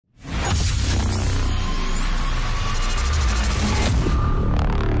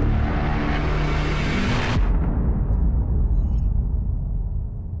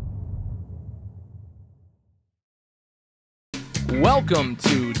Welcome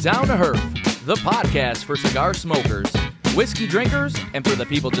to Down to Earth, the podcast for cigar smokers, whiskey drinkers, and for the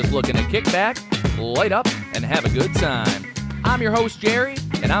people just looking to kick back, light up, and have a good time. I'm your host, Jerry,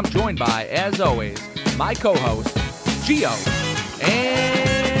 and I'm joined by, as always, my co-host, Gio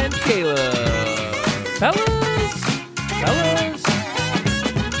and Caleb.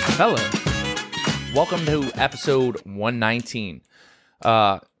 Fellas, welcome to episode 119.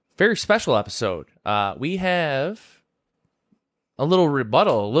 Very special episode. We have a little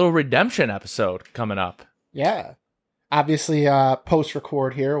rebuttal, a little redemption episode coming up. Yeah. Obviously,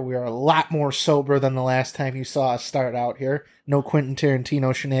 post-record here, we are a lot more sober than the last time you saw us start out here. No Quentin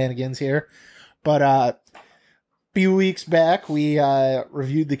Tarantino shenanigans here. But a few weeks back, we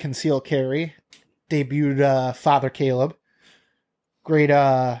reviewed the Conceal Carry. Debuted Father Caleb. Great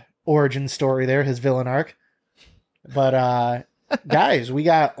origin story there, his villain arc. But, guys, we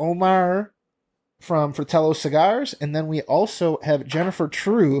got Omar from Fratello Cigars, and then we also have Jennifer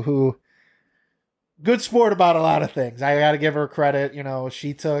True, who... good sport about a lot of things. I got to give her credit. You know,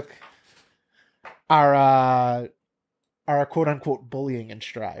 she took our quote unquote bullying in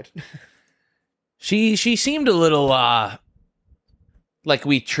stride. She seemed a little like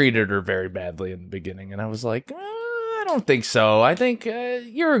we treated her very badly in the beginning, and I was like, I don't think so. I think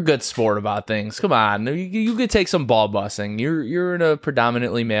you're a good sport about things. Come on, you could take some ball busting. You're in a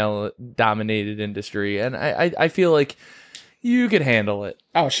predominantly male dominated industry, and I feel like you could handle it.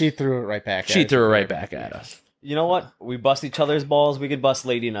 Oh, she threw it right back. She threw it right back at us. You know what? We bust each other's balls. We could bust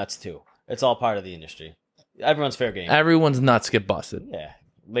lady nuts too. It's all part of the industry. Everyone's fair game. Everyone's nuts get busted. Yeah.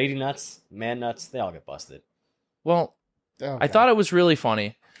 Lady nuts, man nuts, they all get busted. Well, I thought it was really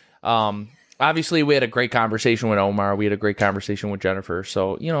funny. Obviously, we had a great conversation with Omar. We had a great conversation with Jennifer.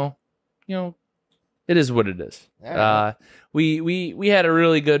 So, you know, it is what it is. Yeah. We had a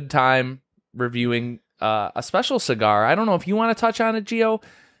really good time reviewing a special cigar. I don't know if you want to touch on it, Gio.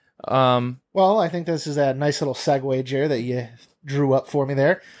 Well, I think this is a nice little segue, Jer, that you drew up for me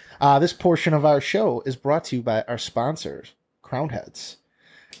there. This portion of our show is brought to you by our sponsors, Crown Heads.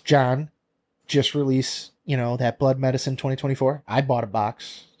 John just released, that Blood Medicine 2024. I bought a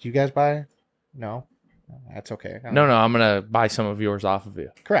box. Did you guys buy? No? That's okay. No, I'm going to buy some of yours off of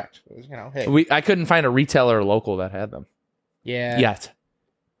you. Correct. Hey. I couldn't find a retailer local that had them. Yeah. Yet.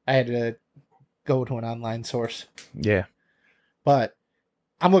 I had to go to an online source. Yeah. But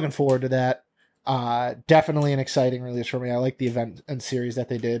I'm looking forward to that. Definitely an exciting release for me. I like the event and series that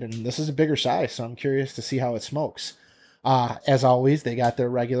they did, and this is a bigger size, so I'm curious to see how it smokes. As always, they got their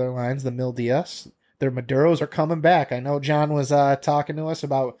regular lines, the Mil Diaz. Their Maduros are coming back. I know John was talking to us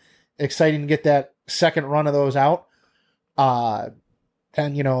about exciting to get that second run of those out. And,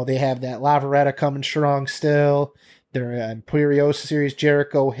 they have that Lavaretta coming strong still. Their Imperiosa series,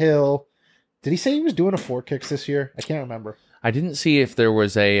 Jericho Hill. Did he say he was doing a 4-kicks this year? I can't remember. I didn't see if there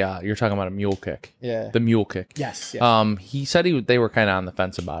was a, you're talking about a mule kick. Yeah. The mule kick. Yes. He said they were kind of on the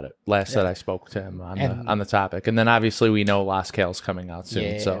fence about it last that I spoke to him on the topic. And then obviously we know Las Cale's coming out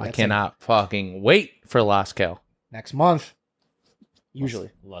soon. So I cannot fucking wait for Las Cale. Next month. Usually.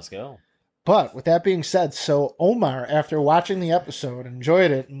 Let's go. But with that being said, so Omar, after watching the episode,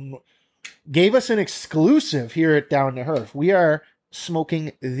 enjoyed it and gave us an exclusive here at Down to Earth. We are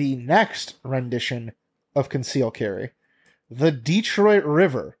smoking the next rendition of Conceal Carry, the Detroit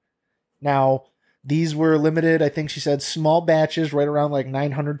River. Now, these were limited, I think she said, small batches, right around like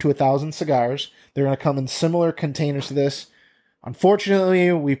 900 to 1,000 cigars. They're going to come in similar containers to this.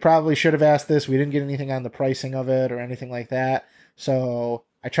 Unfortunately, we probably should have asked this. We didn't get anything on the pricing of it or anything like that. So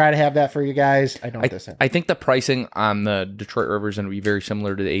I try to have that for you guys. I don't this. I think the pricing on the Detroit River is going to be very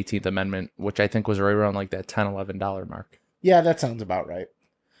similar to the 18th Amendment, which I think was right around like that $10, $11 mark. Yeah, that sounds about right.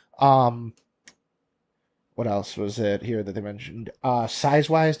 What else was it here that they mentioned?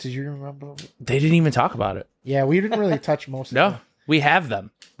 Size-wise, did you remember? They didn't even talk about it. Yeah, we didn't really touch most of them. No, we have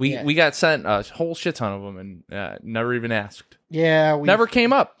them. We got sent a whole shit ton of them and never even asked. Yeah. Never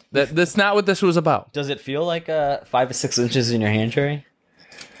came up. That's not what this was about. Does it feel like 5 or 6 inches in your hand, Jerry?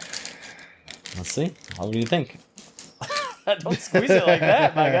 Let's see. What do you think? Don't squeeze it like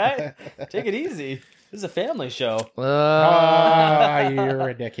that, my guy. Take it easy. This is a family show. You're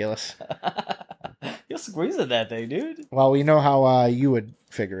ridiculous. You'll squeeze at that thing, dude. Well, we know how you would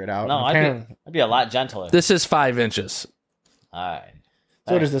figure it out. No, I'd be a lot gentler. This is 5 inches. All right.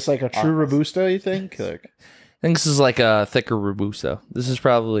 So is this like a true Robusto, you think? I think this is like a thicker Robusto. This is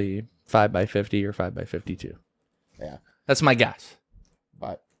probably 5x50 or 5x52. Yeah. That's my guess.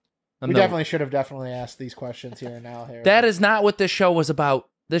 But we definitely should have asked these questions here and now. That is not what this show was about.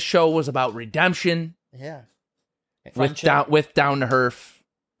 This show was about redemption. Yeah. With down to earth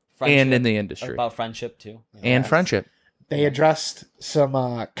and in the industry. About friendship, too. And friendship. They addressed some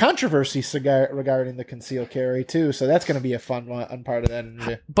controversy regarding the Conceal Carry, too, so that's going to be a fun part of that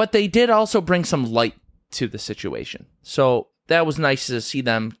interview. But they did also bring some light to the situation. So that was nice to see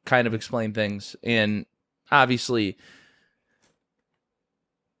them kind of explain things and obviously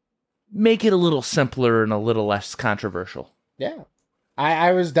make it a little simpler and a little less controversial. Yeah.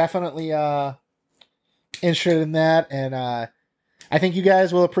 I was definitely interested in that, and I think you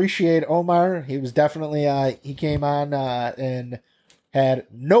guys will appreciate Omar. He was definitely, he came on and had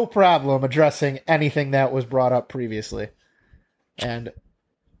no problem addressing anything that was brought up previously. And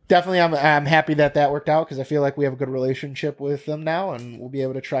definitely I'm happy that worked out because I feel like we have a good relationship with them now and we'll be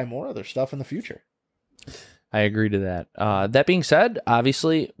able to try more other stuff in the future. I agree to that. That being said,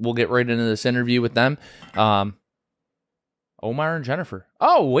 obviously, we'll get right into this interview with them. Omar and Jennifer.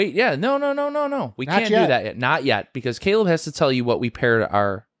 Oh, wait. Yeah. No. We can't do that yet. Not yet, because Caleb has to tell you what we paired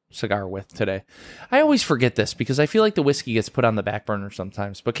our cigar with today. I always forget this because I feel like the whiskey gets put on the back burner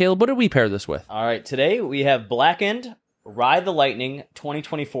sometimes. But Caleb, what did we pair this with? All right. Today we have Blackened Ride the Lightning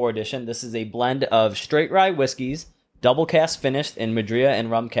 2024 edition. This is a blend of straight rye whiskeys, double cast finished in Madria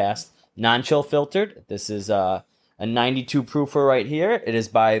and rum cast, non-chill filtered. This is a 92 proofer right here. It is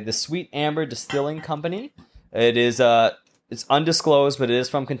by the Sweet Amber Distilling Company. It is it's undisclosed, but it is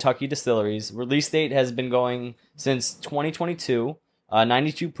from Kentucky Distilleries. Release date has been going since 2022.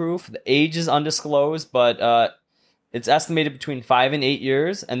 92 proof. The age is undisclosed, but it's estimated between 5 and 8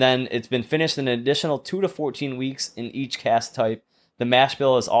 years. And then it's been finished in an additional 2 to 14 weeks in each cask type. The mash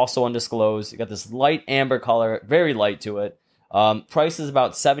bill is also undisclosed. You got this light amber color, very light to it. Price is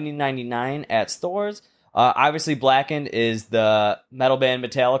about $70.99 at stores. Obviously, Blackened is the metal band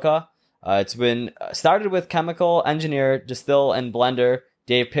Metallica. It's been started with chemical engineer, distill, and blender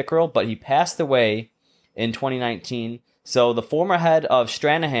Dave Pickerel, but he passed away in 2019. So the former head of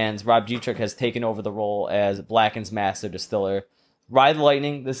Stranahan's, Rob Dietrich, has taken over the role as Blackened's master distiller. Ride the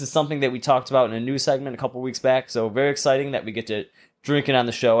Lightning, this is something that we talked about in a news segment a couple weeks back, so very exciting that we get to drink it on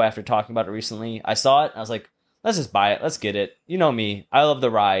the show after talking about it recently. I saw it, and I was like, let's just buy it, let's get it. You know me, I love the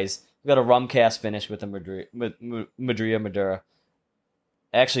ryes. We got a rum cast finish with the Madura.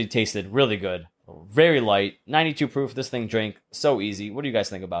 Actually tasted really good. Very light. 92 proof. This thing drank so easy. What do you guys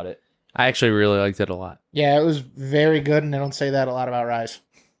think about it? I actually really liked it a lot. Yeah, it was very good, and I don't say that a lot about ryes.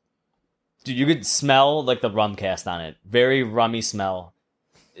 Dude, you could smell like the rum cast on it. Very rummy smell.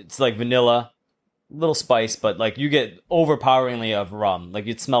 It's like vanilla, little spice, but like you get overpoweringly of rum. Like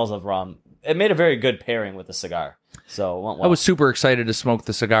it smells of rum. It made a very good pairing with the cigar. So it went well. I was super excited to smoke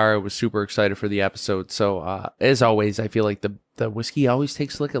the cigar. I was super excited for the episode. So as always, I feel like the whiskey always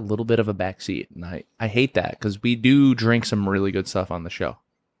takes like a little bit of a backseat, and I hate that because we do drink some really good stuff on the show.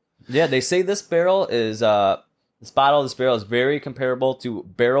 Yeah, they say this barrel is this barrel is very comparable to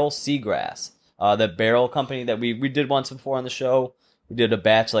Barrel Seagrass, the barrel company that we did once before on the show. We did a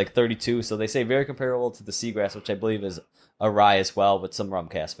batch like 32, so they say very comparable to the Seagrass, which I believe is a rye as well with some rum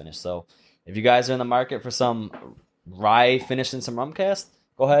cast finish. So if you guys are in the market for some rye finish and some rum cast,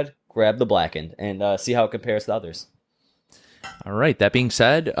 go ahead, grab the Blackened and see how it compares to others. All right, that being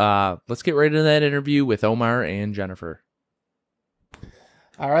said, let's get right into that interview with Omar and Jennifer.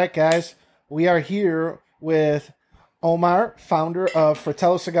 All right, guys, we are here with Omar, founder of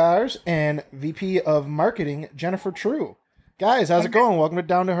Fratello Cigars, and VP of Marketing, Jennifer True. Guys, how's it going? Welcome to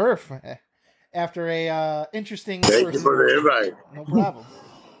Down to Earth. After a interesting... Thank you for the invite. No problem.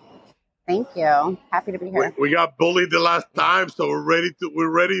 Thank you. Happy to be here. We got bullied the last time, so we're ready,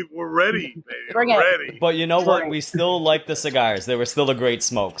 baby. We're ready. But you know what? We still like the cigars. They were still a great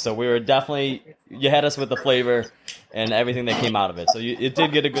smoke. So we were definitely... You had us with the flavor and everything that came out of it. So it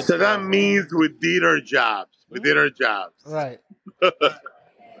did get a good... So that means we did our jobs. Right.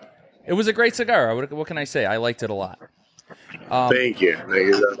 It was a great cigar. What can I say? I liked it a lot. Thank you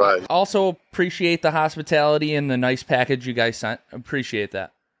so much. Also appreciate the hospitality and the nice package you guys sent. Appreciate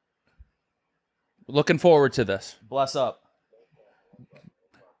that. Looking forward to this. Bless up.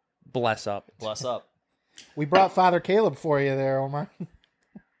 Bless up. Bless up. We brought Father Caleb for you there, Omar.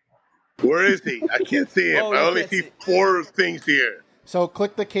 Where is he? I can't see him. Oh, I only see 4 things here. So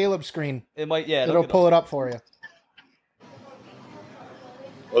click the Caleb screen. It might, yeah. It'll pull it up for you.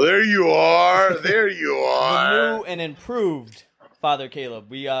 Well, there you are. There you are. The new and improved Father Caleb.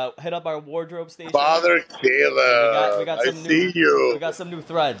 We hit up our wardrobe station. Father Caleb. We got I some see you. We got some new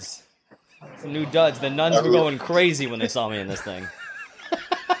threads. Some new duds. The nuns were going crazy when they saw me in this thing.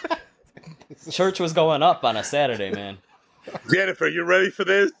 Church was going up on a Saturday, man. Jennifer, you ready for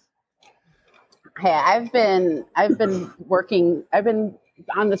this? Hey, I've been working. I've been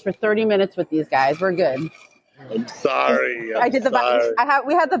on this for 30 minutes with these guys. We're good. I'm sorry. I did the vibe. sorry.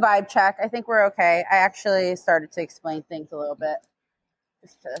 We had the vibe check. I think we're okay. I actually started to explain things a little bit,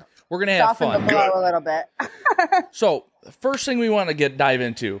 just to We're gonna have soften fun. the blow a little bit. So, first thing we want to dive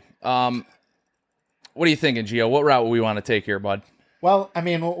into. What are you thinking, Gio? What route we want to take here, bud? Well, I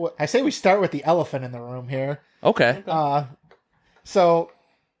mean, I say we start with the elephant in the room here. Okay. So,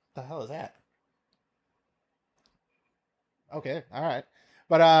 the hell is that? Okay, all right.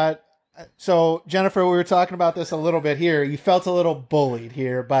 But so Jennifer, we were talking about this a little bit here. You felt a little bullied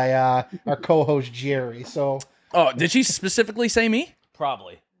here by our co-host Jerry. So, Oh, did she specifically say me?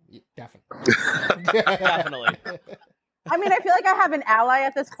 Probably. definitely. Definitely. I mean, I feel like I have an ally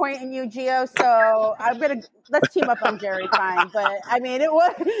at this point in you, Gio. So let's team up on Jerry, fine. But I mean, it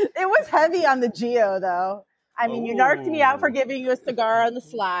was heavy on the Gio, though. I mean, you narked me out for giving you a cigar on the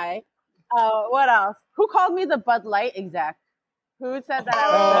sly. What else? Who called me the Bud Light exec? Who said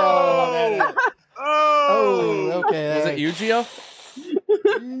that? Oh, okay. Was it you, Gio?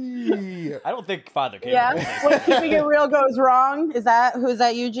 I don't think Father came. Yeah. When keeping it real goes wrong, who's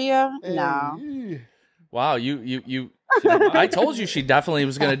that you, Gio? No. Wow, you. I told you she definitely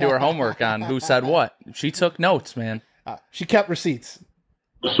was going to do her homework on who said what. She took notes, man. She kept receipts.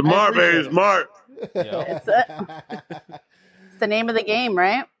 Smart, baby, smart. Yeah. It's the name of the game,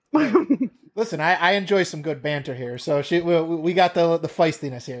 right? Listen, I enjoy some good banter here. So we got the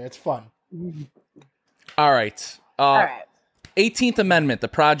feistiness here. It's fun. All right. All right. 18th Amendment, the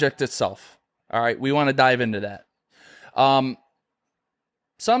project itself. All right, we want to dive into that.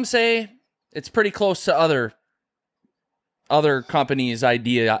 Some say it's pretty close to other companies'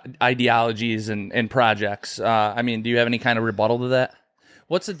 ideologies and projects. I mean, do you have any kind of rebuttal to that?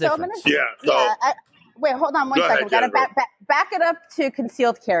 What's the difference? Wait, hold on one second. We got to back it up to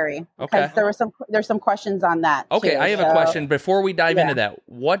concealed carry. Okay. There's some questions on that. Okay, too, I have so. a question before we dive into that.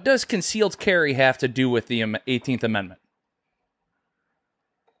 What does concealed carry have to do with the 18th Amendment?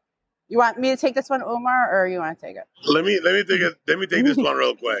 You want me to take this one, Omar, or you want to take it? Let me take it. Let me take this one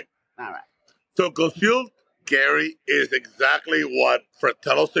real quick. All right. So concealed carry is exactly what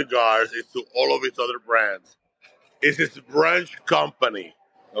Fratello cigars is to all of its other brands. It's its branch company.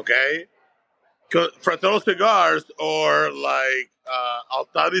 Okay. Fratello cigars, or like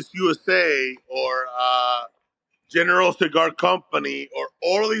Altadis USA, or General Cigar Company, or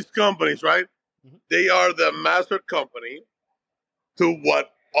all of these companies, right? Mm-hmm. They are the master company to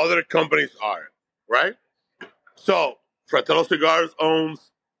what other companies are, right? So Fratello Cigars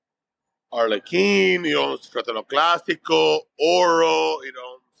owns Arlequin, it owns Fratello Classico, Oro, it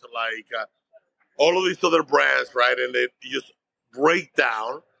owns like all of these other brands, right? And they just break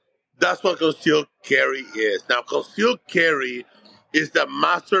down. That's what concealed carry is. Now, concealed carry is the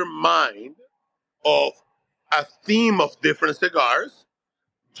mastermind of a theme of different cigars,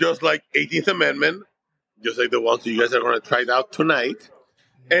 just like 18th Amendment, just like the ones that you guys are going to try out tonight,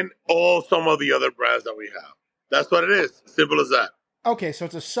 and all some of the other brands that we have. That's what it is. Simple as that. Okay, so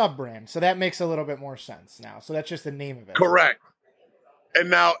it's a sub-brand. So that makes a little bit more sense now. So that's just the name of it. Correct.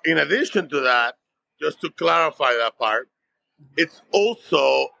 And now, in addition to that, just to clarify that part, it's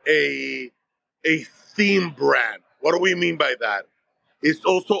also a theme brand. What do we mean by that? It's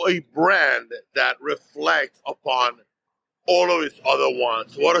also a brand that reflects upon all of its other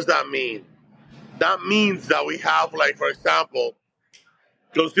ones. What does that mean? That means that we have, like, for example,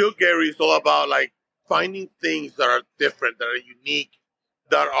 concealed carry is all about, like, finding things that are different, that are unique,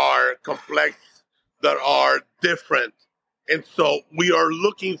 that are complex, that are different. And so we are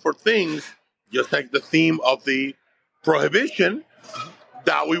looking for things, just like the theme of the prohibition,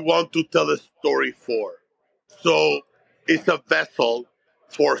 that we want to tell a story for. So it's a vessel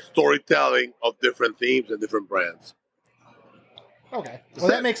for storytelling of different themes and different brands. Okay. Well,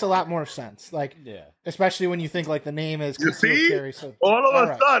 that makes a lot more sense. Like, especially when you think like the name is concealed carry. So all of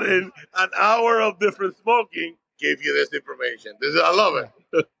a sudden, an hour of different smoking gave you this information. I love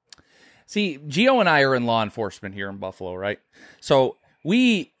it. See, Gio and I are in law enforcement here in Buffalo, right? So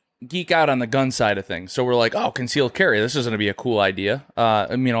we geek out on the gun side of things. So we're like, oh, concealed carry. This is going to be a cool idea.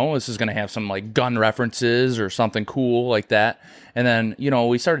 This is going to have some like gun references or something cool like that. And then,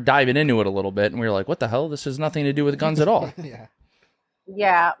 we started diving into it a little bit and we were like, what the hell? This has nothing to do with guns at all. Yeah.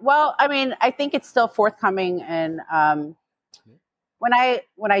 Yeah. Well, I mean, I think it's still forthcoming. And when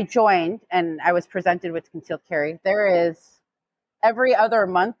I joined and I was presented with concealed carry, there is every other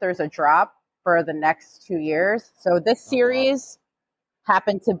month there's a drop for the next 2 years. So this series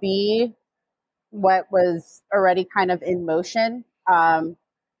happened to be what was already kind of in motion.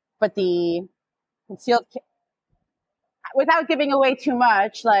 But the concealed, without giving away too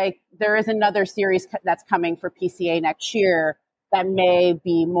much, like there is another series that's coming for PCA next year that may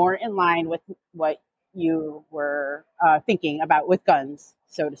be more in line with what you were thinking about with guns,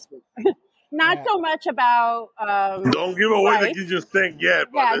 so to speak. Not so much about Don't give away life. that you just think yet.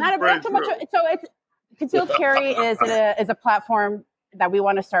 Yeah, not so much. So it's Concealed Carry is a platform that we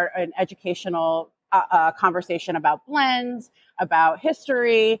want to start an educational conversation about blends, about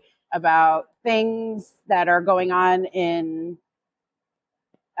history, about things that are going on in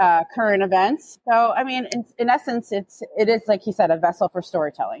current events. So, I mean, in essence, it is like he said, a vessel for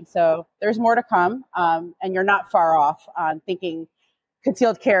storytelling. So there's more to come, and you're not far off on thinking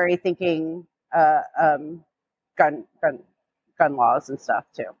concealed carry, thinking gun laws and stuff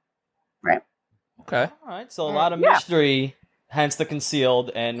too, right? Okay. All right. So a lot of mystery, hence the concealed,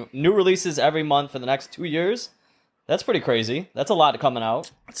 and new releases every month for the next 2 years. That's pretty crazy. That's a lot coming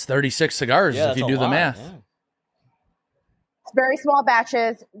out. It's 36 cigars if you do the math. Yeah. It's very small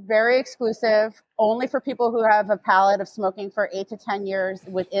batches, very exclusive, only for people who have a palate of smoking for 8 to 10 years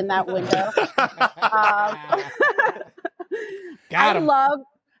within that window. Got him. I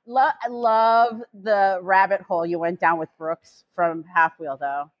love the rabbit hole you went down with Brooks from Half Wheel,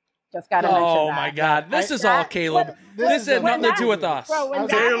 though. Just got to mention that. Oh my God, this is all Caleb. This had nothing to do with us. Bro, when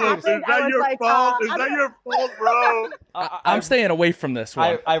Caleb, is happened, I that was your like, fault? Is that your fault, bro? I'm staying away from this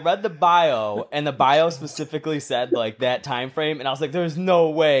one. I read the bio, and the bio specifically said like that time frame, and I was like, "There's no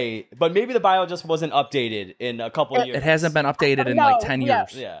way." But maybe the bio just wasn't updated in a couple of years. It hasn't been updated in like 10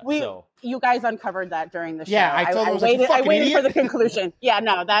 years. Yeah, you guys uncovered that during the show. Yeah, I told him I waited for the conclusion. Yeah,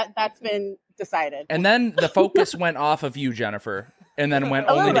 no, that's been decided. And then the focus went off of you, Jennifer, and then went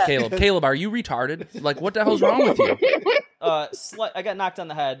only to Caleb. Caleb, are you retarded? Like, what the hell's wrong with you? I got knocked on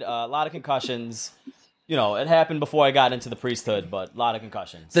the head. A lot of concussions. You know, it happened before I got into the priesthood, but a lot of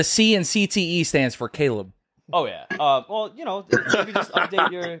concussions. The C in CTE stands for Caleb. Oh, yeah. Well, you know, maybe just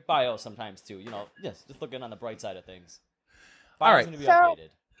update your bio sometimes, too. You know, just looking on the bright side of things. All right. Going to be updated.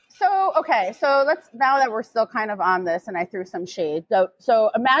 So let's, now that we're still kind of on this, and I threw some shade.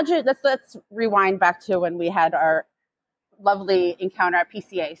 So imagine, let's rewind back to when we had our lovely encounter at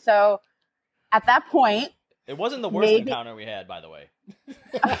PCA. So at that point, it wasn't the worst encounter we had, by the way.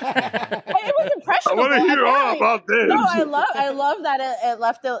 It was impressionable. I want to hear all about this. No, I love that it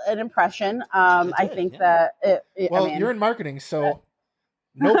left an impression. I think that Well, you're in marketing, so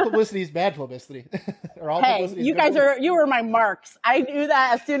no publicity is bad publicity. Or all publicity is you good guys you were my marks. I knew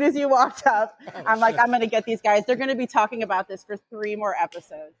that as soon as you walked up. I'm like, I'm going to get these guys. They're going to be talking about this for 3 more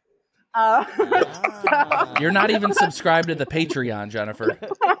episodes. You're not even subscribed to the Patreon, Jennifer.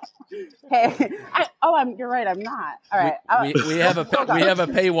 You're right. I'm not. All right. We have a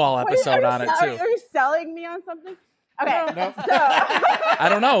paywall episode on it too. Are you selling me on something? Okay. No. So, I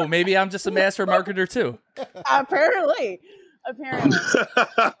don't know. Maybe I'm just a master marketer too. Apparently.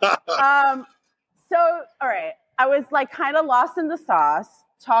 So, all right. I was like kind of lost in the sauce,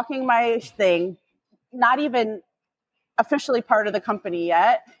 talking my thing, not even officially part of the company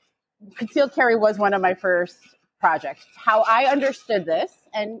yet. Concealed Carry was one of my first projects. How I understood this,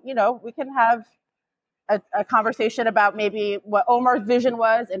 and you know, we can have a conversation about maybe what Omar's vision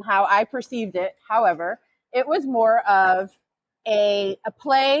was and how I perceived it. However, it was more of a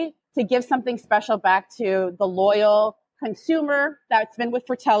play to give something special back to the loyal consumer that's been with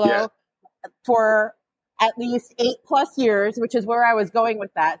Fratello for at least 8+ years, which is where I was going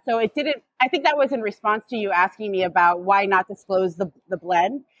with that. So I think that was in response to you asking me about why not disclose the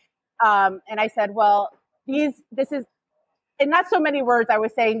blend. And I said, well, this is, in not so many words, I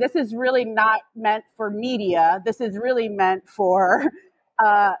was saying, this is really not meant for media. This is really meant for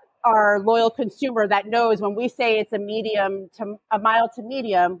our loyal consumer that knows when we say it's a mild to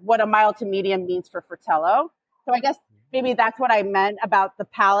medium, what a mild to medium means for Fratello. So I guess maybe that's what I meant about the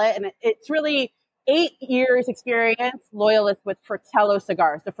palette. And it's really 8 years experience loyalist with Fratello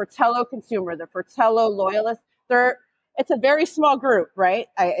cigars, the Fratello consumer, the Fratello loyalist. It's a very small group, right?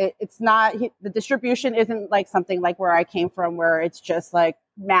 It's not, the distribution isn't like something like where I came from, where it's just like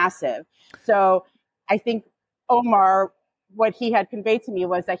massive. So I think Omar, what he had conveyed to me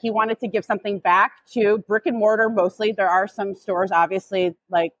was that he wanted to give something back to brick and mortar mostly. There are some stores, obviously,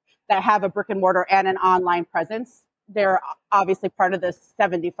 like that have a brick and mortar and an online presence. They're obviously part of the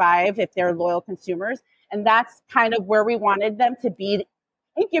 75 if they're loyal consumers. And that's kind of where we wanted them to be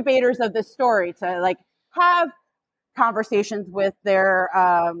incubators of this story, to like have conversations with their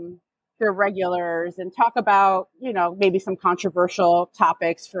regulars and talk about, you know, maybe some controversial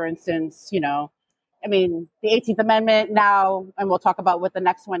topics. For instance, you know, I mean, the 18th Amendment now, and we'll talk about what the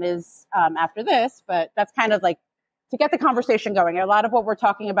next one is after this, but that's kind of like to get the conversation going. A lot of what we're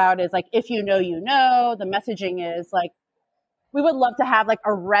talking about is like, if you know, you know. The messaging is like, we would love to have like a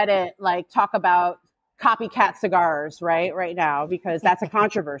Reddit, like talk about copycat cigars right now, because that's a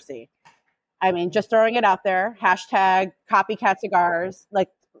controversy. I mean, just throwing it out there. Hashtag copycat cigars. Like,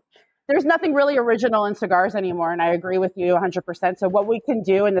 there's nothing really original in cigars anymore, and I agree with you 100%. So what we can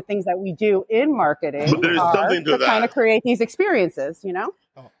do and the things that we do in marketing But there's are something to that. kind of create these experiences, you know?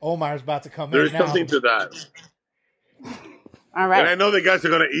 Oh, Omar's about to come There's in now. something to that. All right. And I know the guys are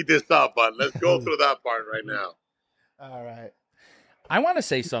going to eat this up, but let's go through that part right now. All right. I want to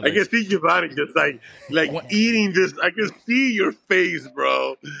say I something. can see Giovanni just like eating this. I can see your face,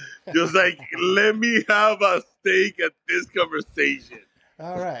 bro. Just like, let me have a steak at this conversation.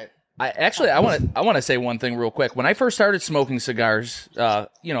 All right. I want to say one thing real quick. When I first started smoking cigars,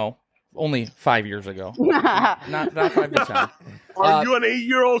 only 5 years ago, not 5 to 10. Are you an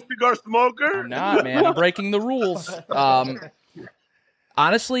 8-year-old cigar smoker? I'm not, man. I'm breaking the rules.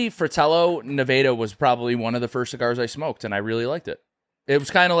 Honestly, Fratello Nevada was probably one of the first cigars I smoked, and I really liked it. It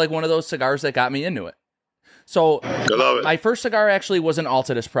was kind of like one of those cigars that got me into it. So I love it. my first cigar actually was an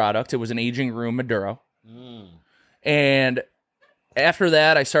Altadis product. It was an aging room Maduro. And after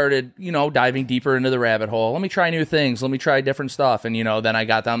that, I started, diving deeper into the rabbit hole. Let me try new things. Let me try different stuff. And, then I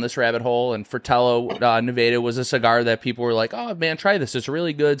got down this rabbit hole, and Fratello Nevada was a cigar that people were like, oh, man, try this. It's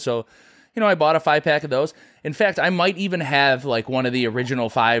really good. So, I bought a 5-pack of those. In fact, I might even have like one of the original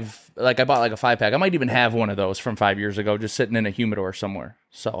 5, like I bought like a 5-pack. I might even have one of those from 5 years ago, just sitting in a humidor somewhere.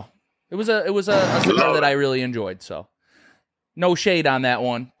 So it was a cigar that I really enjoyed. So no shade on that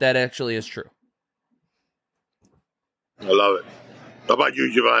one. That actually is true. I love it. How about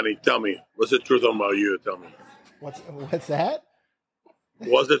you, Giovanni? Tell me. What's the truth about you? Tell me. What's that?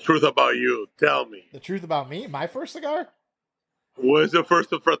 What's the truth about you? Tell me. The truth about me? My first cigar? What's the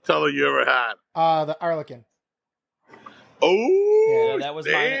first Fratello you ever had? The Arlequin. Oh, Yeah, that was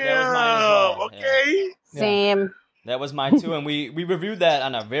mine as well. Okay. Same. That was mine too, and we reviewed that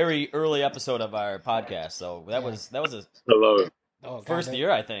on a very early episode of our podcast. So that was a I love it. Oh, first year,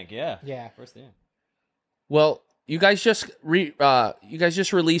 I think. Yeah. Yeah. First year. Well, you guys just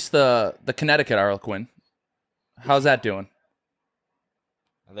released the Connecticut Arlequin. How's that doing?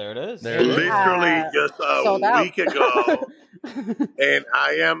 There it is. There it is. Literally just sold a out. week ago, and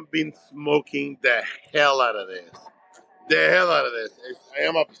I am been smoking the hell out of this. I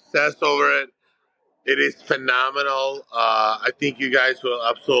am obsessed over it. It is phenomenal. I think you guys will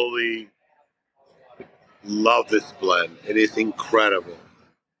absolutely love this blend. It is incredible.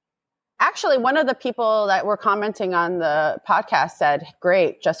 Actually, one of the people that were commenting on the podcast said,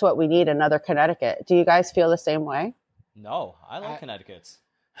 great, just what we need, another Connecticut. Do you guys feel the same way? No, I like Connecticut's.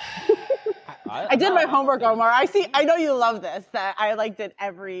 I did my homework, Omar. I know you love this. That I did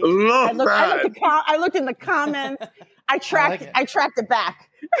every. Love I looked in the comments. I tracked it back.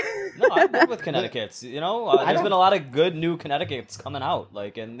 No, I'm good with Connecticut's. There's been a lot of good new Connecticut's coming out,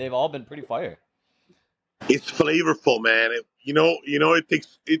 and they've all been pretty fire. It's flavorful, man.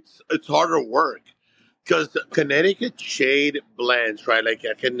 It's harder work because Connecticut shade blends, right? Like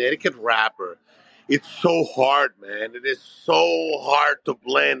a Connecticut wrapper. It's so hard, man. It is so hard to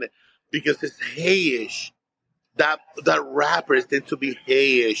blend because it's hayish. That wrapper tends to be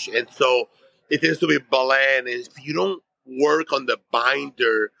hayish, and so it tends to be bland. And if you don't work on the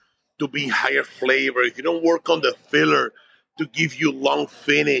binder to be higher flavor, if you don't work on the filler to give you long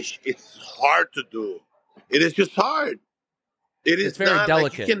finish, it's hard to do. It is just hard. It's very not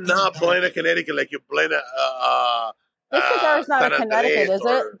delicate. Like you cannot blend a Connecticut like you blend This cigar is not San a Connecticut, Andres is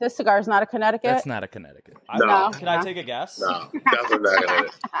it? This cigar is not a Connecticut? That's not a Connecticut. No. Can I take a guess? No, definitely not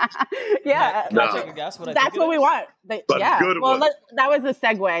Connecticut. Yeah. Can I take a guess? That's what we want. But yeah. good Well, one. that was the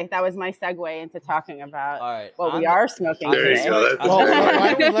segue. That was my segue into talking about All right. what we are smoking There you today. go. That's Well, good.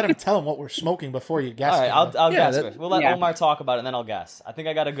 why don't we let him tell him what we're smoking before you guess? All right, him? I'll Yeah, guess that- first. We'll let Yeah. Omar talk about it, and then I'll guess. I think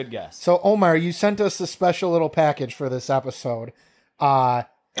I got a good guess. So, Omar, you sent us a special little package for this episode. I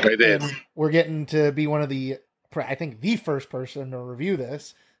did. And we're getting to be one of the, I think, the first person to review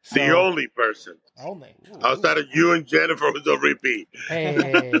this. So, The only person only. outside of you and Jennifer who's a repeat.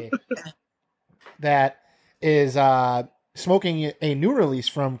 Hey. That is smoking a new release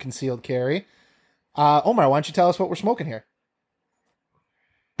from Concealed Carry. Omar, why don't you tell us what we're smoking here?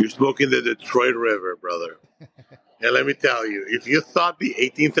 You're smoking the Detroit River, brother. And let me tell you, if you thought the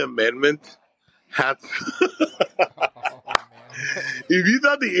 18th Amendment had... If you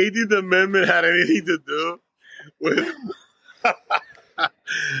thought the 18th Amendment had anything to do with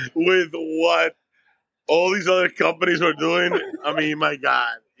with what all these other companies are doing, I mean, my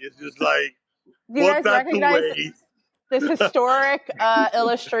God, it's just like, Do you guys what's that to recognize wait? this historic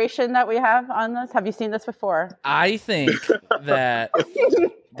illustration that we have on this? Have you seen this before? I think that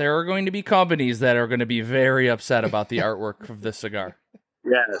there are going to be companies that are going to be very upset about the artwork of this cigar.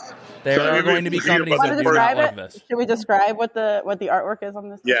 Yes. There So let are me going to be clear companies about Want that to do not describe like it? this. Should we describe what the artwork is on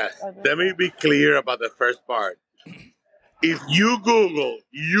this? Yes. on this? Let me be clear about the first part. If you Google,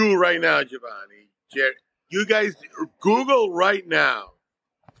 you right now, Giovanni, you guys Google right now,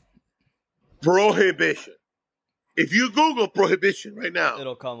 prohibition. If you Google prohibition right now,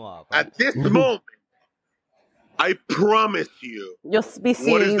 It'll come up. Right? at this moment, I promise you, You'll be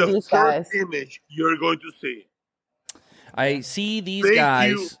what is seeing the these first guys. image you're going to see? I see these Thank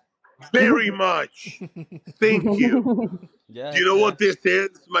guys. you very much. Thank you. Yeah. Do you know what this is,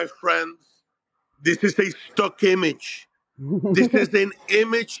 my friends? This is a stock image. This is an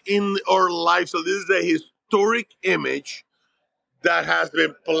image in our life. So this is a historic image that has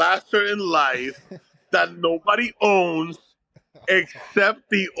been plastered in life that nobody owns, except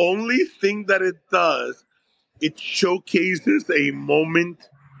the only thing that it does, it showcases a moment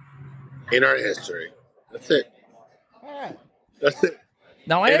in our history. That's it. All right. That's it.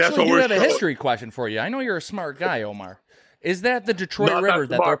 Now, I And that's actually what do we're have a showing. history question for you. I know you're a smart guy, Omar. Is that the Detroit Not River that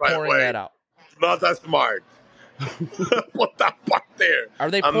that they're smart, by the pouring way. that out? Not that smart. Put that part there. Are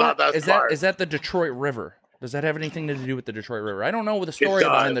they I'm pouring? not that Is smart. that the Detroit River? Does that have anything to do with the Detroit River? I don't know the It story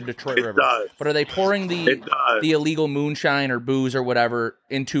behind the does. Detroit It River. does. But are they pouring It does. the illegal moonshine or booze or whatever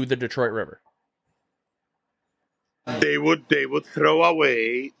into the Detroit River? They would throw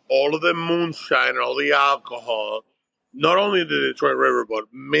away all of the moonshine, all the alcohol, not only in the Detroit River but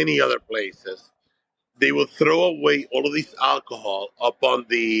many other places. They would throw away all of this alcohol up on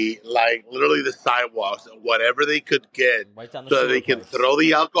the literally the sidewalks, whatever they could get, Right down the so that sewer they can pipes. throw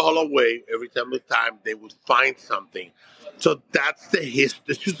the alcohol away every time they would find something. So that's the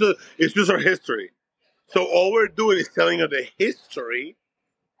history. It's just our history. So all we're doing is telling you the history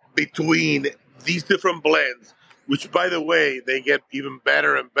between these different blends, which, by the way, they get even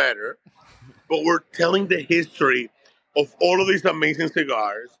better and better. But we're telling the history of all of these amazing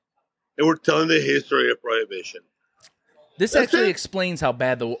cigars, and we're telling the history of Prohibition. This That's actually it. explains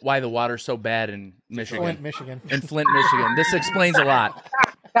why the water's so bad in Michigan. Flint, Michigan. In Flint, Michigan. This explains a lot.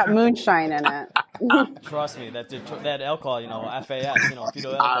 Got moonshine in it. Trust me, that alcohol, FAS,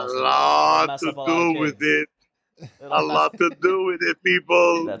 fetal A alcohol, it'll lot mess to up a lot of do with kids. it. It'll A mess- lot to do with it,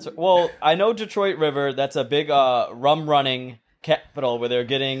 people. Well, I know Detroit River. That's a big rum running capital where they're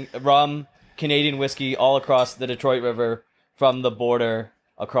getting rum, Canadian whiskey all across the Detroit River from the border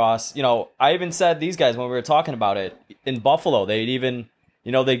across. I even said these guys when we were talking about it in Buffalo. They'd even,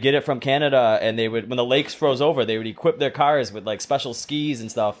 they'd get it from Canada, and they would, when the lakes froze over, they would equip their cars with like special skis and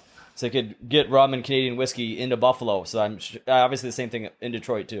stuff so they could get rum and Canadian whiskey into Buffalo. So I'm obviously the same thing in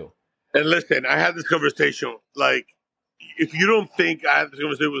Detroit too. And listen, I had this conversation. Like, if you don't think I had this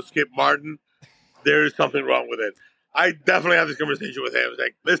conversation with Skip Martin, there is something wrong with it. I definitely had this conversation with him. It's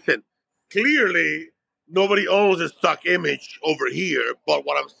like, listen, clearly nobody owns a stock image over here. But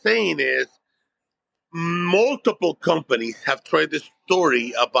what I'm saying is, multiple companies have tried this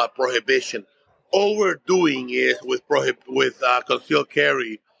story about prohibition. All we're doing is with Conceal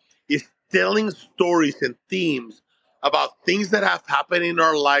Carry is telling stories and themes about things that have happened in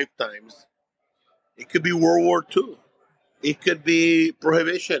our lifetimes. It could be World War II. It could be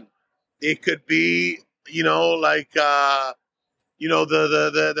prohibition. It could be, the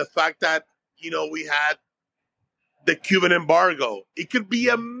fact that, we had the Cuban embargo. It could be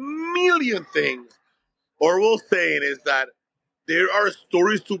a million things. All we're saying is that there are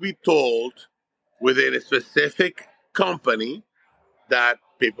stories to be told within a specific company that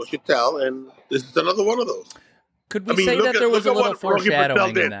people should tell, and this is another one of those. Could we say that there was a little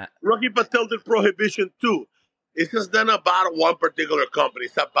foreshadowing in that? Rocky Patel did Prohibition too. It's just not about one particular company.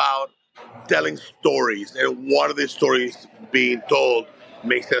 It's about telling stories, and what are these stories being told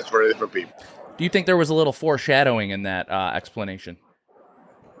makes sense for different people. Do you think there was a little foreshadowing in that explanation?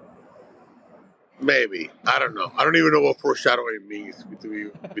 Maybe. I don't know. I don't even know what foreshadowing means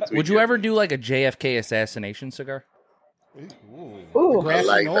between Would you ever do like a JFK assassination cigar? Ooh. Grassy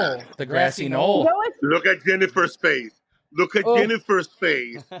like knoll. that. The grassy knoll. Look at Jennifer's face. Look at Jennifer's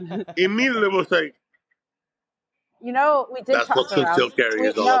face. Immediately was like, We did that's what toss around. Conceal Carry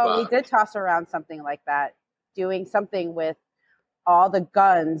is all about. We did toss around something like that, doing something with all the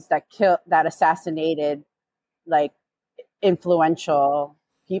guns that assassanated like influential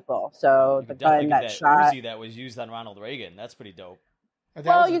people. So the gun that shot Uzi that was used on Ronald Reagan. That's pretty dope. you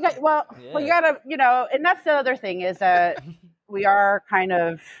gotta, and that's the other thing is that we are kind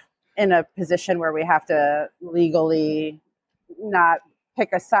of in a position where we have to legally not pick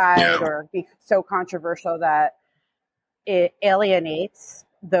a side or be so controversial that it alienates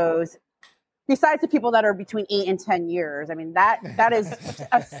those, besides the people that are between 8 and 10 years. I mean, that is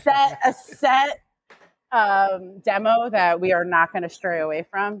a set demo that we are not going to stray away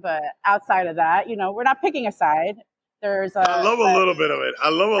from. But outside of that, we're not picking a side. I love a little bit of it. I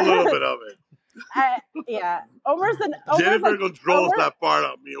love a little bit of it. Yeah, Omar's Jennifer controls that part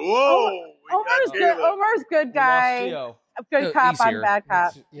of me. Whoa, Omar's good. Omar's good guy. A good cop on bad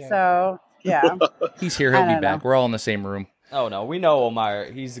cop. Yeah. So yeah, he's here. He'll be back. We're all in the same room. Oh no, we know Omar.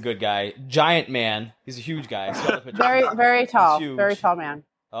 He's a good guy. Giant man. He's a huge guy. Very, very tall. Very tall man.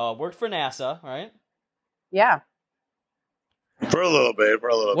 Worked for NASA, right? Yeah. For a little bit.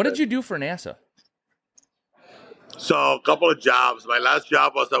 What did you do for NASA? So a couple of jobs. My last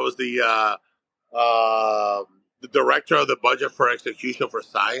job was I was the director of the budget for execution for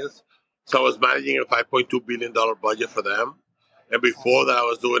science. So I was managing a $5.2 billion budget for them. And before that, I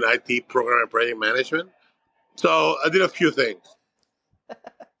was doing IT program and project management. So I did a few things.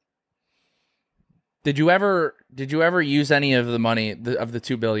 Did you ever use any of the money of the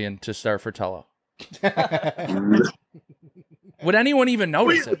 $2 billion to start Fratello? Would anyone even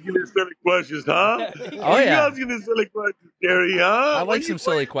notice it? Asking these silly questions, huh? Oh yeah, asking these silly questions, Gary, huh? I like some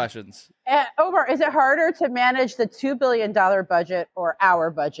silly questions. Omar, is it harder to manage the $2 billion budget or our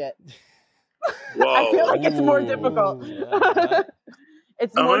budget? Whoa. I feel like it's more difficult. Yeah.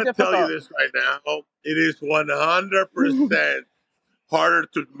 It's more difficult. I'm going to tell you this right now. It is 100% harder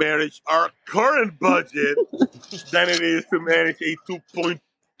to manage our current budget than it is to manage a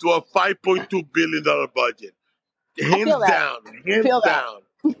 $5.2 billion budget. Hands down.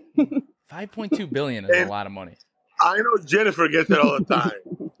 $5.2 billion is a lot of money. I know Jennifer gets it all the time.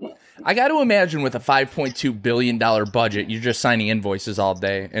 I got to imagine with a $5.2 billion budget, you're just signing invoices all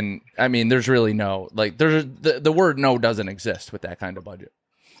day. And I mean, there's really the word no doesn't exist with that kind of budget.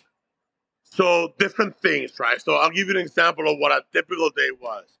 So different things, right? So I'll give you an example of what a typical day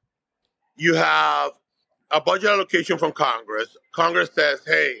was. You have a budget allocation from Congress. Congress says,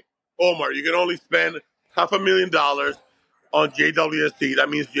 hey, Omar, you can only spend $500,000 on JWST. That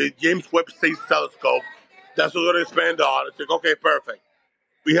means James Webb Space Telescope. That's what we're going to spend on. It's like, okay, perfect.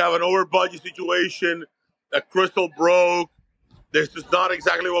 We have an over-budget situation. A crystal broke. This is not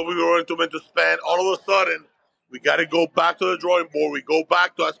exactly what we were meant to spend. All of a sudden, we got to go back to the drawing board. We go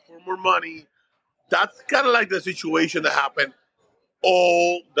back to ask for more money. That's kind of like the situation that happened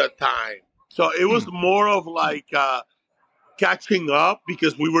all the time. So it was more of like catching up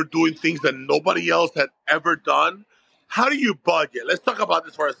because we were doing things that nobody else had ever done. How do you budget? Let's talk about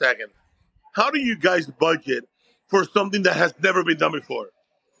this for a second. How do you guys budget for something that has never been done before?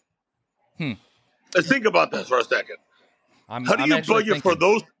 Let's think about that for a second. How do you budget for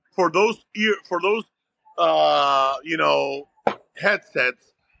those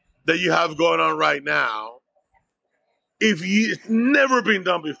headsets that you have going on right now if it's never been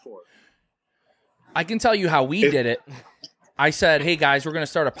done before? I can tell you how we did it. I said, hey guys, we're going to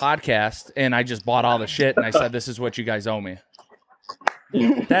start a podcast, and I just bought all the shit, and I said, this is what you guys owe me.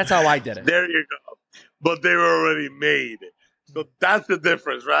 That's how I did it. There you go. But they were already made. So that's the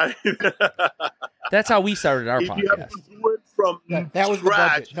difference, right? That's how we started our podcast. You have to do it from that was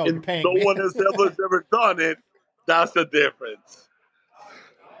scratch, the budget. No, you're paying no me. one has ever done it. That's the difference.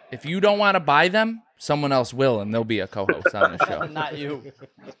 If you don't want to buy them, someone else will, and they'll be a co-host on the show. Not you.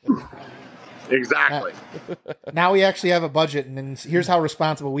 Exactly. Now we actually have a budget, and then here's how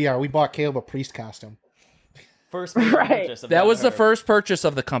responsible we are. We bought Caleb a priest costume. First purchase of that was the first purchase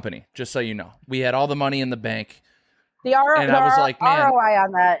of the company, just so you know. We had all the money in the bank. The ROI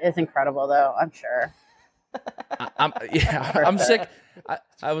on that is incredible, though, I'm sure. I'm sick.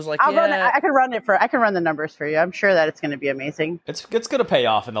 I was like, I can run the numbers for you. I'm sure that it's going to be amazing. It's going to pay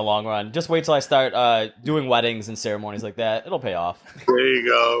off in the long run. Just wait till I start doing weddings and ceremonies like that. It'll pay off. There you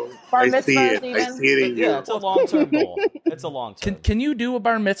go. I see it in you. Yeah, it's a long-term goal. It's a long-term. Can you do a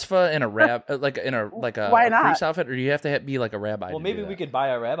bar mitzvah in a like a Why not? priest outfit, or do you have to be like a rabbi? Well, maybe we could buy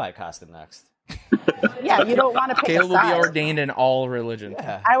a rabbi costume next. Yeah, you don't want to pick Caleb a side. will be ordained in all religions.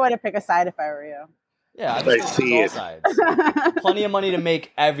 Yeah. I wouldn't pick a side if I were you. Yeah, I see all it. sides. Plenty of money to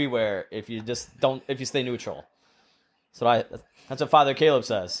make everywhere if you stay neutral. That's what Father Caleb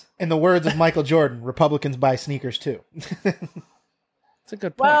says. In the words of Michael Jordan, Republicans buy sneakers too. That's a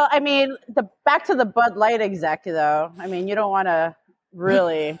good point. Well, I mean, back to the Bud Light exec, though. I mean, you don't want to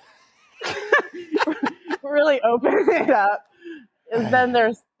really, really open it up. Then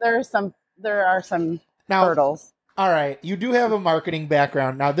there are some hurdles. All right, you do have a marketing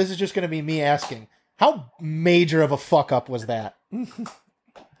background. Now, this is just going to be me asking. How major of a fuck up was that?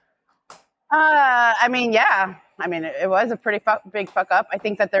 I mean, yeah. I mean, it was a pretty big fuck up. I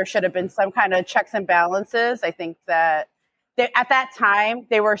think that there should have been some kind of checks and balances. I think that at that time,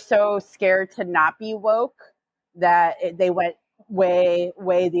 they were so scared to not be woke that they went way,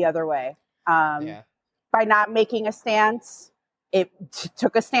 way the other way. Yeah. by not making a stance, it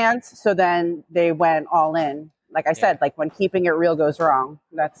took a stance. So then they went all in. Like I said, like when keeping it real goes wrong,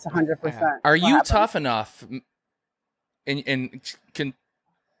 that's 100%. Are you tough enough and can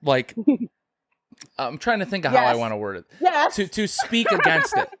like I'm trying to think of how I want to word it. Yes. To speak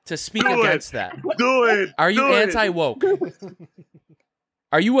against it. To speak against that. Do it. Are you anti-woke?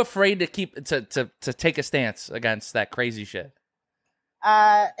 Are you afraid to to take a stance against that crazy shit?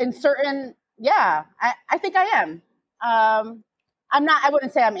 In certain, I think I am. I'm not. I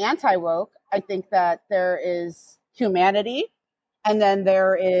wouldn't say I'm anti-woke. I think that there is humanity, and then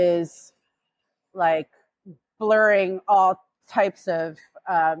there is like blurring all types of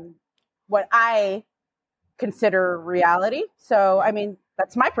what I consider reality. So, I mean,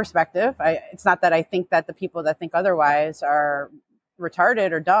 that's my perspective. It's not that I think that the people that think otherwise are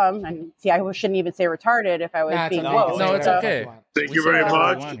retarded or dumb. And see, I shouldn't even say retarded if I was being woke. No, it's okay. Thank you very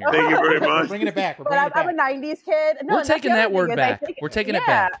much. Thank you very much. We're bringing it back. I'm a 90s kid. No, we're taking that word back. We're taking it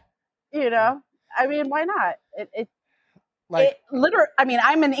back. You know, I mean, why not? Literally, I mean,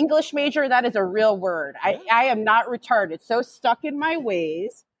 I'm an English major. That is a real word. I am not retarded. So stuck in my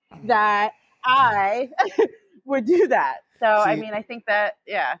ways that I would do that. So, I mean, I think that,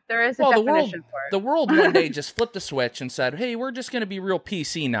 there is a definition for it. The world one day just flipped a switch and said, hey, we're just going to be real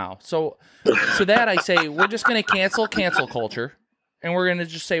PC now. So to that I say, we're just going to cancel culture, and we're going to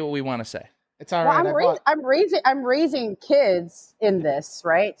just say what we want to say. It's all right. Well, I'm raising kids in this,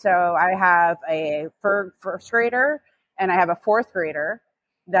 right? So I have a first grader and I have a fourth grader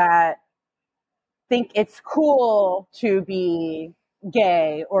that think it's cool to be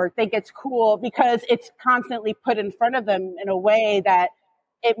gay or think it's cool because it's constantly put in front of them in a way that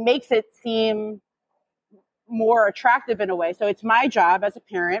it makes it seem more attractive in a way. So it's my job as a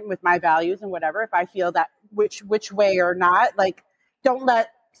parent with my values and whatever, if I feel that which way or not, like, don't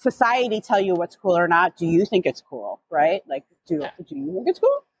let society tell you what's cool or not. Do you think it's cool? Right? Like, do you think it's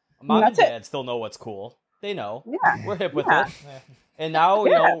cool? Mom and dad still know what's cool. They know. Yeah. We're hip with it. And now,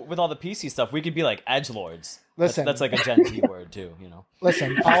 you know, with all the PC stuff, we could be like edgelords. Listen. That's like a Gen Z word, too, you know.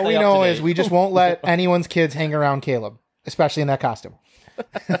 Listen, all we know is we just won't let anyone's kids hang around Caleb, especially in that costume.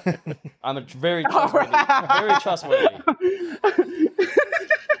 I'm a very trustworthy,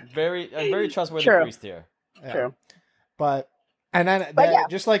 very trustworthy priest here. Yeah. True. But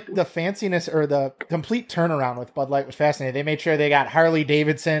just like the fanciness or the complete turnaround with Bud Light was fascinating. They made sure they got Harley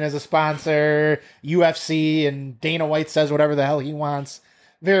Davidson as a sponsor, UFC, and Dana White says whatever the hell he wants.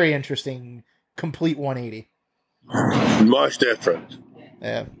 Very interesting, complete 180. Much different.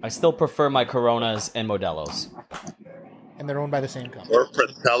 Yeah. I still prefer my Coronas and Modelos. And they're owned by the same company. Or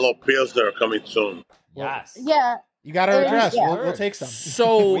Fratello Pilsner are coming soon. Yes. Yeah. You got our address. Yeah. We'll take some.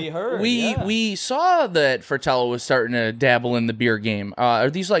 So we saw that Fratello was starting to dabble in the beer game. Are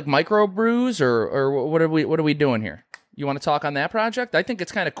these like micro brews or what are we doing here? You want to talk on that project? I think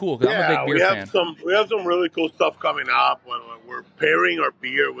it's kind of cool because I'm a big beer fan. We have some really cool stuff coming up when we're pairing our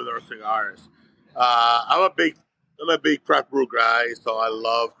beer with our cigars. I'm a big craft brew guy, so I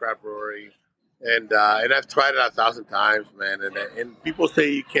love craft brewery, and I've tried it 1,000 times, man. And people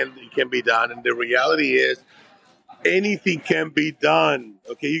say it can be done, and the reality is, anything can be done.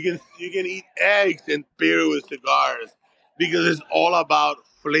 Okay, you can eat eggs and beer with cigars because it's all about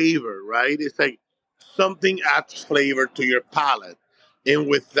flavor, right? It's like something adds flavor to your palate, and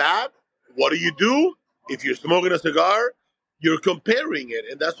with that, what do? If you're smoking a cigar, you're comparing it,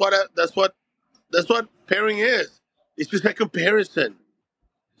 and that's what pairing is. It's just a comparison.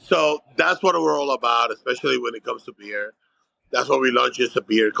 So that's what we're all about, especially when it comes to beer. That's why we launched a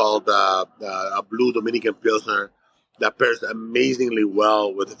beer called a Blue Dominican Pilsner that pairs amazingly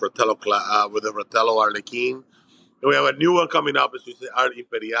well with the Fratello Arlequin. And we have a new one coming up, which is the Art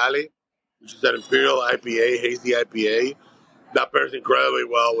Imperiale, which is an Imperial IPA, hazy IPA, that pairs incredibly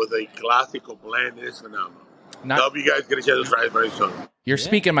well with a classical blend. It's phenomenal. I hope you guys get a chance to try it very soon. You're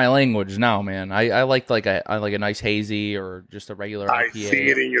speaking my language now, man. I like a nice hazy or just a regular IPA. I see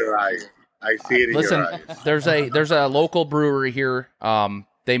it in your eyes. Listen, there's a local brewery here.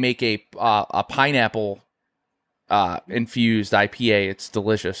 They make a pineapple infused IPA. It's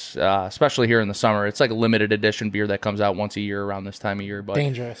delicious, especially here in the summer. It's like a limited edition beer that comes out once a year around this time of year. But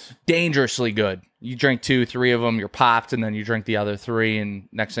dangerously good. You drink 2, 3 of them, you're popped, and then you drink the other 3, and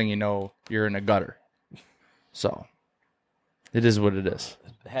next thing you know, you're in a gutter. So it is what it is.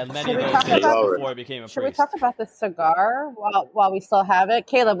 Had many of those days before I became a priest. Should we talk about the cigar while we still have it?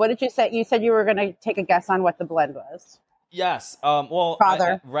 Caleb, what did you say? You said you were going to take a guess on what the blend was. Yes. Well,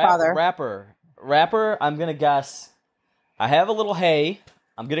 Rapper. I'm going to guess. I have a little hay.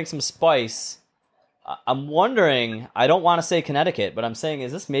 I'm getting some spice. I'm wondering, I don't want to say Connecticut, but I'm saying,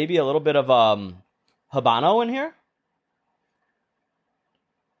 is this maybe a little bit of Habano in here?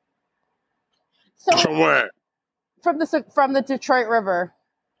 So From where? from the Detroit River.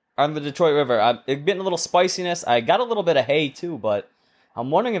 On the Detroit River. I'm getting a little spiciness. I got a little bit of hay too, but I'm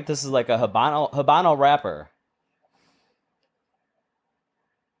wondering if this is like a Habano wrapper.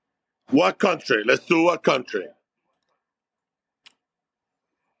 What country? Let's do what country.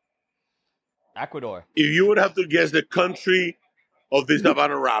 Ecuador. If you would have to guess the country of this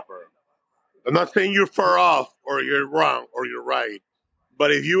Havana wrapper, I'm not saying you're far off or you're wrong or you're right,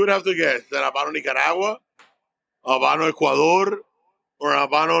 but if you would have to guess that Habano Nicaragua, Habano Ecuador, or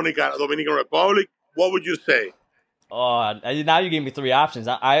Habano Dominican Republic, what would you say? Oh, now you gave me three options.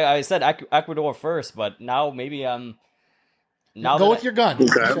 I said Ecuador first, but now maybe now Go that with your gun. Okay.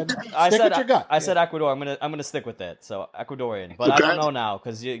 Stick with your gut. I said Ecuador. I'm gonna stick with it. So Ecuadorian, but I Okay. don't know now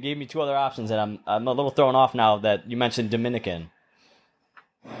because you gave me two other options, and I'm a little thrown off now that you mentioned Dominican.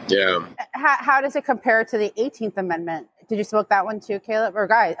 Yeah. How does it compare to the 18th Amendment? Did you smoke that one too, Caleb, or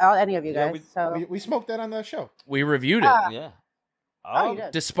guys? Any of you Yeah, guys? We smoked that on the show. We reviewed it, Yeah. Oh, you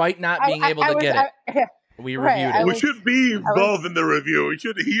did. despite not being able to get it. We Right, reviewed I it. We was- should be involved in the review. We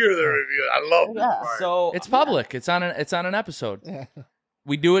should hear the review. I love this Yeah. part. So It's public. It's on an episode. Yeah.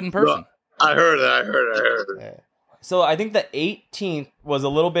 We do it in person. I heard it. Yeah. So I think the 18th was a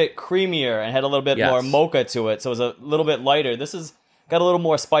little bit creamier and had a little bit Yes. more mocha to it, so it was a little bit lighter. This has got a little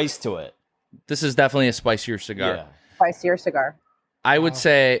more spice to it. This is definitely a spicier cigar. Yeah. Spicier cigar. I would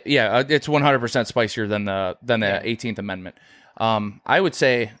say, it's 100% spicier than the 18th Amendment. I would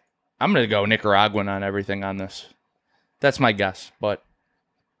say I'm going to go Nicaraguan on everything on this. That's my guess, but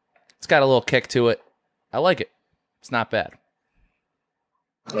it's got a little kick to it. I like it. It's not bad.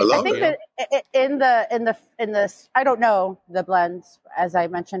 I love I think it. that in the I don't know the blends as I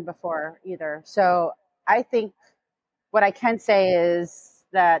mentioned before either. So I think what I can say is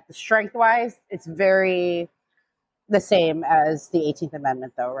that strength wise, it's very the same as the 18th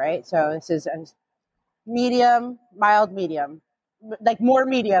Amendment, though, right? So this is a medium, mild, medium, like more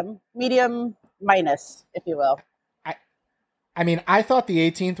medium minus, if you will. I mean, I thought the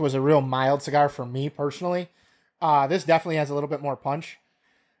 18th was a real mild cigar for me personally. This definitely has a little bit more punch.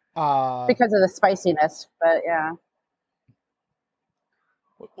 Because of the spiciness, but yeah.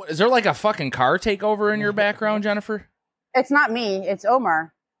 Is there like a fucking car takeover in your background, Jennifer? It's not me, it's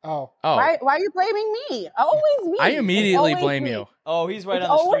Omar. Oh, Why are you blaming me? Always me. I It's immediately always blame me. you. Oh, he's right It's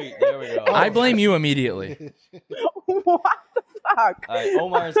on the always- street. There we go. I blame you immediately. What the fuck? All right,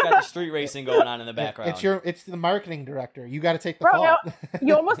 Omar's got the street racing going on in the background. it's the marketing director. You got to take the Bro, fault.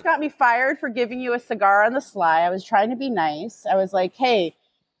 you almost got me fired for giving you a cigar on the sly. I was trying to be nice. I was like, hey,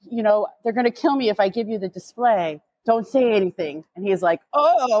 they're going to kill me if I give you the display. Don't say anything. And he's like,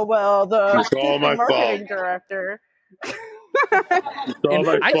 oh, well, It's all my marketing fault. director. It's all And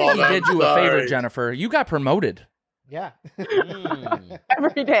my I think fault. he did I'm you a favor, sorry. Jennifer. You got promoted. Yeah. Mm.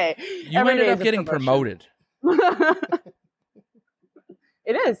 Every day. You Every ended day up is a getting promotion. promoted.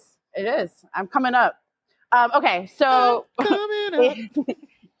 It is. I'm coming up. Okay, so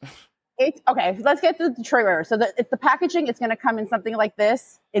okay. Let's get to the Detroit River. So the packaging is going to come in something like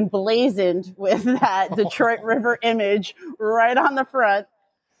this, emblazoned with that Detroit River image right on the front,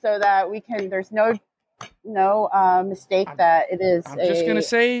 so that we can. There's no mistake that it is. I'm just going to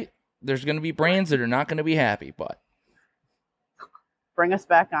say there's going to be brands that are not going to be happy, but bring us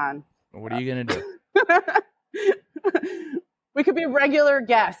back on. what are you going to do? We could be regular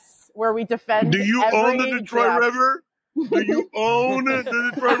guests where we defend. Do you own the every Detroit drop. River? Do you own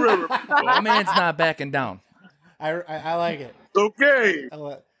the Detroit River? My man's not backing down. I like it. Okay.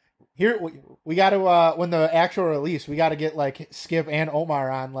 Here we got to when the actual release, we got to get like Skip and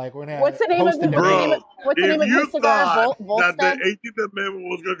Omar on. Like we're gonna. What's the name of host the a debate. Bro, what's the name if of you his cigar? thought Volstead? that the 18th Amendment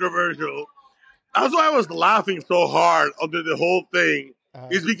was controversial, that's why I was laughing so hard under the whole thing.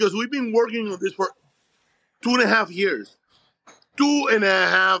 Is because we've been working on this for 2.5 years.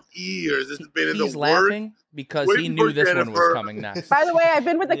 2.5 years. It's been in He's the works. laughing because he waiting knew for this one was Jennifer. coming next. By the way, I've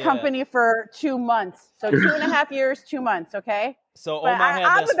been with the Yeah. company for 2 months. So 2.5 years, 2 months, okay? So But Omar had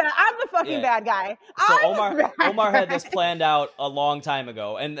I'm this. I'm the fucking Yeah. bad guy. So I'm the bad Omar had guy. this planned out a long time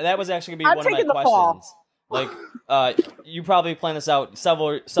ago, and that was actually gonna be I'm one of my taking the fall. questions. Like, you probably planned this out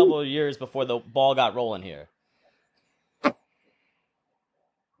several years before the ball got rolling here.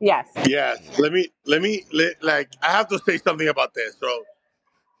 Yes. Yes. Let me I have to say something about this. So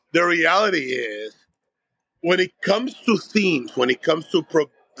the reality is when it comes to themes, when it comes to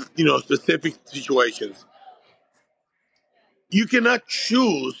specific situations, you cannot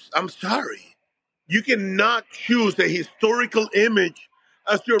choose, I'm sorry. You cannot choose a historical image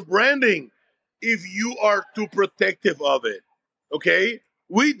as your branding if you are too protective of it. Okay?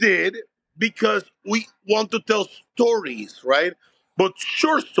 We did, because we want to tell stories, right? But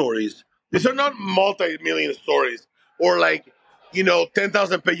short stories. These are not multi-million stories or like,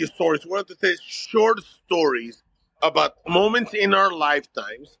 10,000 page stories. We want to tell short stories about moments in our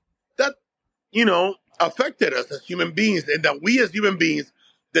lifetimes that, affected us as human beings and that we as human beings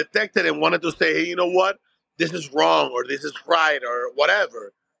detected and wanted to say, hey, you know what? This is wrong or this is right or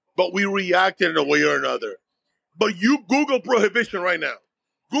whatever. But we reacted in a way or another. But you Google prohibition right now.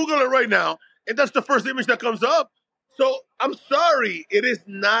 Google it right now, and that's the first image that comes up. So I'm sorry, it is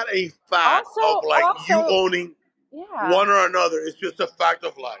not a fact of like you owning one or another. It's just a fact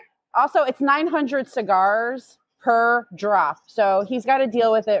of life. Also, it's 900 cigars per drop. So he's got to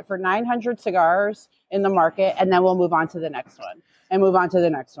deal with it for 900 cigars in the market, and then we'll move on to the next one, and move on to the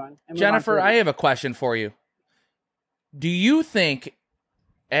next one. And Jennifer, I have a question for you. Do you think,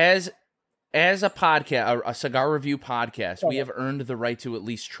 as a podcast, a cigar review podcast, we have earned the right to at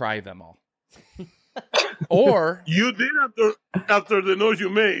least try them all? Or you did after the noise you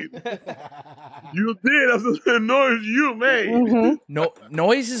made. You did after the noise you made. Mm-hmm. No,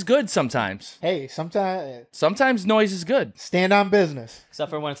 noise is good sometimes. Hey, Sometimes noise is good. Stand on business.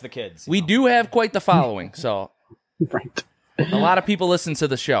 Except for when it's the kids. We do have quite the following, so Right. a lot of people listen to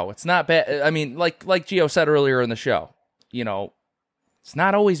the show. It's not bad. I mean, like Gio said earlier in the show, it's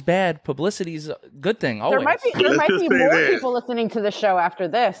not always bad. Publicity's a good thing, always. There might be more people listening to the show after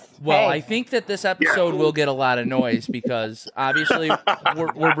this. Well, I think that this episode will get a lot of noise because obviously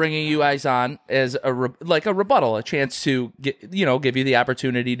we're bringing you guys on as a rebuttal, a chance to give you the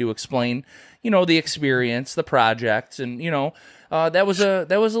opportunity to explain, the experience, the project, and that was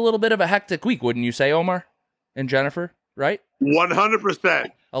a little bit of a hectic week, wouldn't you say, Omar and Jennifer? Right?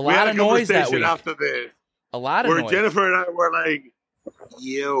 100%. A lot of noise that week. After this, a lot of noise. Where Jennifer and I were like,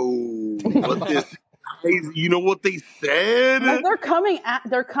 yo, what this crazy? You know what they said? Like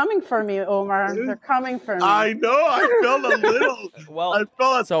they're coming for me, Omar. They're coming for me. I know. I felt a little. I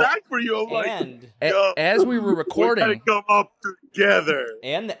felt attacked for you. And as we were recording, we gotta come up together.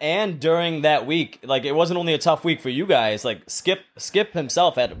 And during that week, like it wasn't only a tough week for you guys. Like Skip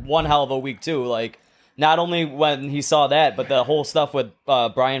himself had one hell of a week too. Like not only when he saw that, but the whole stuff with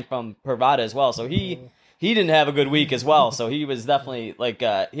Brian from Pervada as well. So he didn't have a good week as well. So he was definitely like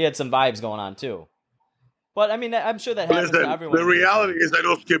he had some vibes going on too. But I mean, I'm sure that happens to everyone. The reality is, I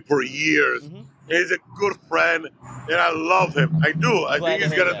know Skip for years. Mm-hmm. He's a good friend, and I love him. I do. I think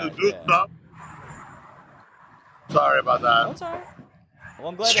he's gonna do stuff. Sorry about that. That's all right. Well,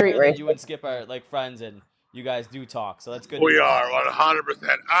 I'm glad that you and Skip are like friends, and you guys do talk. So that's good. We are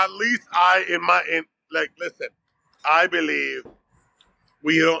 100%. At least listen. I believe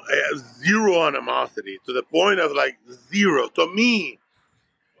we don't have zero animosity to the point of like zero to me.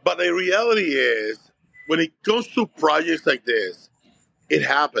 But the reality is, when it comes to projects like this, it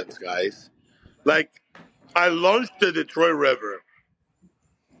happens, guys. Like, I launched the Detroit River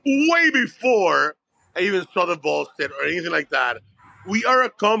way before I even saw the Volstead or anything like that. We are a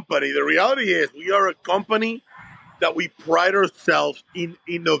company. The reality is, we are a company that we pride ourselves in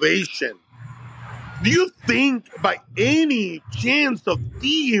innovation. Do you think by any chance of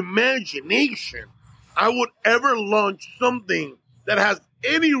the imagination I would ever launch something that has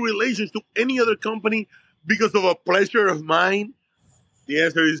any relation to any other company because of a pleasure of mine? The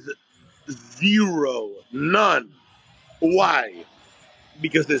answer is zero. None. Why?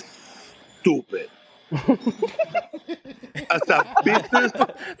 Because it's stupid. As a business,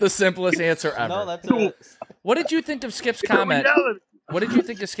 the simplest answer ever. No, that's What did you think of Skip's comment? What did you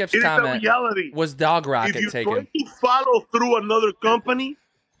think of Skip's comment? Was Dog Rocket taken? If you're going to follow through another company,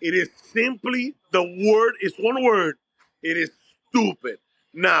 it is simply it's one word. It is stupid.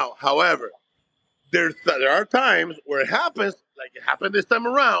 Now, however, there are times where it happens, like it happened this time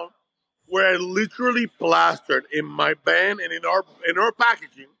around, where I literally plastered in my band and in our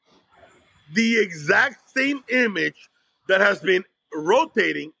packaging the exact same image that has been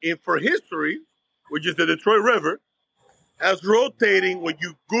rotating for history, which is the Detroit River, as rotating when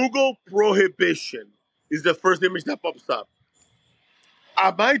you Google prohibition is the first image that pops up.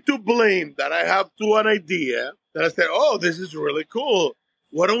 Am I to blame that I have an idea that I said, oh, this is really cool.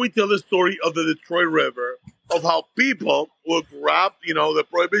 Why don't we tell the story of the Detroit River, of how people will grab, the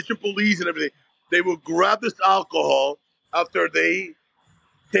prohibition police and everything. They will grab this alcohol after they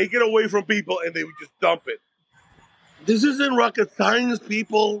take it away from people and they would just dump it. This isn't rocket science,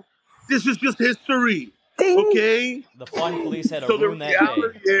 people. This is just history. Okay? The fun police had to ruin that day. So the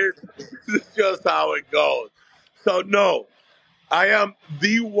reality is, this is just how it goes. So no, I am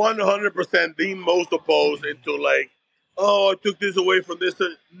the 100% the most opposed into like, oh, I took this away from this.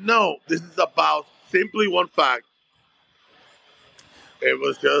 No, this is about simply one fact. It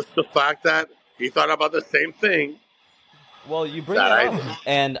was just the fact that he thought about the same thing. Well, you bring That it up,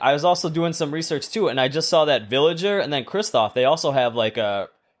 and I was also doing some research too, and I just saw that Villager and then Christoph, they also have like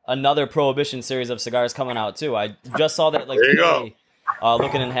another Prohibition series of cigars coming out too. I just saw that like There you today,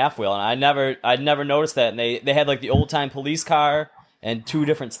 looking in Half Wheel, and I'd never noticed that. And they had like the old time police car and 2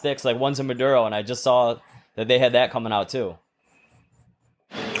 different sticks, like one's a Maduro, and I just saw that they had that coming out too.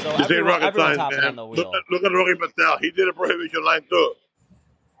 So This ain't rocket everyone's science, hopping man. on the wheel. Look at Rocky Patel. He did a Prohibition line too.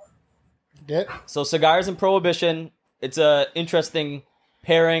 Yeah. So cigars and Prohibition, it's a interesting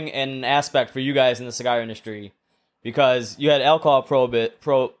pairing and aspect for you guys in the cigar industry because you had alcohol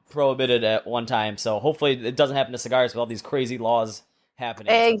prohibited at one time. So hopefully it doesn't happen to cigars with all these crazy laws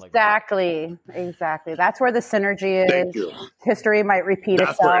happening. Exactly. Exactly. That's where the synergy is. Thank you. History might repeat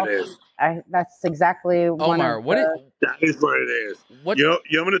That's itself. where it is. That's exactly Omar, That is where it is. What- You know,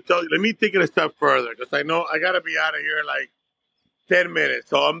 I'm going to tell you. Let me take it a step further because I know I got to be out of here in like 10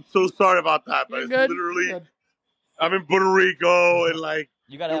 minutes. So I'm so sorry about that. But You're it's good. literally, Good. I'm in Puerto Rico and like,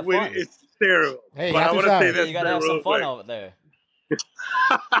 You gotta have the way- fun. it's terrible. Hey, but I happy want to say Friday. this You gotta have real some fun quick. over there.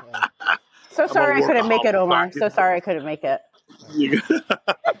 So sorry I couldn't make it, workaholic. Omar. So sorry I couldn't make it.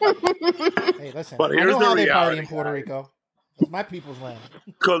 Hey, listen. But I here's know the how they party reality, in Puerto guys. Rico. It's my people's land.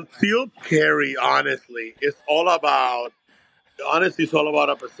 Concealed carry, honestly, it's all about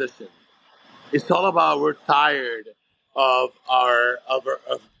a position. It's all about we're tired of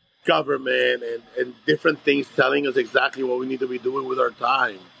of government and different things telling us exactly what we need to be doing with our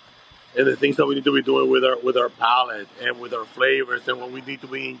time and the things that we need to be doing with our palate and with our flavors and what we need to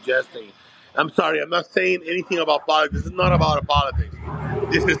be ingesting. I'm sorry, I'm not saying anything about politics. This is not about politics.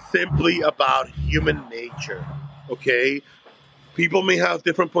 This is simply about human nature. Okay? People may have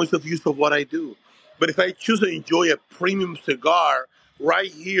different points of view of what I do. But if I choose to enjoy a premium cigar right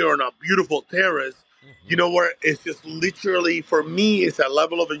here on a beautiful terrace, you know where it's just literally, for me, it's a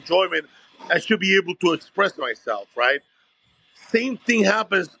level of enjoyment. I should be able to express myself, right? Same thing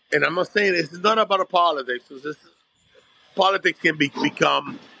happens, and I'm not saying it's not about a politics. Politics can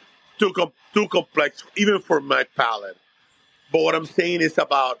become too complex, even for my palate. But what I'm saying is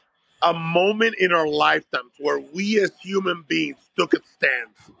about a moment in our lifetimes where we as human beings took a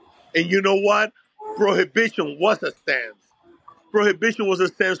stance. And you know what? Prohibition was a stance. Prohibition was a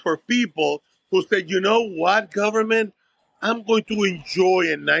stance for people who said, you know what, government? I'm going to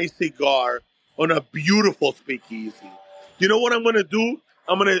enjoy a nice cigar on a beautiful speakeasy. You know what I'm going to do?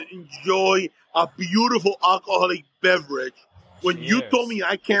 I'm going to enjoy a beautiful alcoholic beverage. When you Cheers. told me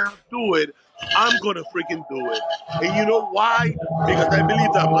I can't do it, I'm going to freaking do it. And you know why? Because I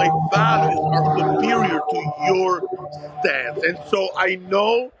believe that my values are superior to your stance. And so I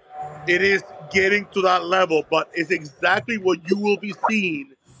know it is getting to that level, but it's exactly what you will be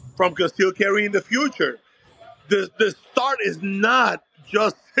seeing from Conceal Carry in the future. The start is not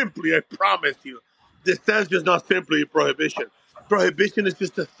just simply, I promise you, the stance is not simply prohibition. Prohibition is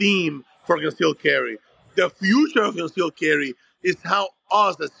just a theme for Conceal Carry. The future of Conceal Carry is how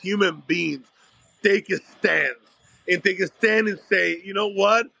us as human beings take a stand and say, you know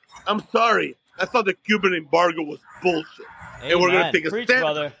what? I'm sorry. I thought the Cuban embargo was bullshit. And we're going to take a Preach, stand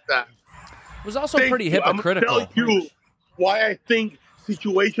brother. against that. It was also Thank pretty you. hypocritical. I'm telling you why I think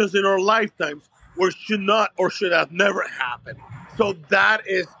situations in our lifetimes where should not or should have never happened. So that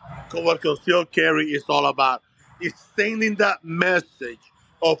is what Concealed Carry is all about. It's sending that message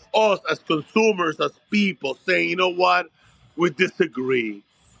of us as consumers, as people, saying, you know what, we disagree.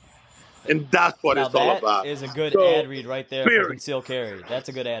 And that's what Now it's all about. that is a good So, ad read right there for spirit. Conceal Carry. That's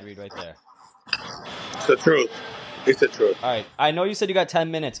a good ad read right there. It's the truth. It's the truth. All right. I know you said you got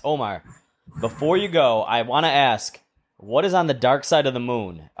 10 minutes. Omar, before you go, I want to ask, what is on the dark side of the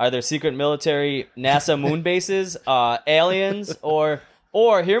moon? Are there secret military NASA moon bases, aliens, or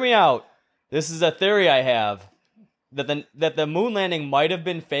hear me out. This is a theory I have that the moon landing might have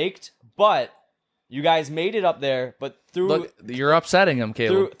been faked, but you guys made it up there, but Look, you're upsetting him,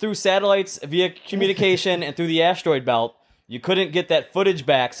 Caleb. through satellites via communication and through the asteroid belt, you couldn't get that footage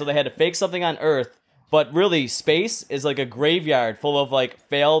back, so they had to fake something on Earth. But really, space is like a graveyard full of like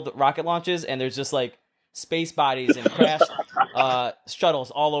failed rocket launches, and there's just like space bodies and crashed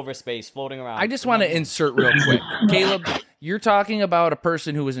shuttles all over space floating around. I just want to insert real quick. Caleb, you're talking about a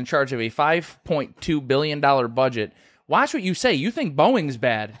person who was in charge of a $5.2 billion budget. Watch what you say. You think Boeing's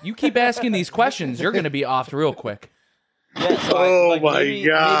bad. You keep asking these questions, you're going to be off real quick. Yeah, so Oh my maybe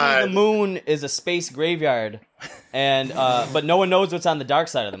God. the moon is a space graveyard, and but no one knows what's on the dark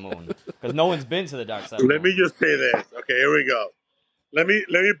side of the moon because no one's been to the dark side. Of the Let moon. me just say this. Okay, here we go. Let me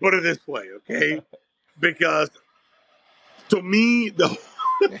put it this way, okay? Because to me,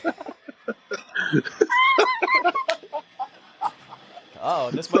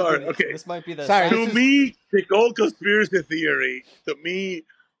 Oh, this Sorry, might be okay. this might be the Sorry, science- To me, the old conspiracy theory. To me,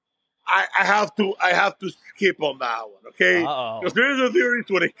 I have to skip on that one. Okay, Uh-oh. conspiracy theories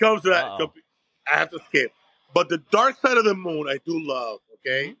when it comes to that, Uh-oh. I have to skip. But the dark side of the moon, I do love.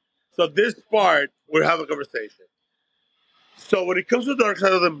 Okay, so this part we're having a conversation. So when it comes to the dark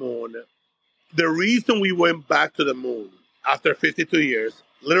side of the moon, the reason we went back to the moon after 52 years,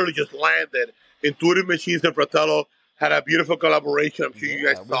 literally just landed, Intuitive Machines and Fratello had a beautiful collaboration. I'm sure you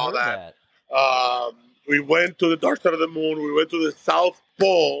guys we saw heard that. We went to the dark side of the moon. We went to the South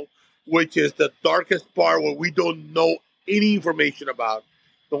Pole, which is the darkest part where we don't know any information about.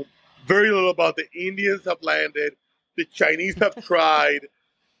 Know very little about. The Indians have landed. The Chinese have tried.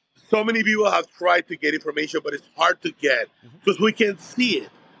 So many people have tried to get information, but it's hard to get because we can't see it.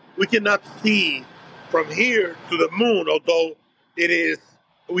 We cannot see from here to the moon, although it is.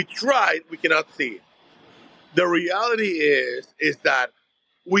 We tried. We cannot see it. The reality is that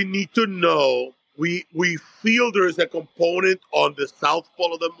we need to know. We feel there is a component on the south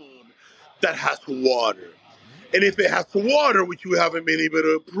pole of the moon that has water, and if it has water, which we haven't been able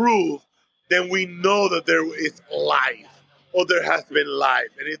to prove, then we know that there is life, or there has been life.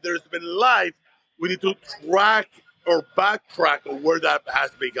 And if there's been life, we need to track or backtrack on where that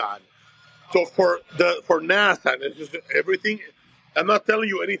has begun. So for NASA, and it's just everything. I'm not telling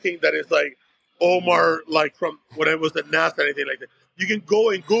you anything that is like Omar, like from when I was at NASA, anything like that. You can go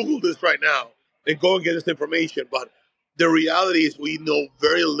and Google this right now and go and get this information. But the reality is, we know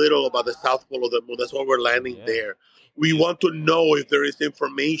very little about the South Pole of the moon. That's why we're landing there. We want to know if there is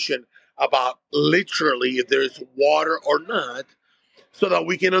information about literally if there is water or not, so that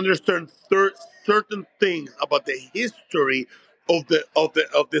we can understand certain things about the history of the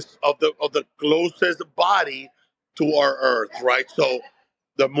closest body to our Earth, right? So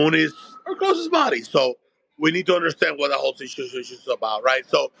the moon is our closest body. So we need to understand what the whole situation is about, right?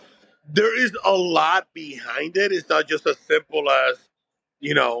 So there is a lot behind it. It's not just as simple as,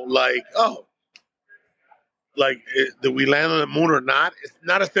 like, do we land on the moon or not? It's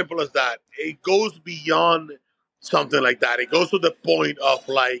not as simple as that. It goes beyond something like that. It goes to the point of,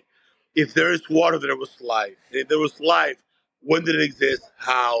 like, if there is water, there was life. If there was life, when did it exist?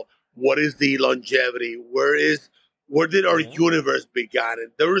 How? What is the longevity? Where did our universe begin?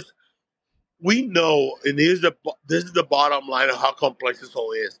 And we know, and this is the bottom line of how complex this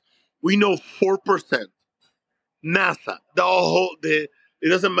whole is. We know 4%. NASA, it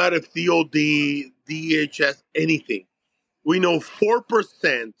doesn't matter if DOD, DHS, anything. We know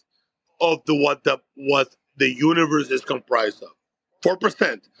 4% of what the universe is comprised of.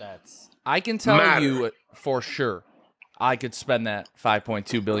 4%. I can tell you for sure, I could spend that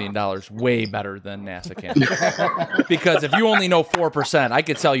 $5.2 billion way better than NASA can. Because if you only know 4%, I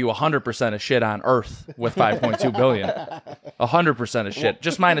could tell you 100% of shit on Earth with $5.2 billion. 100% of shit,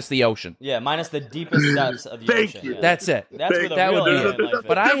 just minus the ocean. Yeah, minus the deepest depths of the ocean. You. Yeah. That's it. That's where the that real would be alien it. life is.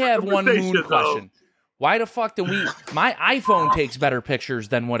 But I have one moon conversation, question. Why the fuck do my iPhone takes better pictures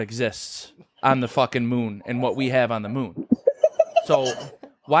than what exists on the fucking moon and what we have on the moon. So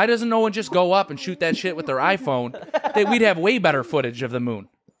why doesn't no one just go up and shoot that shit with their iPhone? We'd have way better footage of the moon.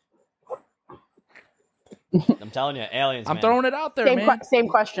 I'm telling you, aliens. I'm man. throwing it out there, man. Same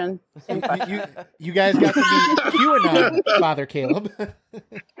question. Same question. You guys got to meet QAnon, Father Caleb.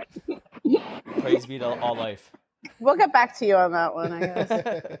 Praise be to all life. We'll get back to you on that one, I guess.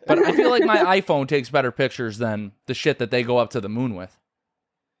 But I feel like my iPhone takes better pictures than the shit that they go up to the moon with.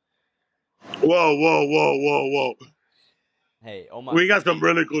 Whoa. Hey, oh my. We got some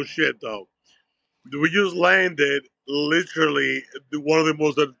really cool shit, though. We just landed literally one of the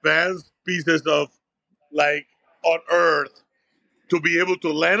most advanced pieces of, like, on Earth, to be able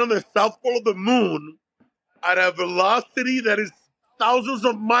to land on the south pole of the moon at a velocity that is thousands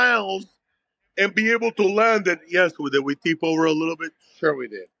of miles and be able to land it. Yes, did we tip over a little bit? Sure we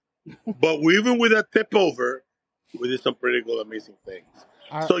did. But even with that tip over, we did some pretty cool, amazing things.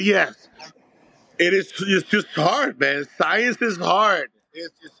 So yes, it's just hard, man. Science is hard.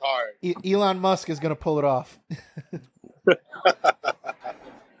 It's just hard. Elon Musk is going to pull it off.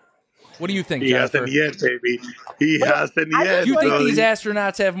 What do you think, He Jennifer? hasn't yet, baby. He hasn't yet. Do you think so these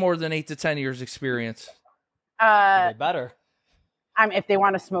astronauts have more than 8 to 10 years experience? They better. If they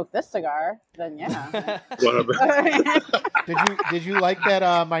want to smoke this cigar, then yeah. Did you like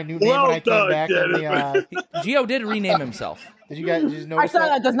that my new name when I came back? Gio did rename himself. Did you guys just I notice saw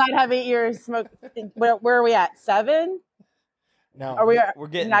that does not have 8 years smoke. Where are we at? 7? No, Are we're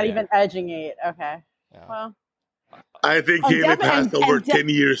getting not there. even edging 8? Okay. Yeah. Well, I think he has over 10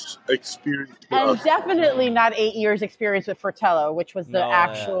 years experience. And definitely not 8 years experience with Fratello, which was the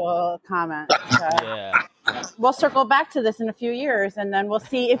actual comment. So we'll circle back to this in a few years, and then we'll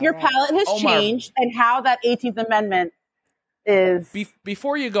see if your palate has changed and how that 18th Amendment is.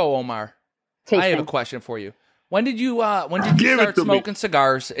 Before you go, Omar, tasting. I have a question for you. When did you start smoking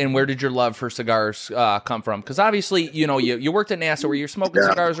cigars, and where did your love for cigars come from? Because obviously, you worked at NASA. Were you smoking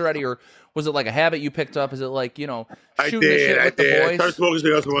cigars already, or was it like a habit you picked up? Is it like, shooting the shit with the boys? I started smoking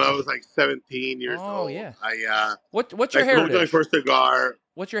cigars when I was like 17 years old. Oh, yeah. What's your heritage? I smoked my first cigar.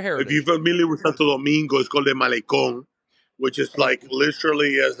 What's your heritage? If you're familiar with Santo Domingo, it's called the Malecón, which is like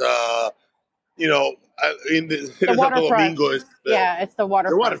literally as in the city of Santo Domingo. It's the waterfront.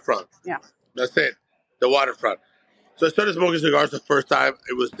 The waterfront. Yeah. That's it. The waterfront. So I started smoking cigars the first time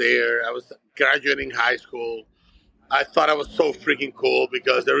it was there. I was graduating high school. I thought I was so freaking cool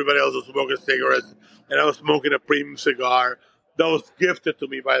because everybody else was smoking cigarettes, and I was smoking a premium cigar that was gifted to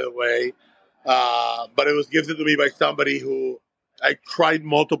me, by the way. But it was gifted to me by somebody who I tried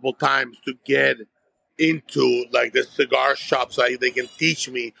multiple times to get into, like the cigar shops so they can teach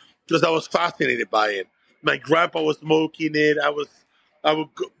me, because I was fascinated by it. My grandpa was smoking it.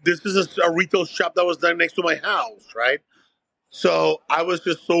 This is a retail shop that was there next to my house, right? So I was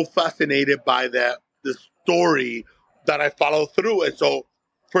just so fascinated by the story that I followed through. And so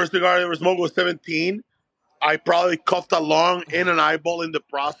first cigar I ever smoked was 17. I probably coughed a lung and an eyeball in the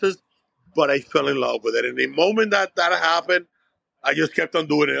process, but I fell in love with it. And the moment that happened, I just kept on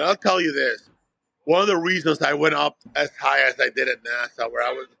doing it. And I'll tell you this. One of the reasons I went up as high as I did at NASA, where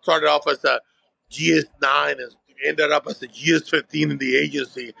I started off as a GS9 and ended up as a GS15 in the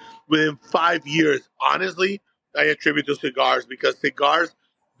agency within 5 years, honestly, I attribute to cigars, because cigars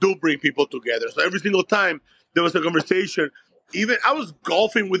do bring people together. So every single time there was a conversation, even I was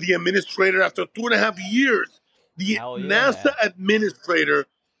golfing with the administrator after 2.5 years. The NASA administrator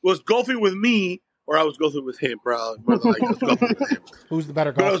was golfing with me, or I was golfing with him, probably. Who's the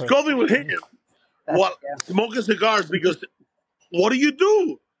better golfer? But I was golfing with him while smoking cigars, because what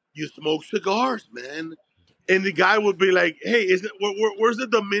do? You smoke cigars, man. And the guy would be like, "Hey, where's the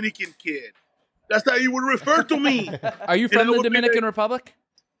Dominican kid?" That's how he would refer to me. Are you from the Dominican Republic?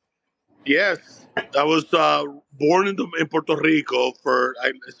 Yes, I was born in Puerto Rico.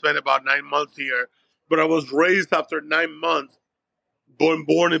 I spent about 9 months here, but I was raised after 9 months, born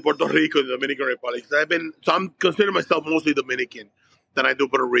in Puerto Rico, in the Dominican Republic. So I'm considering myself mostly Dominican than I do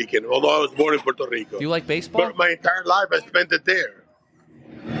Puerto Rican, although I was born in Puerto Rico. Do you like baseball? But my entire life I spent it there.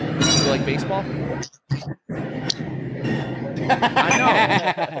 Do you like baseball? I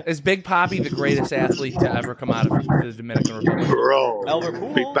know. Is Big Papi the greatest athlete to ever come out of the Dominican Republic? Bro, Albert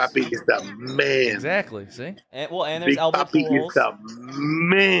Pujols. Big Papi is the man. Exactly. See? And there's Big Albert Papi Pujols. is the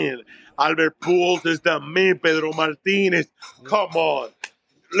man. Albert Pujols is the man. Pedro Martinez. Come on.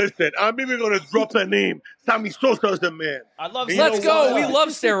 Listen, I'm even going to drop the name. Sammy Sosa is the man. I love. Let's go. We love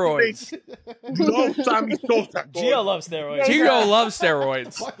steroids. Love Sammy Sosa. Gio loves steroids. Gio loves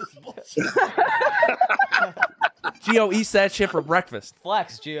steroids. Gio eats that shit for breakfast.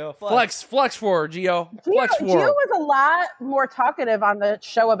 Flex, Gio. Flex for Gio. Flex for. Gio was a lot more talkative on the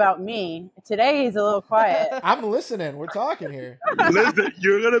show about me. Today he's a little quiet. I'm listening. We're talking here. Listen,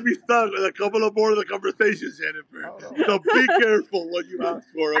 you're going to be stuck with a couple of more of the conversations, Jennifer. So be careful what you ask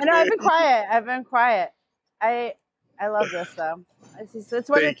for. Okay? I know, I've been quiet. I love this though. It's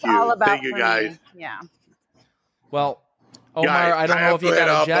what it's all about. Thank you, guys. Me. Yeah. Well, Omar, guys, I don't know if you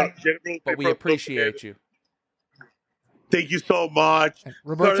got a jet, but we paper appreciate you. Thank you so much.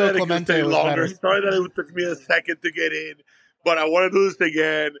 Roberto Sorry that Clemente it could was stay longer. better. Sorry that it took me a second to get in, but I want to do this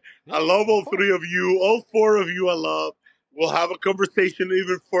again. I love all three of you, all four of you. I love. We'll have a conversation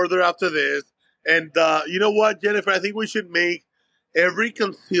even further after this. And you know what, Jennifer? I think we should make every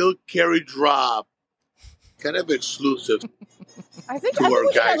concealed carry drop kind of exclusive. I think we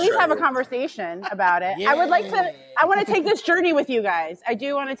should at least have a conversation about it. Yeah. I want to take this journey with you guys. I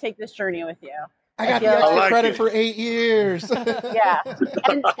do want to take this journey with you. I got the extra credit for 8 years. Yeah.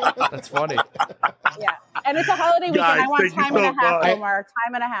 And, That's funny. yeah. And it's a holiday weekend. Guys, I want time and a half, much. Omar.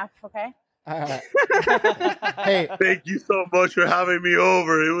 Time and a half, okay? Hey, Thank you so much for having me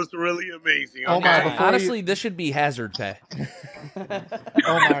over. It was really amazing. Omar, Okay? Honestly, this should be hazard pay.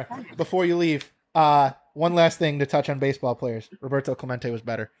 Omar, before you leave, one last thing to touch on baseball players. Roberto Clemente was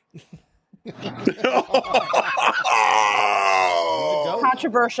better.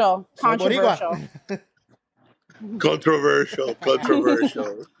 Controversial. Controversial.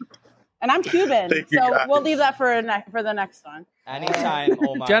 And I'm Cuban, Thank you, so guys. we'll leave that for the next one. Anytime,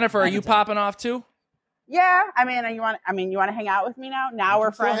 Omar. Jennifer, are you Anytime. popping off too? Yeah, I mean, you want to hang out with me now? Now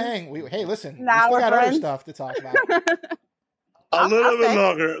we're Still friends. Hey, listen, Now we we're still got other friends. stuff to talk about. A little bit stay.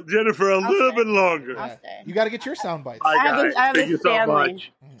 longer, Jennifer. A little stay. bit longer. I'll stay. You got to get your sound bites. Bye, I have guys. this- I have Thank you this so family.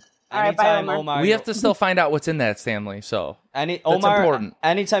 much. All right, bye, Anytime, Omar. Omar. We have to still find out what's in that Stanley. So Omar, important.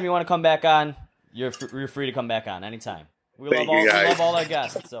 anytime you want to come back on, you're free to come back on anytime. We Thank love you, guys. we love all our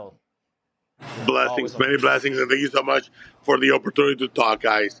guests. So Blessings, Always many blessings, and thank you so much for the opportunity to talk,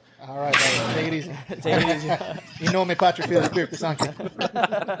 guys. All right, buddy. Take it easy. take it easy. You know me, Patrick Field, Spirit Sanke.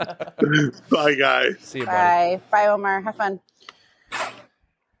 Bye, guys. see you, buddy. Bye, Omar. Have fun.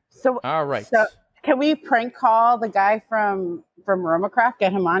 So, All right. So, can we prank call the guy from Romacraft?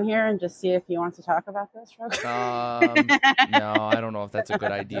 Get him on here and just see if he wants to talk about this. No, I don't know if that's a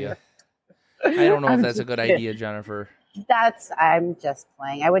good idea. I don't know if that's a good idea, Jennifer. I'm just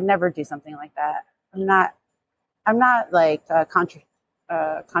playing. I would never do something like that. I'm not like confrontative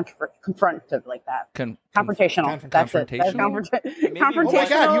like that. Confrontational. That's it. That's confrontational. Oh my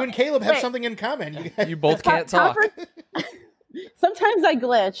God, you and Caleb have something in common. You both can't talk. Sometimes I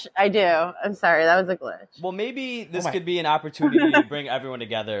glitch. I do. I'm sorry. That was a glitch. Well, maybe this could be an opportunity to bring everyone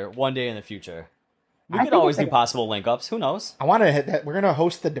together one day in the future. We could always do possible link-ups. Who knows? I want to hit that. We're going to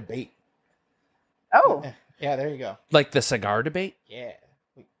host the debate. Oh. Yeah, there you go. Like the cigar debate? Yeah.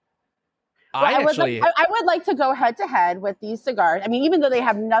 I would like to go head to head with these cigars. I mean, even though they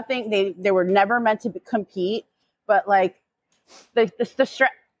have nothing, they were never meant to compete. But like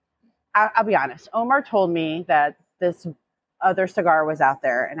I'll be honest. Omar told me that this other cigar was out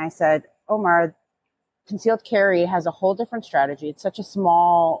there, and I said, Omar, Concealed Carry has a whole different strategy. It's such a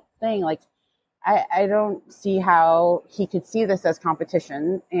small thing. Like, I don't see how he could see this as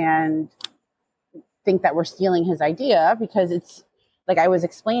competition and think that we're stealing his idea, because it's like I was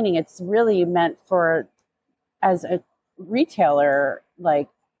explaining, it's really meant for as a retailer like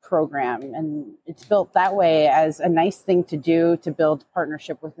program, and it's built that way as a nice thing to do to build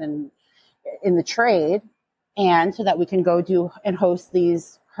partnership in the trade, and so that we can go do and host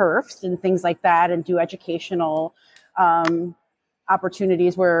these HERFs and things like that and do educational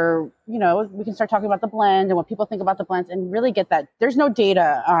opportunities where, you know, we can start talking about the blend and what people think about the blends and really get that. There's no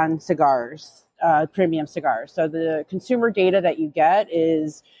data on cigars, premium cigars. So the consumer data that you get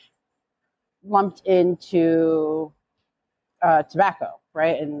is lumped into tobacco,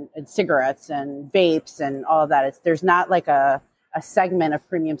 right? And cigarettes and vapes and all of that. There's not like a segment of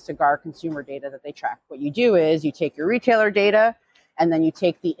premium cigar consumer data that they track. What you do is you take your retailer data and then you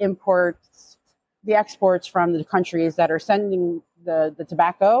take the exports from the countries that are sending the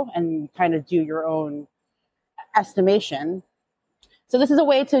tobacco and kind of do your own estimation. So this is a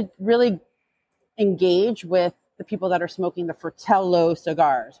way to really engage with the people that are smoking the Fratello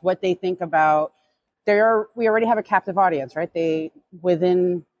cigars, what they think about. We already have a captive audience, right?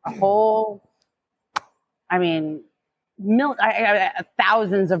 Within a whole,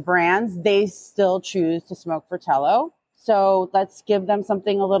 thousands of brands, they still choose to smoke Fratello. So let's give them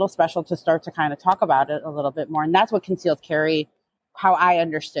something a little special to start to kind of talk about it a little bit more. And that's what Concealed Carry, how I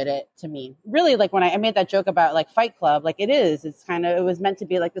understood it to mean. Really, like when I made that joke about like Fight Club, like it was meant to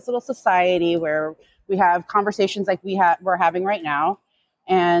be like this little society where we have conversations like we're having right now,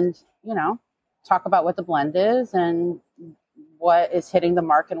 and, you know, talk about what the blend is and what is hitting the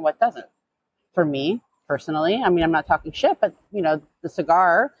mark and what doesn't. For me personally, I mean, I'm not talking shit, but, you know, the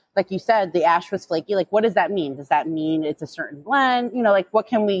cigar, like you said, the ash was flaky. Like, what does that mean? Does that mean it's a certain blend? You know, like what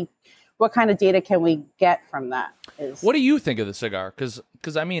kind of data can we get from that? What do you think of the cigar? Because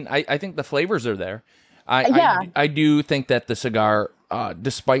I mean, I think the flavors are there. I do think that the cigar,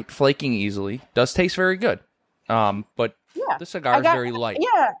 despite flaking easily, does taste very good. But the cigar is very light.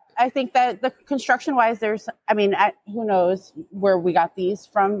 Yeah, I think that the construction-wise, who knows where we got these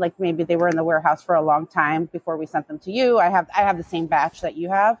from? Like maybe they were in the warehouse for a long time before we sent them to you. I have the same batch that you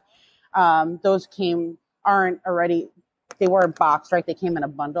have. Those they weren't boxed, right? They came in a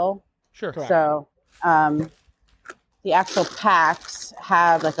bundle. Sure. Correct. So the actual packs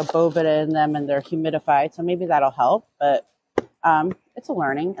have like a boveda in them and they're humidified. So maybe that'll help. But it's a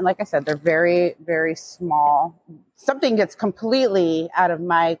learning. And like I said, they're very, very small. Something that's completely out of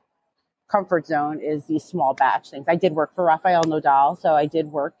my comfort zone is these small batch things. I did work for Rafael Nodal. So I did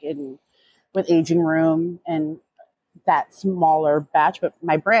work with Aging Room and that smaller batch. But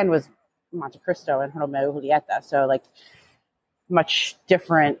my brand was Monte Cristo and Romeo Julieta. So like much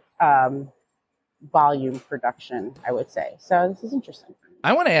different volume production, I would say. So this is interesting.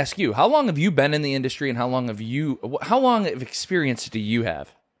 I want to ask you, how long have you been in the industry and how long of experience do you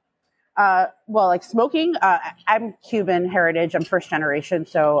have? Well, like smoking, I'm Cuban heritage. I'm first generation.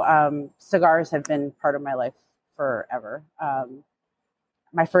 So cigars have been part of my life forever.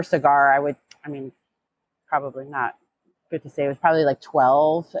 My first cigar, probably not good to say. It was probably like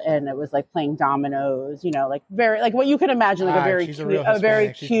 12, and it was like playing dominoes, you know, like very like what you could imagine, like she's a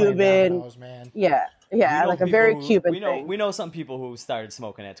very She's playing Cuban, dominoes, man. yeah, like a very Cuban thing. We know some people who started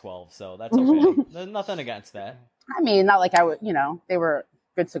smoking at 12, so that's okay. There's nothing against that. I mean, not like I would, you know, they were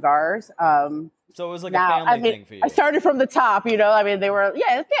good cigars. So it was like a family thing for you. I started from the top, you know. I mean, they were,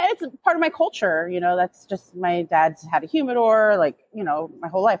 it's part of my culture, you know. That's just my dad's had a humidor, like, you know, my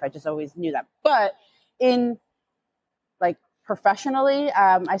whole life. I just always knew that. But in like professionally,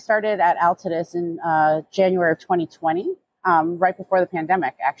 I started at Altadis in January of 2020, right before the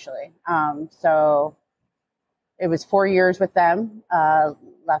pandemic, actually. So it was 4 years with them.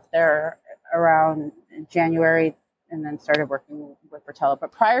 Left there around January, and then started working with Fratello.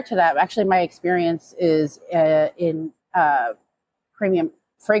 But prior to that, actually, my experience is in premium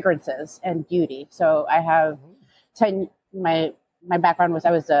fragrances and beauty. So I have my background was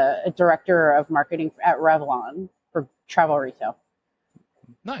I was a director of marketing at Revlon for travel retail.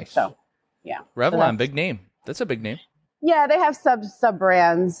 Nice. So, yeah. Revlon, big name. That's a big name. Yeah, they have sub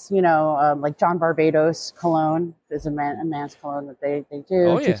brands, you know, like John Barbados cologne is a man's cologne that they do.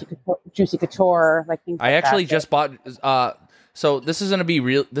 Oh, yeah. Juicy Couture, like things. I like actually that. just bought. So this is gonna be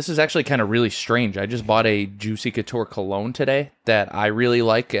real. This is actually kind of really strange. I just bought a Juicy Couture cologne today that I really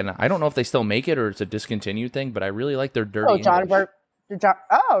like, and I don't know if they still make it or it's a discontinued thing, but I really like their dirty. The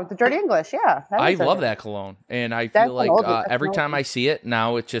Dirty English, yeah. I love that cologne, and I feel like every time I see it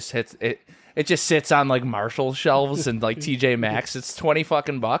now, it just hits it. It just sits on like Marshall shelves and like TJ Maxx. It's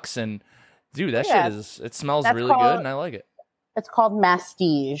 $20 and dude, that shit it smells really good and I like it. It's called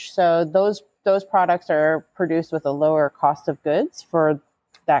Mastige. So those products are produced with a lower cost of goods for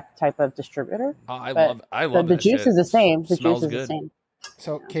that type of distributor. I love the juice shit. is the same. The Smells juice is good. the same.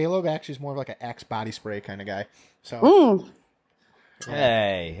 So Caleb actually is more of like an Axe body spray kind of guy. So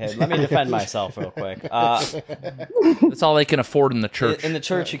Hey, let me defend myself real quick. That's all they can afford in the church. In the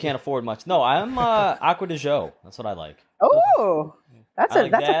church, you can't afford much. No, I'm Aqua de Jo. That's what I like. Oh, that's a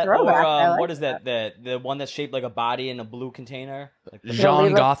throwback. Or what is that? The one that's shaped like a body in a blue container. Like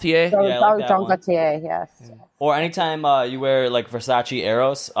Jean Gaultier. Yeah, I like that Jean one. Gaultier, yes. Or anytime you wear like Versace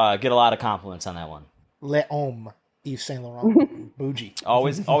Eros, get a lot of compliments on that one. Le Homme, Yves Saint Laurent, bougie.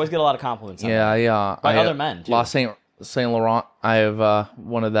 Always get a lot of compliments. On Yeah, that. yeah. By other men. Too. Saint Laurent. I have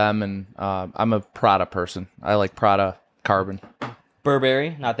one of them, and I'm a Prada person. I like Prada Carbon.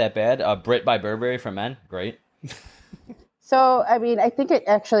 Burberry, not that bad. Brit by Burberry for men, great. So, I mean, I think it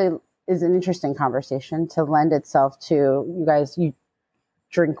actually is an interesting conversation to lend itself to you guys. You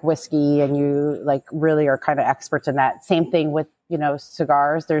drink whiskey, and you like really are kind of experts in that. Same thing with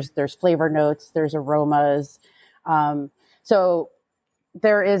cigars. There's flavor notes, there's aromas. So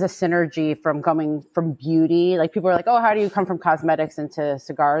there is a synergy from coming from beauty. Like people are like, oh, how do you come from cosmetics into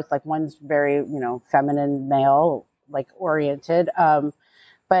cigars? Like one's very, feminine, male, like oriented.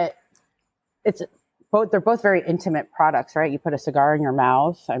 But they're both very intimate products, right? You put a cigar in your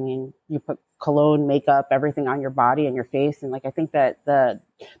mouth. I mean, you put cologne, makeup, everything on your body and your face. And like, I think that the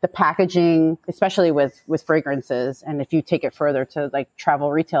packaging, especially with fragrances, and if you take it further to like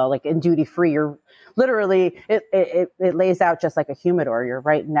travel retail, like in duty free, you're literally, it lays out just like a humidor. You're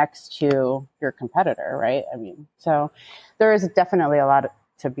right next to your competitor, right? I mean, so there is definitely a lot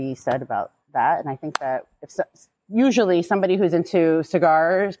to be said about that. And I think that usually somebody who's into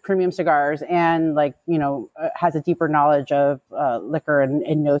cigars, premium cigars, and like, has a deeper knowledge of liquor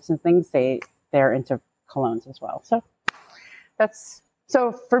and notes and things, they're into colognes as well.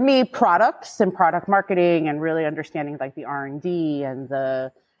 So for me, products and product marketing and really understanding like the R&D and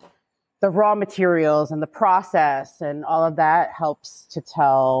the raw materials and the process and all of that helps to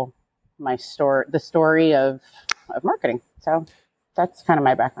tell the story of marketing. So that's kind of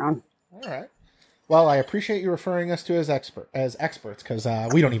my background. All right. Well, I appreciate you referring us to as experts because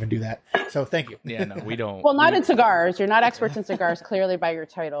we don't even do that. So thank you. Yeah, no, we don't. Well, not in cigars. You're not experts in cigars, clearly by your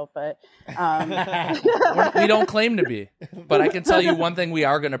title, but we don't claim to be. But I can tell you one thing: we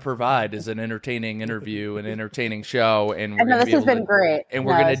are going to provide is an entertaining interview, an entertaining show, and we're this has been great. And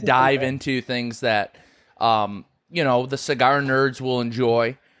we're going to dive into things that, the cigar nerds will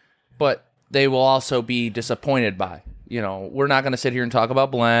enjoy, but they will also be disappointed by. We're not going to sit here and talk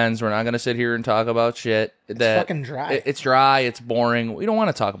about blends. We're not going to sit here and talk about shit. It's fucking dry. It's dry. It's boring. We don't want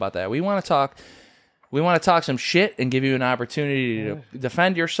to talk about that. We want to talk some shit and give you an opportunity to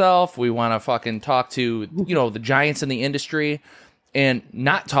defend yourself. We want to fucking talk to, the giants in the industry and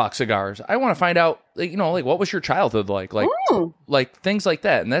not talk cigars. I want to find out, like what was your childhood like? Like things like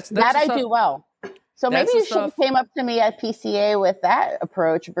that. And that's I do well. So maybe That's the you should have stuff- came up to me at PCA with that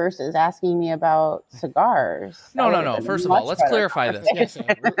approach versus asking me about cigars. No. That would've been First a of all, much let's better clarify this. Yes,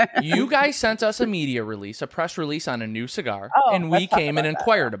 You guys sent us a media release, a press release on a new cigar, Oh, and we let's talk came and about that.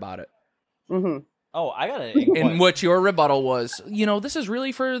 inquired about it. Mm-hmm. Oh, I got In which your rebuttal was, this is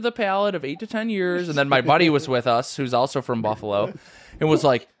really for the palate of 8 to 10 years. And then my buddy was with us, who's also from Buffalo, and was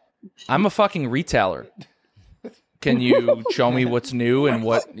like, I'm a fucking retailer. Can you show me what's new and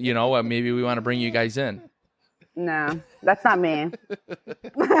what, maybe we want to bring you guys in. No, that's not me.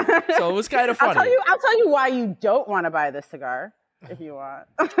 So it was kind of funny. I'll tell you why you don't want to buy this cigar. If you want,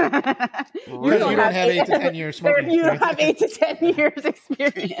 Because you don't have 8 to 10 years smoking You don't experience. have 8 to 10 years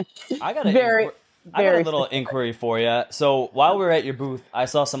experience. I got a Very little inquiry for you. So while we were at your booth, I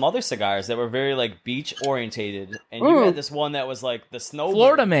saw some other cigars that were very like beach orientated, and you had this one that was like the snowbird,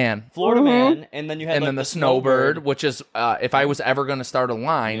 Florida Man, and then you had and like, then the snowbird, which is if I was ever going to start a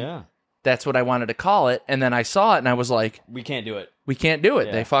line, Yeah, that's what I wanted to call it. And then I saw it, and I was like, we can't do it we can't do it.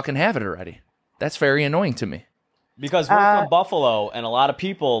 Yeah. They fucking have it already. That's very annoying to me. because we're from Buffalo, and a lot of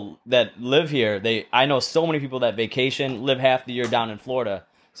people that live here. I know so many people that vacation, live half the year down in Florida.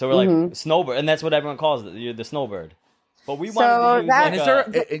 So we're like snowbird, and that's what everyone calls it. You're the snowbird. But we wanted to use that-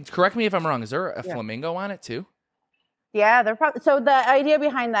 And is there? Correct me if I'm wrong. Is there a flamingo on it too? Yeah, they're probably. So the idea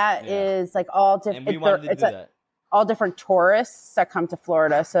behind that is like all and we different. wanted to do that. All different tourists that come to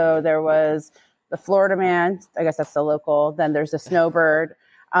Florida. So there was the Florida Man. I guess that's the local. Then there's the snowbird.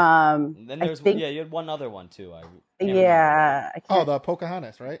 And then there's think- you had one other one too. I can't. Oh, the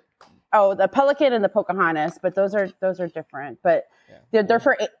Pocahontas, right? Oh, the Pelican and the Pocahontas, but those are different. But they're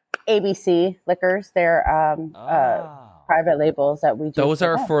for ABC liquors. They're private labels that we do. Those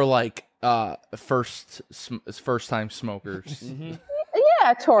are them. for like first time smokers.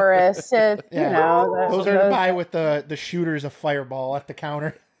 Yeah, tourists. You know, Those are to buy with the shooters of Fireball at the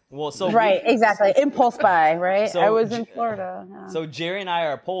counter. Well, so right, exactly. Impulse buy, right? So I was in Florida. Yeah. So Jerry and I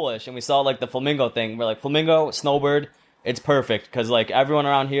are Polish, and we saw like the flamingo thing. We're like, flamingo, snowbird, it's perfect because like everyone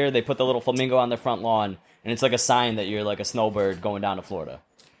around here, they put the little flamingo on their front lawn, and it's like a sign that you're like a snowbird going down to Florida,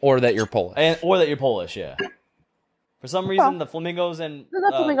 Or that you're Polish. or that you're Polish. Yeah. For some reason, the flamingos and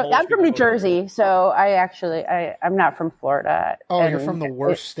The flamingo. Polish I'm from people New go together. Jersey, so I'm not from Florida. Oh, you're And from the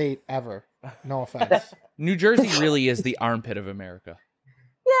worst state ever. No offense. New Jersey really is the armpit of America.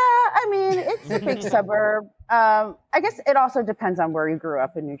 Yeah, I mean, it's a big suburb. I guess it also depends on where you grew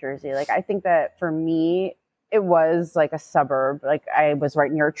up in New Jersey. Like, I think that for me, it was like a suburb. Like, I was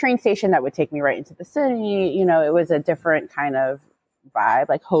right near a train station that would take me right into the city. You know, it was a different kind of vibe,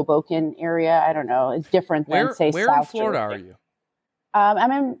 like Hoboken area. I don't know. It's different than, say, Where South in Florida Jersey. are you?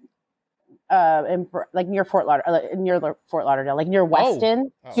 I'm in like near Fort Lauderdale, like near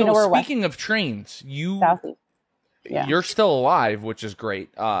Weston. Oh. Do you know where Weston? Speaking of trains, Southeast. Yeah. you're still alive, which is great.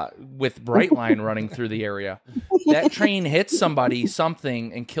 With Brightline running through the area, that train hits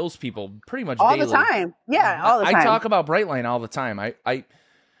something, and kills people pretty much All daily. the time. Yeah, all the time. I talk about Brightline all the time.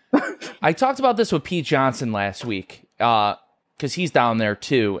 I talked about this with Pete Johnson last week because he's down there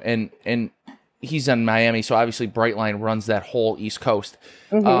too, and he's in Miami, so obviously Brightline runs that whole East Coast.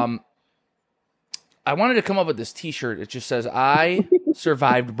 Mm-hmm. I wanted to come up with this T-shirt. It just says "I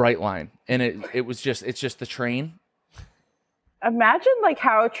survived Brightline," and it's just the train. Imagine like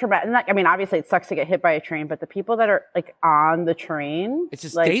how traumatic. I mean, obviously it sucks to get hit by a train, but the people that are like on the train, It's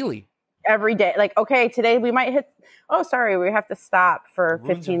just like, daily. every day. Like, okay, today we might hit. Oh, sorry, we have to stop for Ruins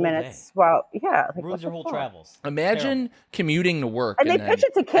your 15 whole minutes. day. Well, yeah, like, what Ruins the your whole fuck? travels. Imagine commuting to work, And they then pitch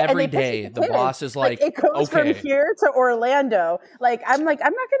it to kids. every day the boss is like, it goes "Okay, from here to Orlando." I'm not going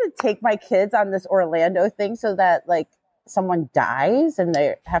to take my kids on this Orlando thing so that like someone dies and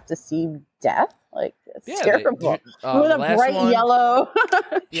they have to see death. Like, it's terrible. With the a last bright one- yellow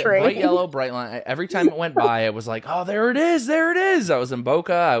Yeah, train. bright yellow, bright line. Every time it went by, I was like, "Oh, there it is, there it is." I was in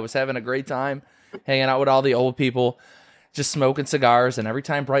Boca. I was having a great time, hanging out with all the old people, just smoking cigars. And every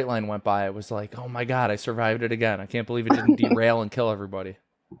time Brightline went by, I was like, "Oh my god, I survived it again! I can't believe it didn't derail and kill everybody."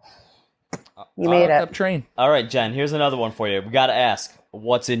 You made Fucked it. up train. All right, Jen. Here's another one for you. We got to ask,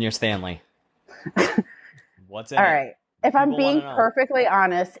 what's in your Stanley? What's in All it? right. If I'm People being wanna know. perfectly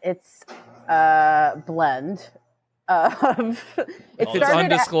honest, it's a blend of. It It's It's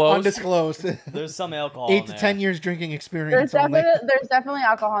started undisclosed. Undisclosed. There's some alcohol. 8 in to there. 10 years drinking there's experience only. definitely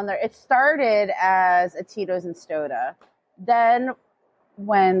alcohol in there. It started as a Tito's and Stoda. Then,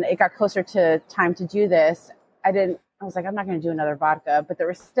 when it got closer to time to do this, I was like, I'm not going to do another vodka, but there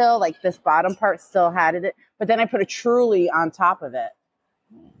was still like this bottom part still had it. But then I put a Truly on top of it.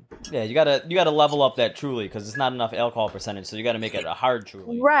 Yeah, you gotta level up that Truly because it's not enough alcohol percentage, so you got to make it a hard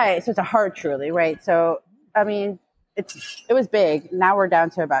Truly. Right. So it's a hard Truly, right? So, I mean, it was big. Now we're down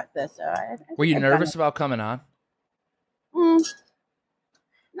to about this. So Were you nervous about coming on?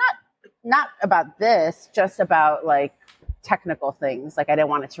 Not about this, just about like technical things. Like I didn't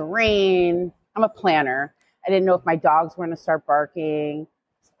want it to rain. I'm a planner. I didn't know if my dogs were going to start barking.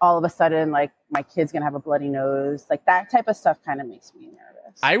 All of a sudden, like my kid's going to have a bloody nose. Like that type of stuff kind of makes me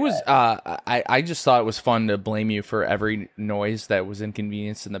nervous. I just thought it was fun to blame you for every noise that was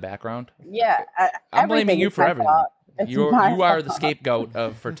inconvenienced in the background. Yeah. I'm blaming you for everything. You are fault. the scapegoat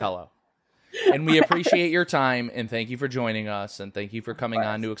of Fratello. And we appreciate your time, and thank you for joining us, and thank you for coming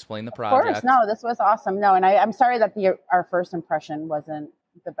on to explain the project. Of course, no, this was awesome. No, and I'm sorry that our first impression wasn't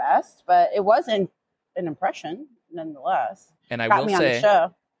the best, but it wasn't an impression nonetheless. And I will say,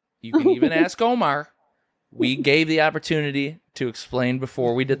 you can even ask Omar. We gave the opportunity to explain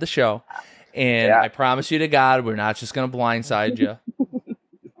before we did the show, and I promise you to God, we're not just going to blindside you.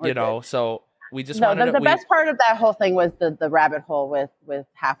 You know, so we just wanted the best part of that whole thing was the rabbit hole with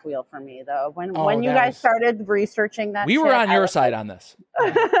Half Wheel for me, though. When you guys started researching that, we were on your side on this.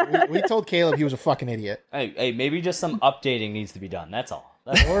 We told Caleb he was a fucking idiot. Hey, maybe just some updating needs to be done. That's all.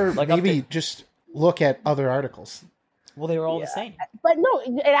 Or like maybe just look at other articles. Well, they were all the same. But no,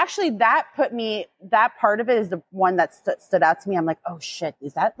 it actually that part of it is the one that stood out to me. I'm like, oh shit,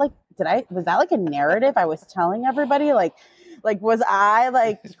 is that like was that like a narrative I was telling everybody? Like was I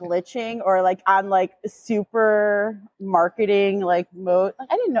like glitching or like on like super marketing like mode? Like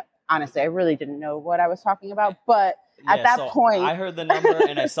I didn't know. Honestly, I really didn't know what I was talking about. But at that point, I heard the number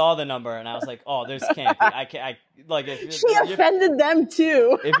and I saw the number and I was like, oh, this can't be. I can't. She offended them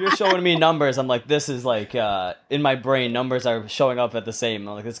too. If you're showing me numbers, I'm like, this is like in my brain, numbers are showing up at the same.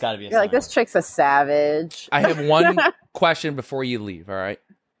 I'm like, it's got to be. You're like, this chick's a savage. I have one question before you leave. All right.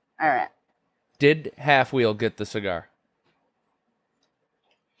 All right. Did Half Wheel get the cigar?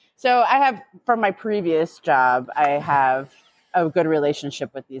 So I have, from my previous job, I have a good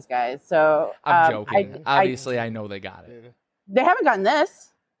relationship with these guys. So I'm joking. Obviously, I know they got it. They haven't gotten this.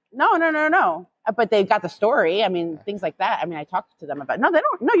 No. But they got the story. I mean, things like that. I mean, I talked to them about. No, they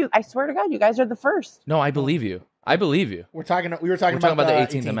don't. No, I swear to God, you guys are the first. No, I believe you. We were talking about the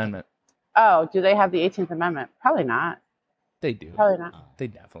 18th Amendment. Oh, do they have the 18th Amendment? Probably not. They do. Probably not. They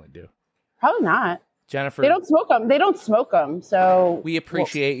definitely do. Probably not. Jennifer, they don't smoke them. So we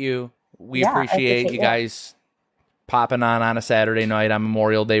appreciate you. We appreciate you guys popping on a Saturday night on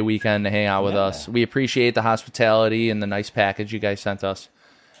Memorial Day weekend to hang out with us. We appreciate the hospitality and the nice package you guys sent us.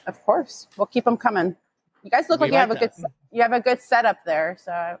 Of course, we'll keep them coming. You guys look like you have a good setup there.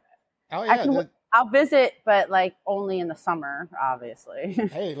 So I'll visit, but like only in the summer, obviously.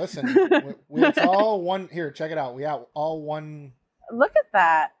 Hey, listen, it's all one. Here, check it out. We have all one. Look at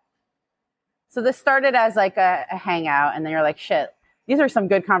that. So this started as like a hangout, and then you're like, shit, these are some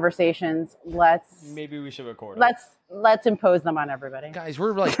good conversations. Maybe we should record. Let's impose them on everybody. Guys,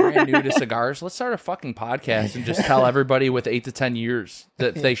 we're like brand new to cigars. Let's start a fucking podcast and just tell everybody with 8 to 10 years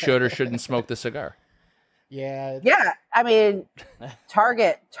that they should or shouldn't smoke the cigar. Yeah. Yeah. I mean,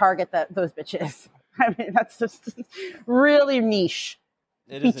 target those bitches. I mean, that's just really niche.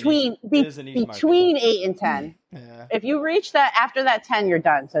 Between 8 and 10. Yeah. If you reach that after that 10, you're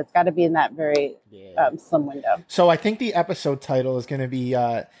done. So it's got to be in that very slim window. So I think the episode title is going to be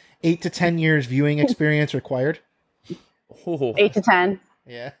 8 to 10 years viewing experience required. 8 to 10.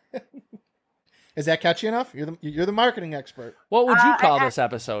 Yeah. Is that catchy enough? You're the marketing expert. What would you call this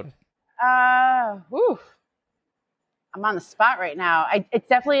episode? I'm on the spot right now. It's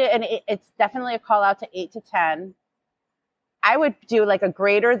definitely a call out to 8 to 10. I would do like a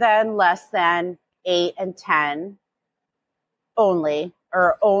greater than, less than 8 and 10 only,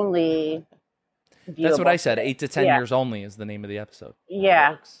 or only. That's what I said. 8 to 10 years only is the name of the episode.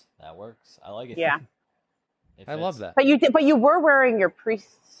 Yeah. That works. I like it. Yeah. I love that. But you were wearing your priest.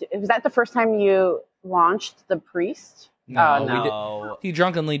 Was that the first time you launched the priest? No. He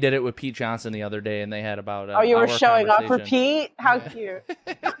drunkenly did it with Pete Johnson the other day, and they had about you were showing off for Pete? How cute.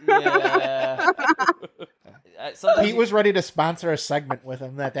 Yeah. Pete was ready to sponsor a segment with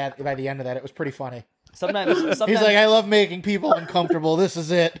him. That by the end of that, it was pretty funny. Sometimes he's like, "I love making people uncomfortable. This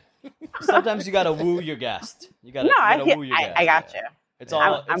is it." Sometimes you gotta woo your guest. You gotta woo your guest. I got you. It's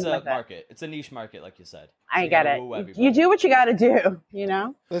all. It's a market. It's a niche market, like you said. So I get it. You do what you got to do. You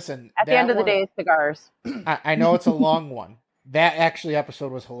know. Listen. At the end of the day, it's cigars. I know it's a long one. That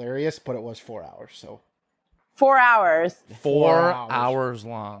episode was hilarious, but it was 4 hours. So 4 hours. 4 hours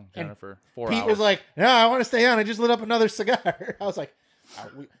long, Jennifer. 4 hours. Pete was like, "No, I want to stay on. I just lit up another cigar." I was like,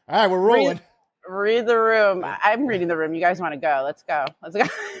 "All right, we're rolling." Read the room. I'm reading the room. You guys want to go? Let's go.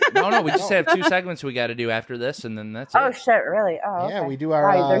 No, we just have 2 segments we got to do after this, and then that's it. Oh shit! Really? Oh, yeah. okay. We do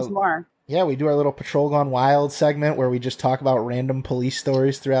our. There's more. Yeah, we do our little Patrol Gone Wild segment where we just talk about random police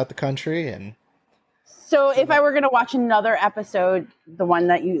stories throughout the country. And So if I were going to watch another episode, the one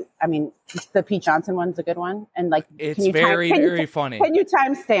that the Pete Johnson one's a good one. And like, It's very funny. Can you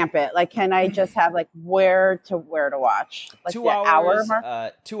timestamp it? Like, can I just have like where to watch? Like 2 the hours. hour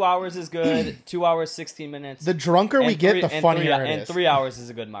mark? 2 hours is good. 2 hours, 16 minutes. the drunker we get, the funnier it and is. 3 hours is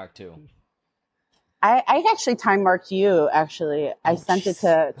a good mark too. I actually time marked you. Actually, I sent it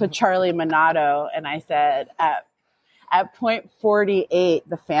to Charlie Minato, and I said at point 48,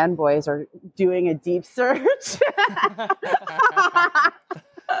 the fanboys are doing a deep search.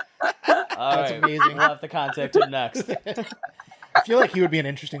 That's amazing. We'll have to contact him next. I feel like he would be an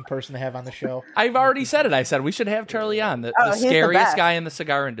interesting person to have on the show. I've already said it. I said we should have Charlie on, the he's the scariest best. guy in the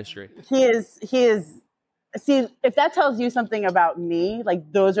cigar industry. He is. See, if that tells you something about me,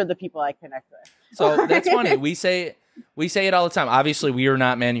 like those are the people I connect with. So that's funny. We say it all the time. Obviously, we are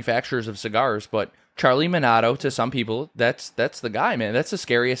not manufacturers of cigars, but Charlie Minato, to some people, that's the guy, man. That's the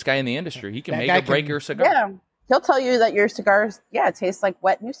scariest guy in the industry. He can That make guy or break can- your cigar. Yeah, he'll tell you that your cigars, it tastes like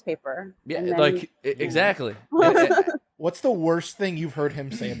wet newspaper. Yeah, And then- like exactly. What's the worst thing you've heard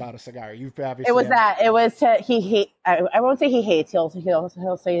him say about a cigar? You've obviously It was that. It was he hate. I won't say he hates. He'll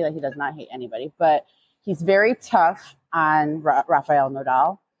say that he does not hate anybody, but he's very tough on Rafael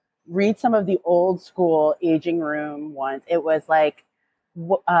Nodal. Read some of the old school aging room ones. It was like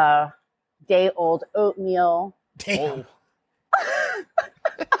day old oatmeal. Damn.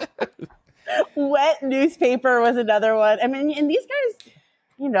 Wet newspaper was another one. I mean, and these guys,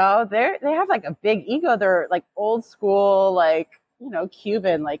 they have like a big ego. They're like old school, like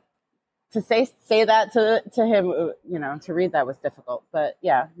Cuban. Like to say that to him, to read that was difficult. But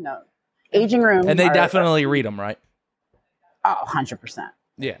yeah, no, aging room, And they definitely read them, right? 100%.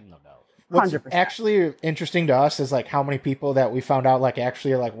 Yeah. No doubt. What's 100%. actually interesting to us is like how many people that we found out like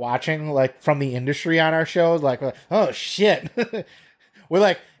actually are like watching like from the industry on our shows. Like, oh shit, we're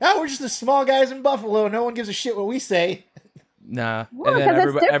like, we're just the small guys in Buffalo. No one gives a shit what we say. Nah. Well, And then 'cause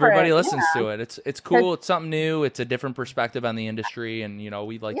it's different, everybody listens yeah. to it. It's cool. It's something new. It's a different perspective on the industry, and we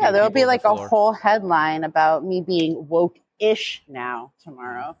like. to Yeah, give there'll be people like the a floor. whole headline about me being woke-ish now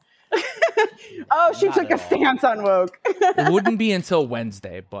tomorrow. Oh, she Not took a at all. stance on woke. It wouldn't be until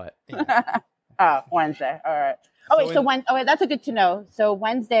Wednesday, but Oh, Wednesday. All right. That's a good to know. So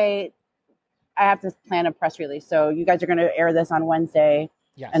Wednesday, I have to plan a press release. So you guys are going to air this on Wednesday,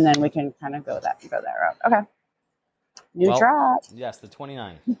 Yes. and then we can kind of go that route. Okay. New Well, drop. Yes, the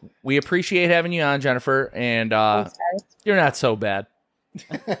 29th. we appreciate having you on, Jennifer. And Thanks, guys. you're not so bad.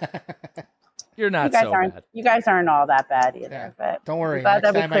 You're not so bad. You guys aren't all that bad either. Yeah. But Don't worry. glad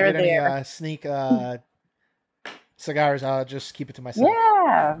Next that we time I cleared get the any air. sneak cigars, I'll just keep it to myself.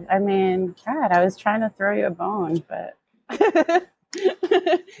 Yeah, I mean, God, I was trying to throw you a bone, but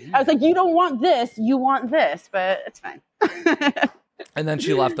I was like, you don't want this, you want this, but it's fine. And then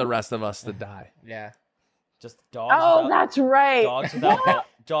she left the rest of us to die. Yeah. Just dogs. Oh, without, that's right.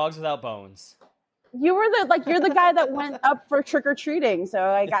 dogs without bones. You were you're the guy that went up for trick or treating, so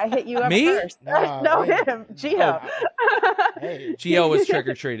I hit you up Me? first. No, me. Him, Gio. Hey. Gio was trick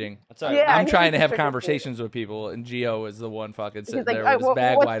or treating. That's all right. Yeah. I'm he trying to was have trick-or-treating. conversations with people, and Gio is the one fucking sitting He's like, there "All with his right,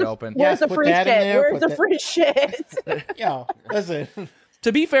 bag what's wide the- open. Yeah. Where's the put free that in shit? there, Where's put the that- free shit? Yo, listen.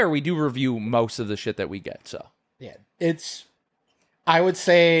 To be fair, we do review most of the shit that we get. So Yeah, I would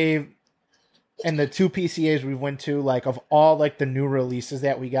say, in the two PCAs we went to, like of all like the new releases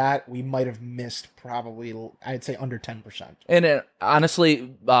that we got, we might have missed probably, I'd say under 10%. And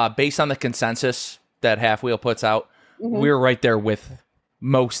honestly, based on the consensus that Half Wheel puts out, Mm-hmm. we're right there with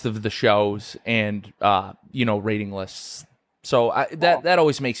most of the shows and rating lists. So that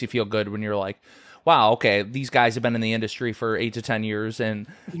always makes you feel good when you're like, wow, okay, these guys have been in the industry for 8 to 10 years, and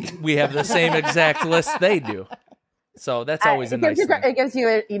we have the same exact list they do. So that's always a nice thing. It gives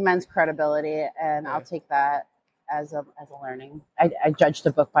you immense credibility, and I'll take that as a learning. I judge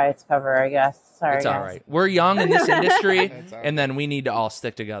the book by its cover, I guess. Sorry, It's all guys. right. We're young in this industry, That's all right. and then we need to all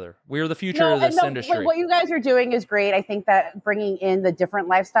stick together. We're the future of this industry. What you guys are doing is great. I think that bringing in the different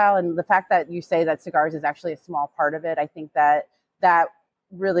lifestyle and the fact that you say that cigars is actually a small part of it, I think that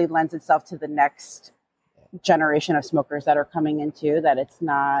really lends itself to the next generation of smokers that are coming into that. It's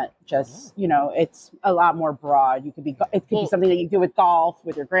not just, it's a lot more broad. It could be something that you do with golf,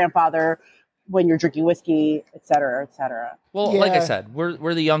 with your grandfather, when you're drinking whiskey, et cetera, et cetera. Well, like I Yeah. said,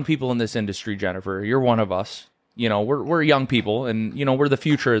 we're the young people in this industry, Jennifer. You're one of us. We're young people, and we're the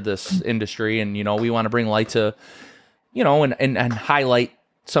future of this industry, and we want to bring light to, and highlight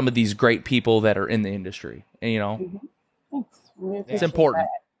some of these great people that are in the industry. And Thanks. We appreciate important.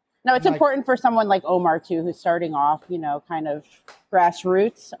 that. No, it's important for someone like Omar too, who's starting off, you know, kind of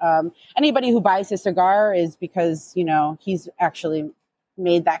grassroots. Anybody who buys his cigar is because, you know, he's actually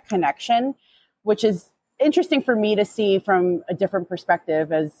made that connection, which is interesting for me to see from a different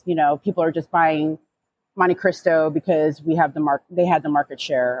perspective. As you know, people are just buying Monte Cristo because they had the market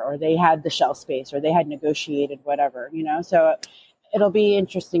share, or they had the shelf space, or they had negotiated whatever, you know. So it'll be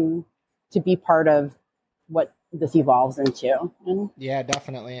interesting to be part of what this evolves into. And yeah,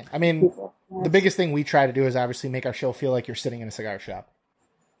 definitely. I mean, the biggest thing we try to do is obviously make our show feel like you're sitting in a cigar shop,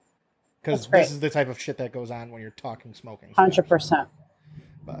 because this is the type of shit that goes on when you're talking smoking. 100%.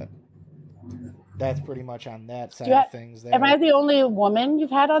 But that's pretty much on that side of things. There. Am I the only woman you've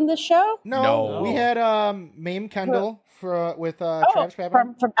had on this show? No. We had Mame Kendall with Travis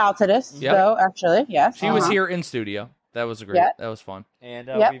Papin. from Altadis. Yep. So actually, yes, She was here in studio. That was great. That was fun. And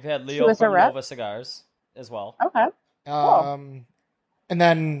Yep. we've had She Leo was a from rep. Nova Cigars as well. Okay. And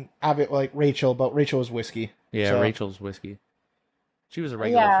then like Rachel, but Rachel was whiskey. Yeah, So- Rachel's whiskey. She was a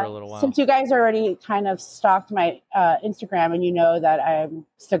regular for a little while. Since you guys already kind of stalked my Instagram, and you know that I'm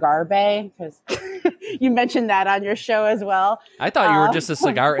Cigar Bay, because you mentioned that on your show as well. I thought you were just a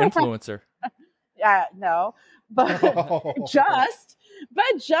cigar influencer. Yeah, no, but just,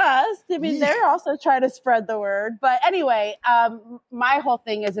 I mean, they're also trying to spread the word. But anyway, my whole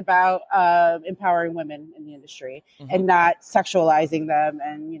thing is about empowering women in the industry and not sexualizing them,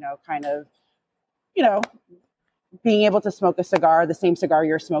 and, you know, kind of, you know, being able to smoke a cigar, the same cigar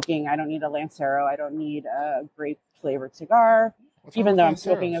you're smoking. I don't need a Lancero. I don't need a grape flavored cigar, even though I'm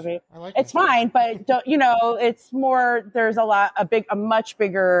smoking a vape. It's fine, but don't, you know, it's more, there's a much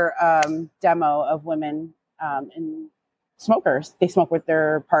bigger demo of women in smokers. They smoke with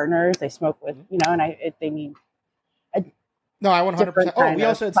their partners. They smoke with, you know, and they need. No, I 100%. Oh, we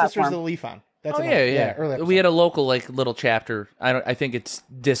also had platform. Sisters of the Leaf on. That's yeah. early We had a local little chapter. I think it's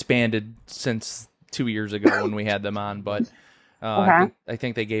disbanded since 2 years ago when we had them on, but I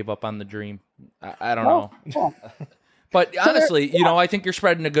think they gave up on the dream. I don't know. Cool. But honestly, you know, I think you're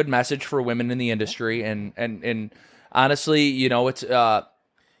spreading a good message for women in the industry, and honestly, you know, it's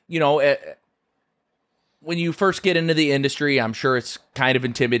you know, when you first get into the industry, I'm sure it's kind of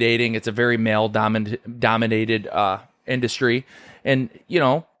intimidating. It's a very male dominated industry, and you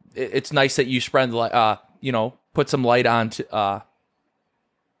know, it's nice that you spread you know, put some light on to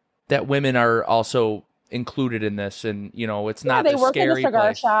that women are also included in this, and you know, it's not they the work in the scary cigar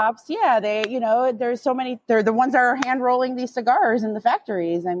place. shops. Yeah, they, you know, there's so many. They're the ones that are hand rolling these cigars in the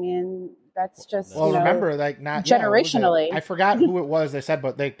factories. I mean, that's just you know, remember, like not generationally. I forgot who it was. They said,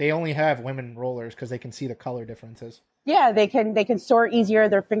 but they only have women rollers because they can see the color differences. Yeah, they can sort easier.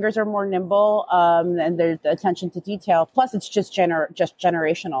 Their fingers are more nimble, and their attention to detail. Plus, it's just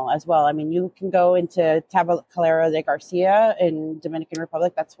generational as well. I mean, you can go into Tabacalera de Garcia in Dominican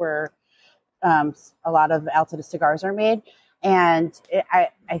Republic. That's where a lot of Altadis cigars are made, and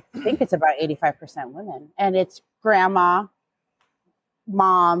I think it's about 85% women, and it's grandma,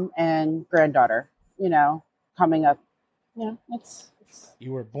 mom, and granddaughter. You know, coming up. You know, it's.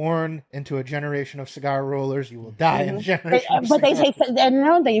 You were born into a generation of cigar rollers. You will die in a generation. But they take, and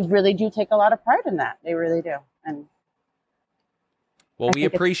no, they really do take a lot of pride in that. They really do. And well, we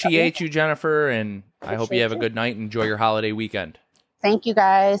appreciate you, Jennifer, and I hope you have a good night and enjoy your holiday weekend. Thank you,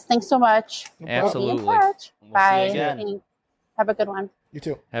 guys. Thanks so much. Absolutely. We'll be in touch. We'll Bye. see you again. Have a good one. You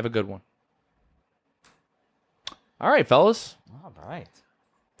too. Have a good one. All right, fellas. All right.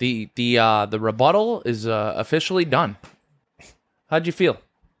 The rebuttal is officially done. How'd you feel?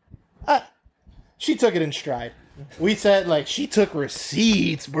 She took it in stride. We said, like, she took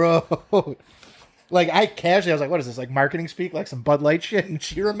receipts, bro. Like, I casually, I was like, what is this, like marketing speak? Like some Bud Light shit? And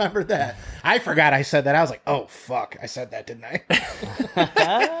she remembered that. I forgot I said that. I was like, oh, fuck. I said that, didn't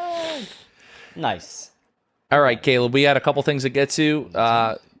I? Nice. All right, Caleb, we got a couple things to get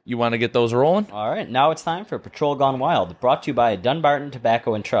to. You want to get those rolling? All right, now it's time for Patrol Gone Wild, brought to you by Dunbarton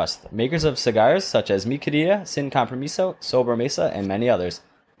Tobacco and Trust, makers of cigars such as Mi Querida, Sin Compromiso, Sobra Mesa, and many others.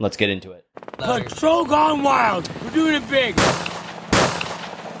 Let's get into it. Patrol Gone Wild. We're doing it big.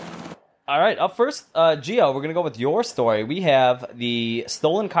 All right, up first, Gio, we're going to go with your story. We have the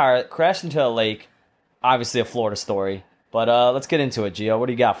stolen car that crashed into a lake, obviously a Florida story. But let's get into it, Gio. What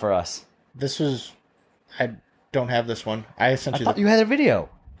do you got for us? This was... I don't have this one. I sent I thought you had a video.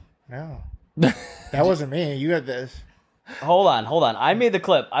 No. That wasn't me. You had this. Hold on. I made the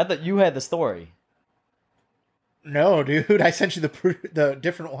clip. I thought you had the story. No, dude. I sent you the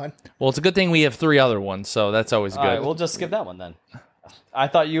different one. Well, it's a good thing we have 3 other ones, so that's always good. All right, we'll just skip that one then. I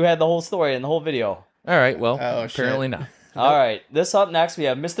thought you had the whole story and the whole video. All right, well, Oh, apparently shit. not. All right, this up next, we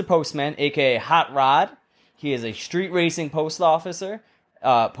have Mr. Postman, a.k.a. Hot Rod. He is a street racing post officer.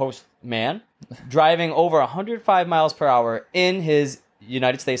 postman driving over 105 miles per hour in his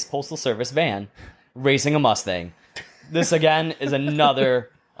United States Postal Service van, racing a Mustang. This, again, is another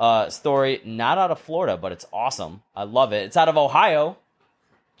story, not out of Florida, but it's awesome. I love it. It's out of Ohio.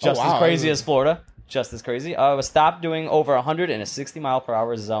 Just as crazy as Florida. Just as crazy. I was stopped doing over 100 in a 60 mile per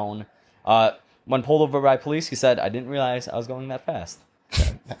hour zone. When pulled over by police, he said, I didn't realize I was going that fast.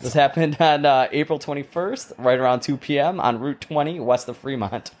 This happened on April 21st, right around 2 p.m. on Route 20 west of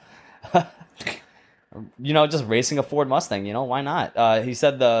Fremont. Just racing a Ford Mustang, why not? He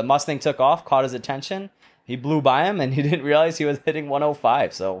said the Mustang took off, caught his attention. He blew by him, and he didn't realize he was hitting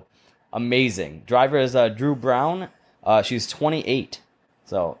 105. So, amazing. Driver is Drew Brown. She's 28.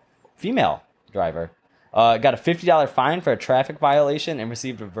 So, female driver. Got a $50 fine for a traffic violation and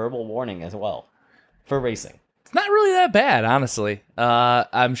received a verbal warning as well for racing. It's not really that bad, honestly.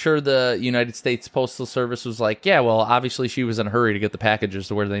 I'm sure the United States Postal Service was like, yeah, well, obviously she was in a hurry to get the packages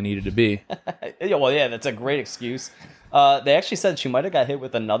to where they needed to be. Yeah, that's a great excuse. They actually said she might have got hit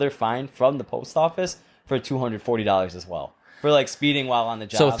with another fine from the post office for $240 as well. For, speeding while on the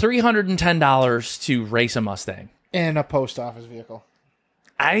job. So $310 to race a Mustang. In a post office vehicle.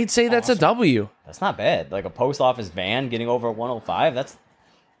 I'd say that's a W. That's not bad. Like a post office van getting over 105, that's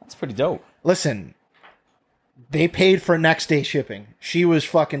pretty dope. Listen, they paid for next day shipping. She was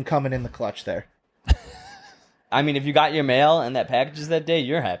fucking coming in the clutch there. I mean, if you got your mail and that packages that day,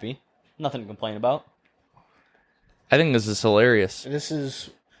 you're happy. Nothing to complain about. I think this is hilarious.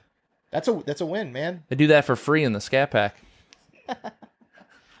 That's a win, man. They do that for free in the Scat Pack.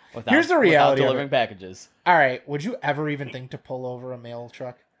 Here's the reality delivering packages. All right, would you ever even think to pull over a mail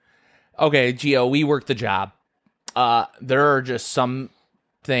truck? Okay, Gio, we work the job. There are just some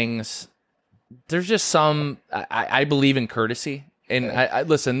things. There's just some. I believe in courtesy, and I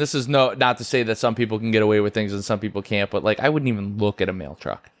listen. This is not to say that some people can get away with things and some people can't, but I wouldn't even look at a mail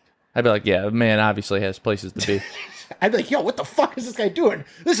truck. I'd be like, yeah, the man obviously has places to be. I'd be like, yo, what the fuck is this guy doing?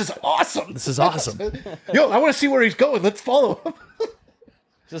 This is awesome. This is awesome. Yo, I want to see where he's going. Let's follow him.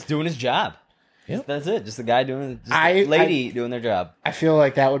 Just doing his job. Yep. That's it. Just the guy doing, doing their job. I feel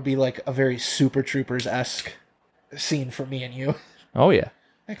like that would be a very Super Troopers-esque scene for me and you. Oh, yeah.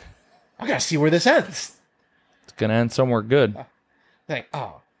 I gotta see where this ends. It's gonna end somewhere good.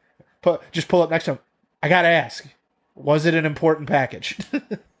 Just pull up next to him. I gotta ask, was it an important package?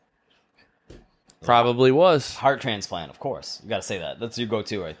 Probably was. Heart transplant, of course. You gotta say that. That's your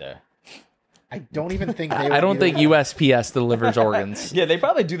go-to right there. I don't even think they would. I don't think USPS delivers organs. Yeah, they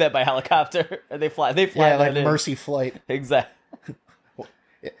probably do that by helicopter. They fly. Yeah, like Mercy Flight. Exactly.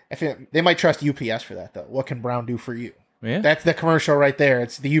 They might trust UPS for that, though. What can Brown do for you? Yeah. That's the commercial right there.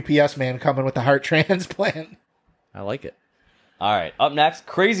 It's the UPS man coming with the heart transplant. I like it. All right, up next,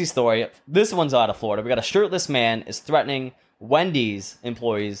 crazy story. This one's out of Florida. We got a shirtless man is threatening Wendy's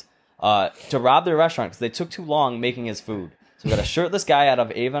employees to rob their restaurant because they took too long making his food. So we got a shirtless guy out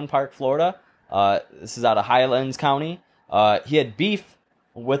of Avon Park, Florida. This is out of Highlands County. He had beef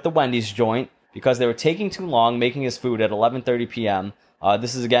with the Wendy's joint because they were taking too long making his food at 11:30 p.m.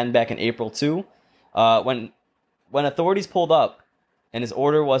 This is again back in April 2. When authorities pulled up and his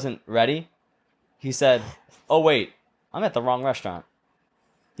order wasn't ready, he said, "Oh wait, I'm at the wrong restaurant."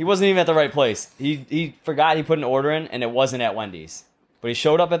 He wasn't even at the right place. He forgot he put an order in and it wasn't at Wendy's. But he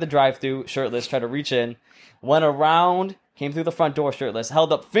showed up at the drive-thru shirtless, tried to reach in, went around, came through the front door shirtless,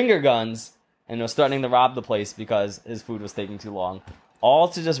 held up finger guns, and was threatening to rob the place because his food was taking too long. All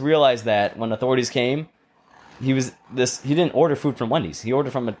to just realize that when authorities came, he didn't order food from Wendy's. He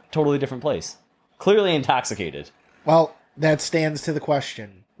ordered from a totally different place. Clearly intoxicated. Well, that stands to the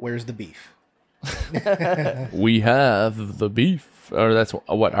question, where's the beef? We have the beef. Or that's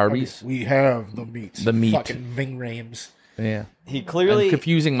what, Arby's? We have the meat. The meat. Fucking Ving Rhames. Yeah. He clearly... I'm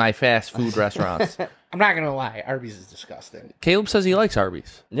confusing my fast food restaurants. I'm not going to lie. Arby's is disgusting. Caleb says he likes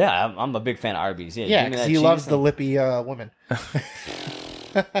Arby's. Yeah, I'm a big fan of Arby's. Yeah, because he loves the lippy women.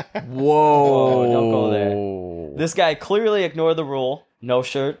 Whoa. Don't go there. This guy clearly ignored the rule. No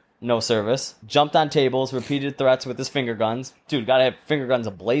shirt, no service. Jumped on tables, repeated threats with his finger guns. Dude, gotta have finger guns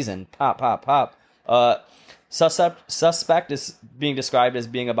ablazing. Pop, pop, pop. Suspect is being described as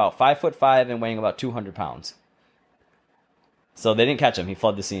being about 5'5" and weighing about 200 pounds. So they didn't catch him. He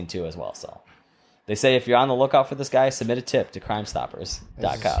fled the scene too as well. So they say if you're on the lookout for this guy, submit a tip to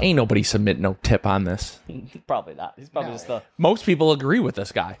crimestoppers.com. Ain't nobody submit no tip on this. Probably not. He's probably just a... Most people agree with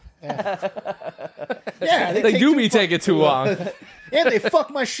this guy. Yeah, they do be taking too long. And they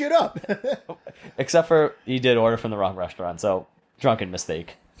fuck my shit up. Except for he did order from the wrong restaurant, so drunken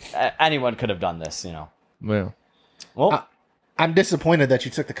mistake. Anyone could have done this, you know. Well, I'm disappointed that you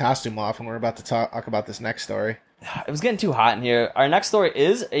took the costume off when we're about to talk about this next story. It was getting too hot in here. Our next story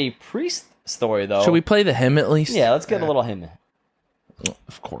is a priest story, though. Should we play the hymn at least? Yeah, let's get a little hymn.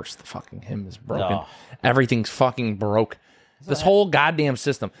 Of course, the fucking hymn is broken. No. Everything's fucking broke. This whole goddamn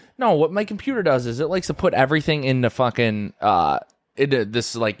system. No, what my computer does is it likes to put everything into fucking into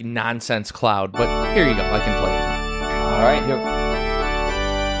this like nonsense cloud. But here you go, I can play it. All right, here.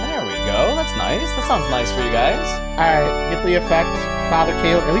 There we go. That's nice. That sounds nice for you guys. All right, get the effect. Father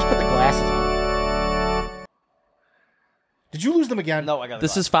Caleb, at least put the glasses on. Did you lose them again? No, I got it.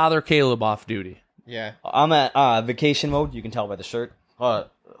 This is Father Caleb off duty. Yeah. I'm at vacation mode. You can tell by the shirt. Palm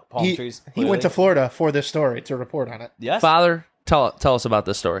trees. He went to Florida for this story to report on it. Yes. Father, tell us about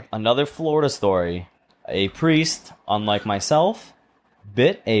this story. Another Florida story. A priest, unlike myself,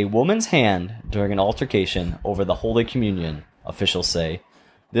 bit a woman's hand during an altercation over the Holy Communion, officials say.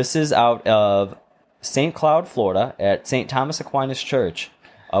 This is out of St. Cloud, Florida, at St. Thomas Aquinas Church,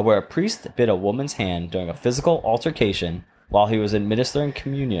 where a priest bit a woman's hand during a physical altercation while he was administering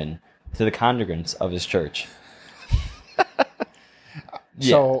communion to the congregants of his church.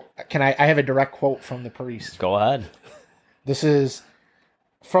 So, I have a direct quote from the priest. Go ahead. This is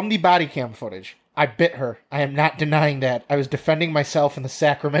from the body cam footage. I bit her. I am not denying that. I was defending myself in the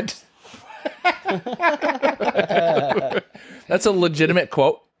sacrament. That's a legitimate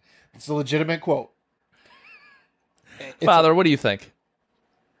quote. It's a legitimate quote. Father, what do you think?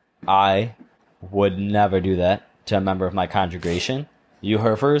 I would never do that to a member of my congregation. You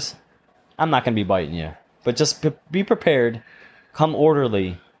herfers, I'm not going to be biting you. But just be prepared. Come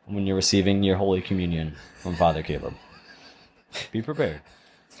orderly when you're receiving your Holy Communion from Father Caleb. Be prepared.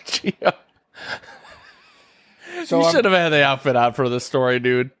 Gio. So You should have had the outfit out for this story,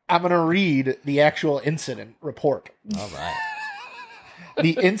 dude. I'm going to read the actual incident report. All right.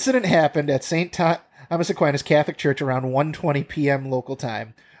 The incident happened at St. Thomas Aquinas Catholic Church around 1:20 p.m. local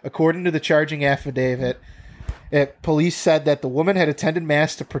time. According to the charging affidavit, police said that the woman had attended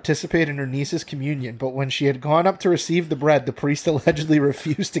Mass to participate in her niece's communion, but when she had gone up to receive the bread, the priest allegedly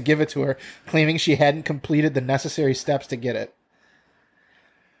refused to give it to her, claiming she hadn't completed the necessary steps to get it.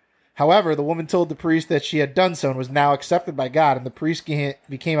 However, the woman told the priest that she had done so and was now accepted by God, and the priest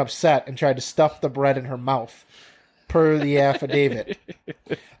became upset and tried to stuff the bread in her mouth, per the affidavit.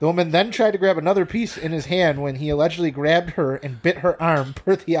 The woman then tried to grab another piece in his hand when he allegedly grabbed her and bit her arm,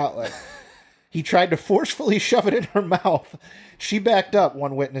 per the outlet. He tried to forcefully shove it in her mouth. She backed up,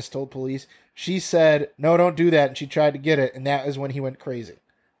 one witness told police. She said, "No, don't do that," and she tried to get it, and that is when he went crazy.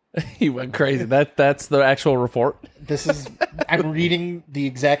 He went crazy. That's the actual report. I'm reading the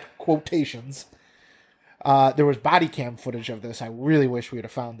exact quotations. There was body cam footage of this. I really wish we would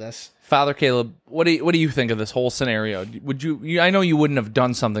have found this. Father Caleb, what do you think of this whole scenario? Would you I know you wouldn't have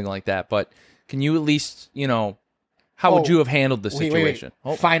done something like that, but can you at least, how would you have handled the situation?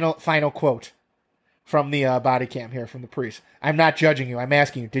 Wait. Final quote from the body cam here from the priest. I'm not judging you. I'm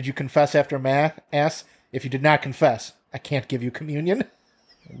asking you, did you confess after Mass? If you did not confess, I can't give you communion.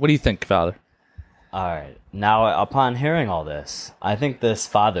 What do you think, Father? All right. Now, upon hearing all this, I think this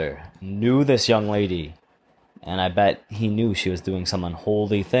father knew this young lady, and I bet he knew she was doing some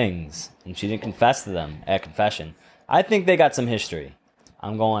unholy things, and she didn't confess to them at confession. I think they got some history.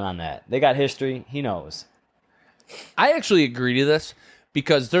 I'm going on that. They got history. He knows. I actually agree to this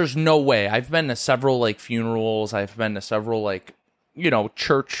because there's no way. I've been to several funerals. I've been to several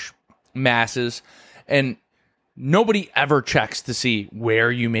church masses, and nobody ever checks to see where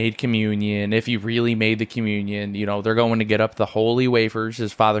you made communion, if you really made the communion. They're going to get up the holy wafers,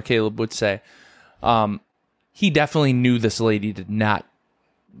 as Father Caleb would say. He definitely knew this lady did not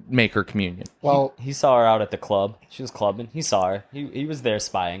make her communion. Well, he saw her out at the club. She was clubbing. He saw her. He was there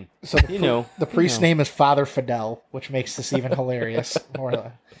spying. So he knew. The priest's name is Father Fidel, which makes this even hilarious.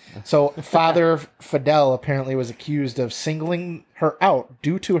 So Father Fidel apparently was accused of singling her out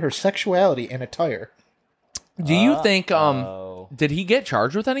due to her sexuality and attire. Do you think, did he get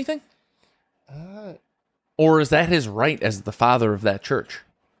charged with anything? Or is that his right as the father of that church?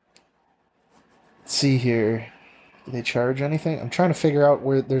 Let's see here. Did they charge anything? I'm trying to figure out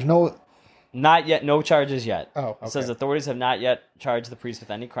where there's no... Not yet. No charges yet. Oh, okay. It says authorities have not yet charged the priest with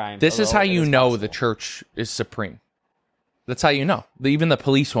any crime. This is how you know possible. the church is supreme. That's how you know. Even the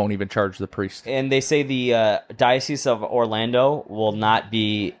police won't even charge the priest. And they say the Diocese of Orlando will not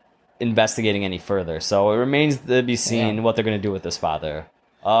be investigating any further. So it remains to be seen what they're going to do with this father.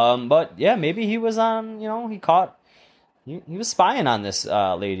 But yeah, maybe he was on, he was spying on this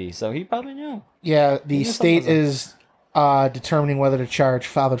lady, so he probably knew. Yeah, the state is determining whether to charge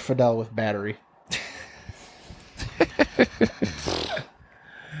Father Fidel with battery.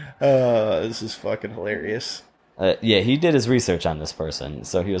 This is fucking hilarious. Yeah, he did his research on this person.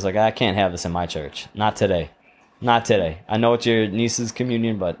 So he was like, I can't have this in my church. Not today. Not today. I know it's your niece's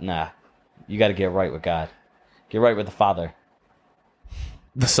communion, but nah. You got to get right with God. Get right with the Father.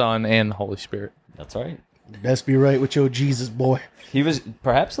 The Son and the Holy Spirit. That's right. Best be right with your Jesus, boy. He was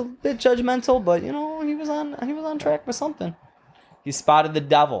perhaps a bit judgmental, but you know, he was on track with something. He spotted the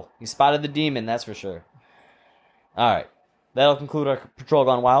devil. He spotted the demon, that's for sure. All right. That'll conclude our Patrol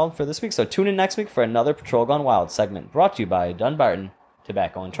Gone Wild for this week. So tune in next week for another Patrol Gone Wild segment brought to you by Dunbarton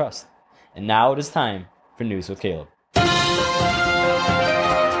Tobacco and Trust. And now it is time for News with Caleb.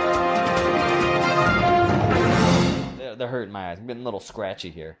 They're hurting my eyes. I'm getting a little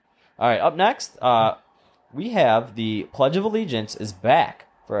scratchy here. All right, up next, we have the Pledge of Allegiance is back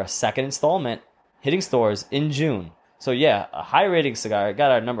for a second installment hitting stores in June. So yeah, a high rating cigar. It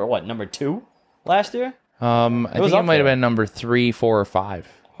got our number 2 last year? I think it might have been number 3, 4, or 5.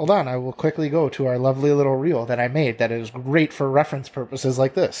 Hold on, I will quickly go to our lovely little reel that I made that is great for reference purposes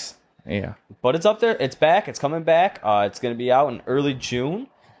like this. Yeah. But it's up there. It's back. It's coming back. It's going to be out in early June.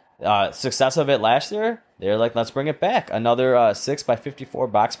 Success of it last year, they're like, let's bring it back. Another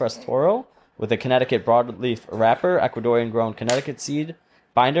 6x54 box press Toro with a Connecticut broadleaf wrapper, Ecuadorian grown Connecticut seed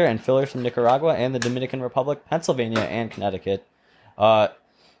binder, and fillers from Nicaragua and the Dominican Republic, Pennsylvania, and Connecticut.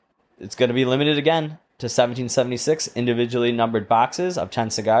 It's going to be limited again to 1776 individually numbered boxes of 10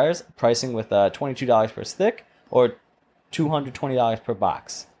 cigars, pricing with $22 per stick or $220 per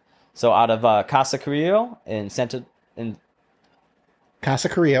box. So out of Casa Carrillo in Casa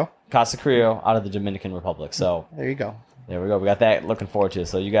Carrillo. Casa Carrillo out of the Dominican Republic. So there you go. There we go. We got that. Looking forward to it.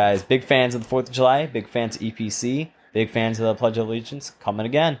 So you guys, big fans of the 4th of July, big fans of E.P.C, big fans of the Pledge of Allegiance, coming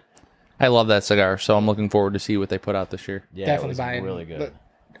again. I love that cigar, so I'm looking forward to see what they put out this year. Yeah, Definitely it was buying. really good.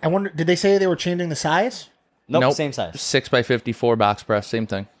 I wonder, did they say they were changing the size? Nope, same size. 6x54 box press, same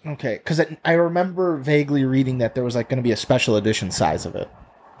thing. Okay, because I remember vaguely reading that there was like going to be a special edition size of it,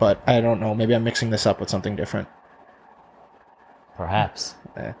 but I don't know. Maybe I'm mixing this up with something different. Perhaps.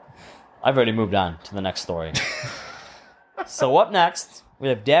 Eh. I've already moved on to the next story. So up next, we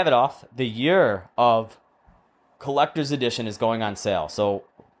have Davidoff. The year of collector's edition is going on sale. So,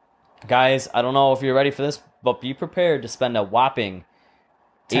 guys, I don't know if you're ready for this, but be prepared to spend a whopping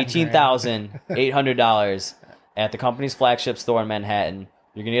 $18,800 at the company's flagship store in Manhattan.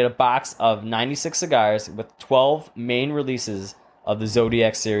 You're going to get a box of 96 cigars with 12 main releases of the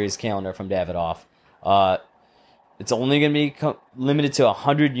Zodiac series calendar from Davidoff. It's only going to be limited to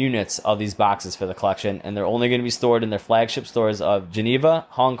 100 units of these boxes for the collection, and they're only going to be stored in their flagship stores of Geneva,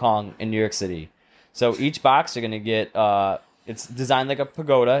 Hong Kong, and New York City. So each box you're going to get, it's designed like a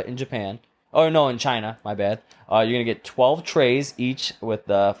pagoda in Japan. Oh, no, in China, my bad. You're going to get 12 trays each with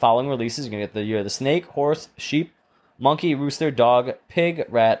the following releases. You're going to get the year of the snake, horse, sheep, monkey, rooster, dog, pig,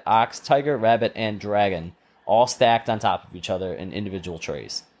 rat, ox, tiger, rabbit, and dragon, all stacked on top of each other in individual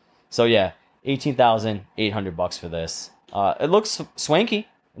trays. So yeah, $18,800 for this. It looks swanky.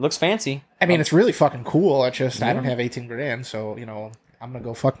 It looks fancy. I mean, it's really fucking cool. It's just I don't have 18 grand, so you know I'm gonna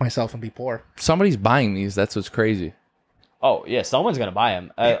go fuck myself and be poor. Somebody's buying these. That's what's crazy. Oh yeah, someone's gonna buy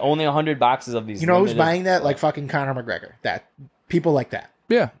them. Only 100 boxes of these. You know who's buying that? Like fucking Conor McGregor. That people like that.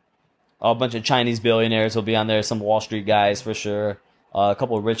 Yeah. A bunch of Chinese billionaires will be on there. Some Wall Street guys for sure. A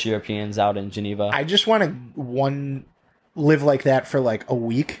couple of rich Europeans out in Geneva. I just want to live like that for like a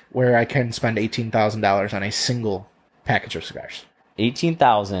week, where I can spend $18,000 on a single package of cigars.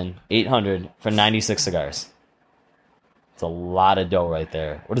 $18,800 for 96 cigars. It's a lot of dough right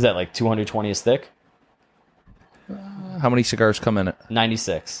there. What is that, like 220 a stick? How many cigars come in it?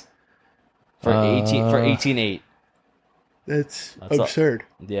 96 for 18.8. That's absurd.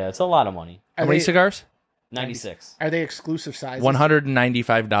 Yeah, it's a lot of money. How many cigars? 96. Are they exclusive sizes?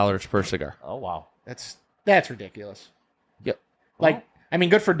 $195 per cigar. Oh wow, That's ridiculous. Yep. Like, I mean,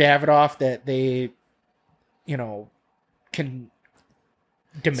 good for Davidoff that they, you know, can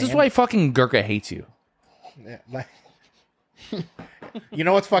demand. This is why fucking Gurkha hates you. Yeah, like, you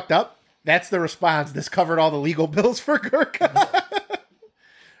know what's fucked up? That's the response. This covered all the legal bills for Gurkha.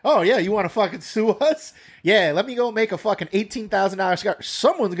 Oh, yeah, you want to fucking sue us? Yeah, let me go make a fucking $18,000 cigar.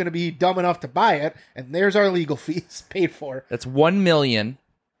 Someone's going to be dumb enough to buy it, and there's our legal fees paid for. That's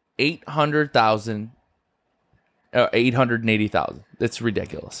 $1,880,000. It's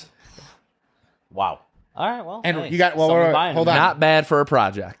ridiculous. wow. All right, well, And hey, you got, well, someone's buying hold them. on. Not bad for a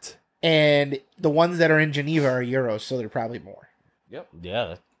project. And the ones that are in Geneva are euros, so they're probably more. Yep. Yeah,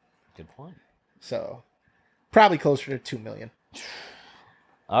 that's a good point. So, probably closer to 2 million.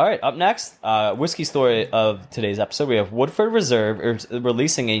 All right, up next, whiskey story of today's episode. We have Woodford Reserve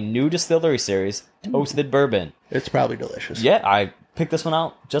releasing a new distillery series, Toasted Bourbon. It's probably delicious. Yeah, I picked this one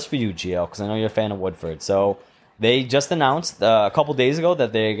out just for you, Gio, because I know you're a fan of Woodford. So, They just announced a couple days ago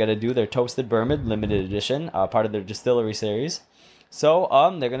that they're going to do their Toasted Bourbon limited edition, part of their distillery series. So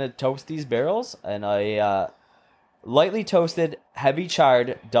they're going to toast these barrels in a lightly toasted, heavy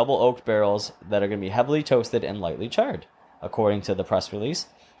charred, double oaked barrels that are going to be heavily toasted and lightly charred, according to the press release.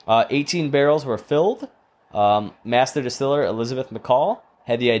 18 barrels were filled. Master distiller Elizabeth McCall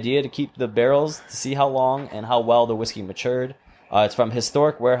had the idea to keep the barrels to see how long and how well the whiskey matured. It's from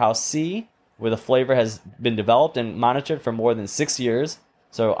Historic Warehouse C, where the flavor has been developed and monitored for more than 6 years.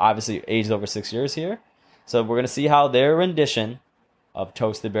 So obviously aged over 6 years here. So we're going to see how their rendition of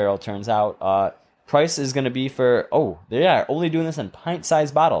Toasted Barrel turns out. Price is going to be for, they are only doing this in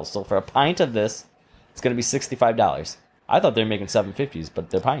pint-sized bottles. So for a pint of this, it's going to be $65. I thought they were making $7.50s,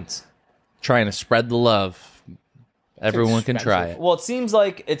 but they're pints. Trying to spread the love. Everyone can try it. Well, it seems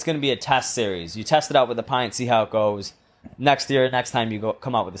like it's going to be a test series. You test it out with a pint, see how it goes. Next time you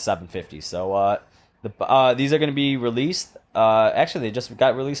come out with a 750. So these are going to be released. Actually, they just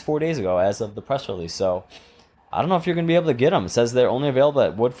got released 4 days ago as of the press release. So I don't know if you're going to be able to get them. It says they're only available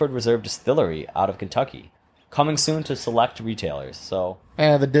at Woodford Reserve Distillery out of Kentucky. Coming soon to select retailers. So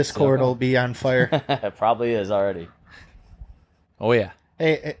the Discord will be on fire. It probably is already. Oh, yeah.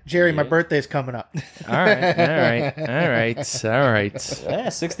 Hey, Jerry, my birthday's coming up. All right. Yeah,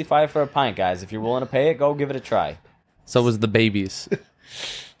 65 for a pint, guys. If you're willing to pay it, go give it a try. So was the babies.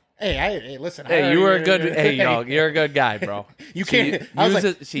 Hey, listen. Hey, you were a good. Hey, you're a good guy, bro. You can't.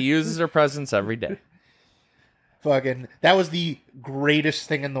 She uses her presence every day. Fucking, that was the greatest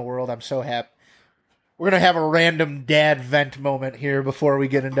thing in the world. I'm so happy. We're gonna have a random dad vent moment here before we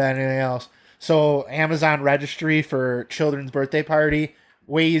get into anything else. So, Amazon registry for children's birthday party,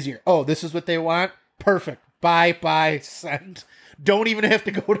 way easier. Oh, this is what they want? Perfect. Buy, send. Don't even have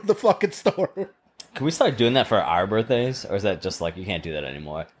to go to the fucking store. Can we start doing that for our birthdays? Or is that just like, you can't do that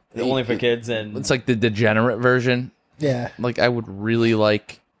anymore? Only for kids and... It's like the degenerate version. Yeah. Like, I would really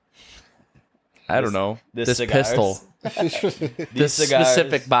like... I don't know. This pistol. This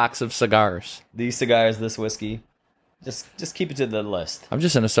specific box of cigars. These cigars, this whiskey. Just keep it to the list. I'm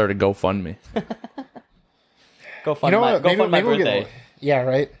just going to start a GoFundMe. Go fund my birthday. Yeah,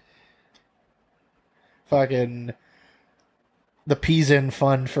 right? Fucking the Peas-In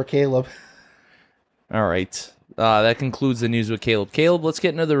fund for Caleb. All right. That concludes the news with Caleb. Caleb, let's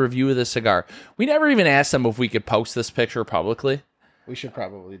get into the review of this cigar. We never even asked them if we could post this picture publicly. We should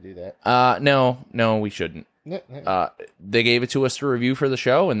probably do that. No, we shouldn't. They gave it to us to review for the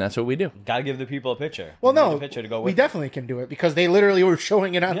show, and that's what we do. Gotta give the people a picture. Well, no, a picture to go with we definitely can do it because they literally were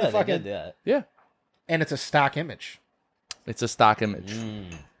showing it on the fucking... They did that. Yeah. And it's a stock image. It's a stock image.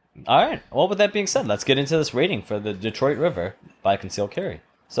 All right. Well, with that being said, let's get into this rating for the Detroit River by Conceal Carry.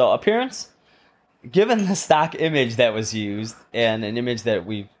 So, appearance, given the stock image that was used and an image that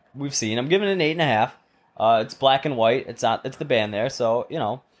we've seen, I'm giving it an 8.5. It's black and white. It's the band there,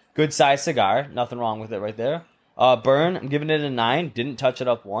 so good size cigar. Nothing wrong with it right there. Burn, I'm giving it a 9. Didn't touch it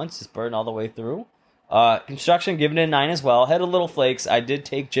up once. Just burned all the way through. Construction, giving it a 9 as well. Had a little flakes. I did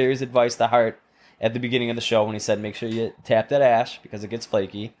take Jerry's advice to heart at the beginning of the show when he said make sure you tap that ash because it gets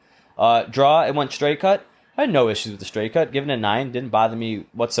flaky. Draw, it went straight cut. I had no issues with the straight cut. Giving it a 9. Didn't bother me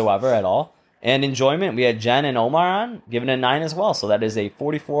whatsoever at all. And enjoyment, we had Jen and Omar on. Giving it a 9 as well. So that is a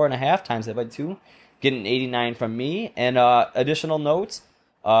 44.5 times that by 2. Getting an 89 from me. And additional notes,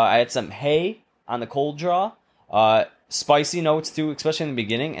 I had some hay on the cold draw. Spicy notes too, especially in the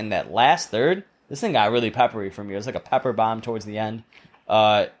beginning. And that last third, this thing got really peppery for me. It was like a pepper bomb towards the end.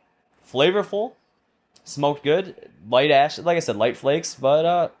 Flavorful. Smoked good. Light ash, like I said, light flakes.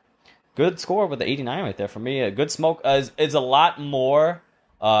 But good score with the 89 right there for me. A good smoke is a lot more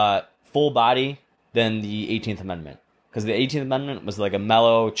full body than the 18th Amendment. Because the 18th Amendment was like a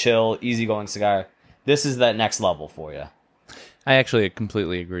mellow, chill, easygoing cigar. This is that next level for you. I actually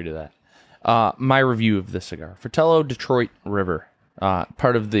completely agree to that. My review of this cigar. Fratello Detroit River.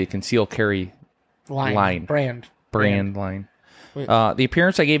 Part of the Conceal Carry line. Brand line. The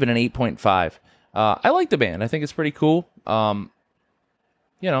appearance, I gave it an 8.5. I like the band. I think it's pretty cool.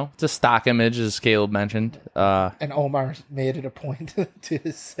 It's a stock image, as Caleb mentioned. And Omar made it a point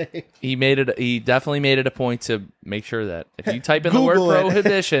to say. He definitely made it a point to make sure that if you type in the word Google it.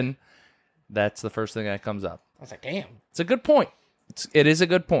 prohibition, that's the first thing that comes up. I was like, damn. It's a good point. It is a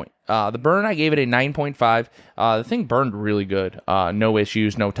good point. The burn, I gave it a 9.5. The thing burned really good. No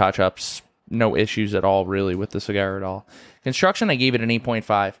issues, no touch-ups, no issues at all, really, with the cigar at all. Construction, I gave it an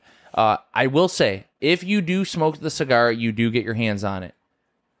 8.5. I will say, if you do smoke the cigar, you do get your hands on it.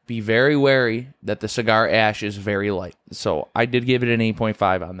 Be very wary that the cigar ash is very light. So I did give it an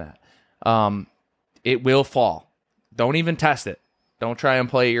 8.5 on that. It will fall. Don't even test it. Don't try and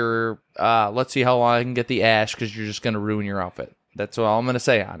play your, let's see how long I can get the ash, because you're just going to ruin your outfit. That's all I'm going to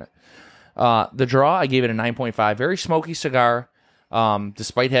say on it. The draw, I gave it a 9.5. Very smoky cigar,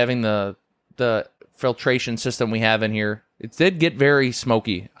 despite having the filtration system we have in here. It did get very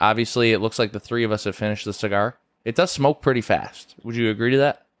smoky. Obviously, it looks like the three of us have finished the cigar. It does smoke pretty fast. Would you agree to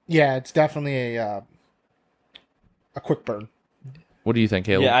that? Yeah, it's definitely a quick burn. What do you think,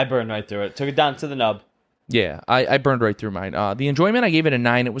 Caleb? Yeah, I burned right through it. Took it down to the nub. Yeah, I burned right through mine. The enjoyment, I gave it a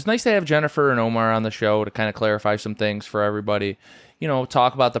 9. It was nice to have Jennifer and Omar on the show to kind of clarify some things for everybody. You know,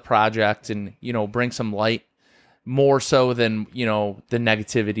 talk about the project and, you know, bring some light, more so than, you know, the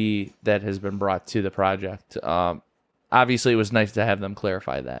negativity that has been brought to the project. Obviously, it was nice to have them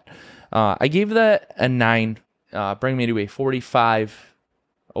clarify that. I gave that a 9, bring me to a 45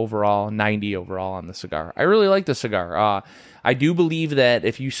 overall, 90 overall on the cigar. I really like the cigar. I do believe that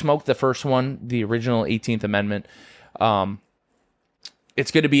if you smoke the first one, the original 18th Amendment,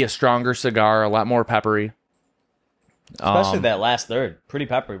 it's going to be a stronger cigar, a lot more peppery. Especially that last third. Pretty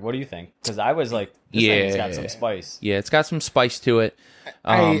peppery. What do you think? Because I was like, this thing has got some spice. Yeah, it's got some spice to it.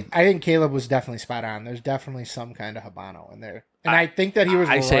 I think Caleb was definitely spot on. There's definitely some kind of Habano in there. And I think that he was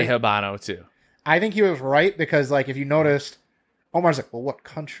right. I say Habano, too. I think he was right because, like, if you noticed, Omar's like, well, what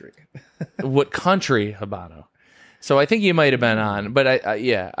country? What country Habano? So I think you might have been on. But,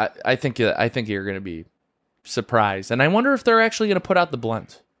 I think you're going to be surprised. And I wonder if they're actually going to put out the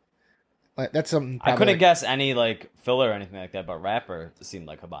blend. Like, that's something. I couldn't guess any like filler or anything like that, but wrapper seemed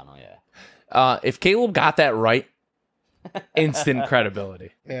like Habano. Yeah. If Caleb got that right, instant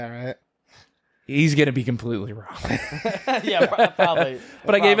credibility. Yeah, right. He's gonna be completely wrong. Yeah, probably.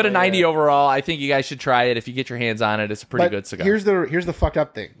 But I gave it a 90 overall. I think you guys should try it if you get your hands on it. It's a pretty good cigar. Here's the fucked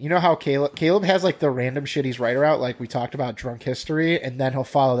up thing. You know how Caleb has like the random shit he's right about, like we talked about drunk history, and then he'll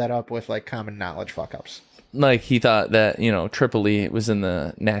follow that up with like common knowledge fuck ups. Like he thought that, you know, Tripoli was in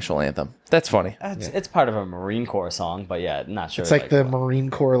the national anthem. That's funny. It's part of a Marine Corps song, but yeah, not sure. It's like the Marine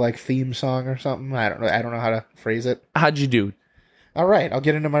Corps like theme song or something. I don't know how to phrase it. How'd you do? All right, I'll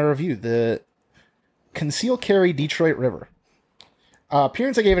get into my review. The Conceal Carry Detroit River.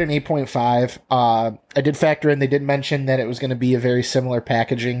 Appearance, I gave it an 8.5. I did factor in, they did mention that it was going to be a very similar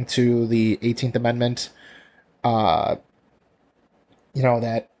packaging to the 18th Amendment. You know,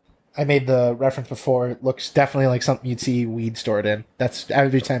 that I made the reference before. It looks definitely like something you'd see weed stored in. That's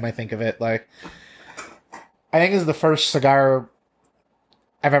every time I think of it. Like, I think this is the first cigar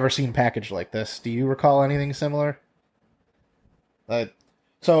I've ever seen packaged like this. Do you recall anything similar?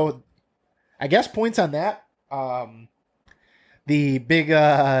 So, I guess points on that. The big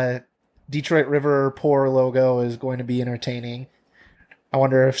Detroit River pour logo is going to be entertaining. I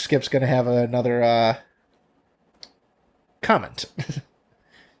wonder if Skip's going to have another comment.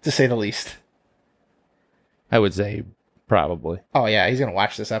 To say the least. I would say probably. Oh, yeah, he's going to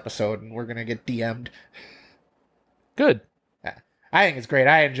watch this episode, and we're going to get DM'd. Good. Yeah. I think it's great.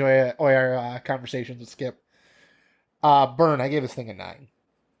 I enjoy our conversations with Skip. Burn, I gave this thing a 9.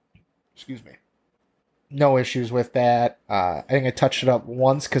 Excuse me. No issues with that. I think I touched it up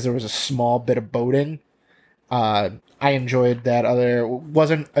once because there was a small bit of boating. I enjoyed that other... It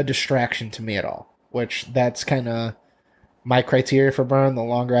wasn't a distraction to me at all, which that's kind of my criteria for burn. The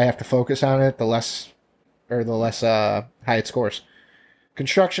longer I have to focus on it, the less high it scores.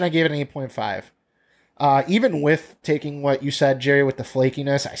 Construction, I gave it an 8.5. Even with taking what you said, Jerry, with the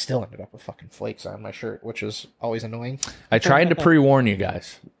flakiness, I still ended up with fucking flakes on my shirt, which was always annoying. I tried to pre-warn you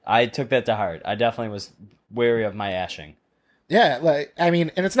guys. I took that to heart. I definitely was wary of my ashing. Yeah, like, I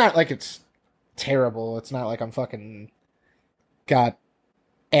mean, and it's not like it's terrible. It's not like I'm fucking got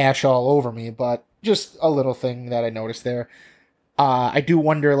ash all over me, but just a little thing that I noticed there. I do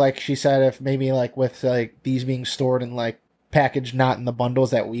wonder, like she said, if maybe like with like these being stored in like packaged not in the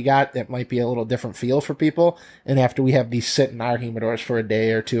bundles that we got, it might be a little different feel for people. And after we have these sit in our humidors for a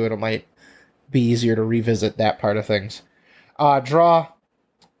day or two, it might be easier to revisit that part of things. Draw,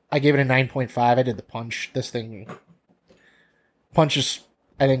 I gave it a 9.5. I did the punch. This thing, punch has,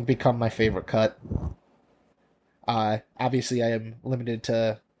 I think, become my favorite cut. Obviously, I am limited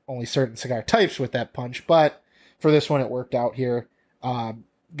to only certain cigar types with that punch, but for this one, it worked out here.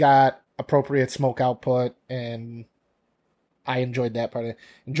 Got appropriate smoke output, and I enjoyed that part of it.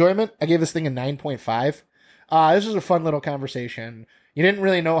 Enjoyment, I gave this thing a 9.5. This was a fun little conversation. You didn't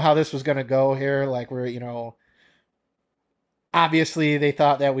really know how this was going to go here. Like, we're, you know, obviously they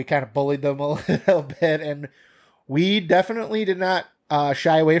thought that we kind of bullied them a little bit, and we definitely did not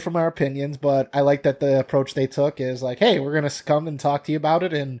shy away from our opinions, but I like that the approach they took is like, hey, we're going to come and talk to you about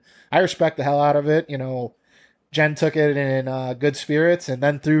it, and I respect the hell out of it. You know, Jen took it in good spirits and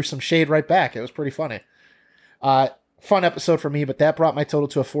then threw some shade right back. It was pretty funny. fun episode for me, but that brought my total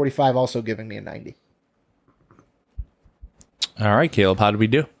to a 45, also giving me a 90. All right, Caleb, how did we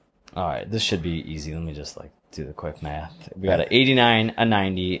do? All right, this should be easy. Let me just do the quick math. We got an 89, a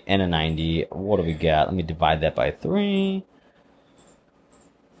 90, and a 90. What do we got? Let me divide that by 3.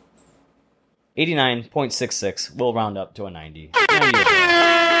 89.66. We'll round up to a 90. 90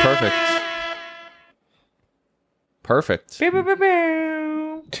 Perfect. Perfect.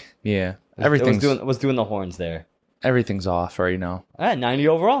 Yeah, everything's was doing the horns there. everything's off right now. 90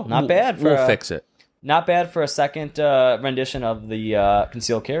 overall. Not bad for we'll fix it. Not bad for a second rendition of the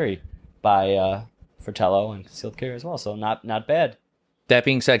Conceal Carry by Fratello and Concealed Carry as well. So not bad. That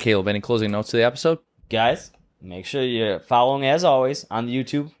being said, Caleb, any closing notes to the episode? Guys, make sure you're following as always on the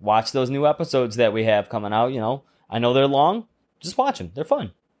YouTube. Watch those new episodes that we have coming out. I know they're long. Just watch them. They're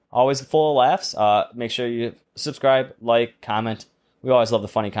fun. Always full of laughs. Make sure you subscribe, like, comment. We always love the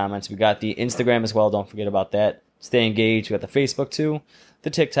funny comments. We got the Instagram as well. Don't forget about that. Stay engaged. We got the Facebook too, the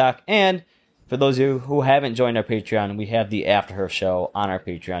TikTok, and for those of you who haven't joined our Patreon, we have the After Herf show on our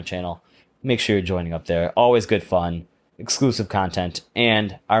Patreon channel. Make sure you're joining up there. Always good fun, exclusive content,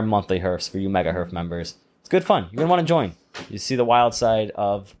 and our monthly Herfs for you Mega Herf members. It's good fun. You're going to want to join. You see the wild side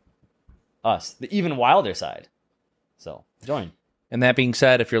of us, the even wilder side. So, join. And that being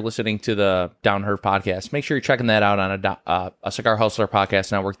said, if you're listening to the Down Herf podcast, make sure you're checking that out on a Cigar Hustler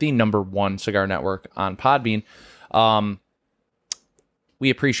podcast network, the #1 cigar network on Podbean. We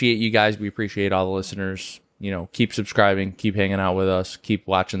appreciate you guys. We appreciate all the listeners. Keep subscribing, keep hanging out with us, keep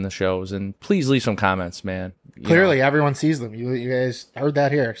watching the shows, and please leave some comments, man. Clearly, everyone sees them. You guys heard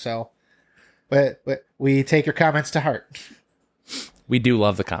that here. So, but we take your comments to heart. We do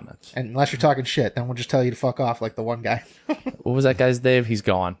love the comments. And unless you're talking shit, then we'll just tell you to fuck off like the one guy. What was that guy's name? He's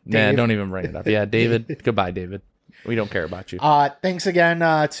gone. Dave. Nah, don't even bring it up. Yeah, David. Goodbye, David. We don't care about you. Thanks again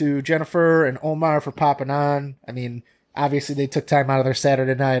to Jennifer and Omar for popping on. I mean, obviously they took time out of their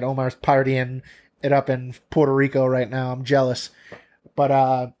Saturday night. Omar's partying it up in Puerto Rico right now. I'm jealous.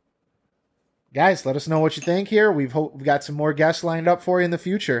 But guys, let us know what you think here. We've got some more guests lined up for you in the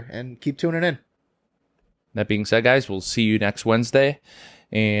future, and keep tuning in. That being said, guys, we'll see you next Wednesday,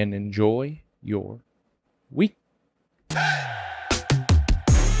 and enjoy your week.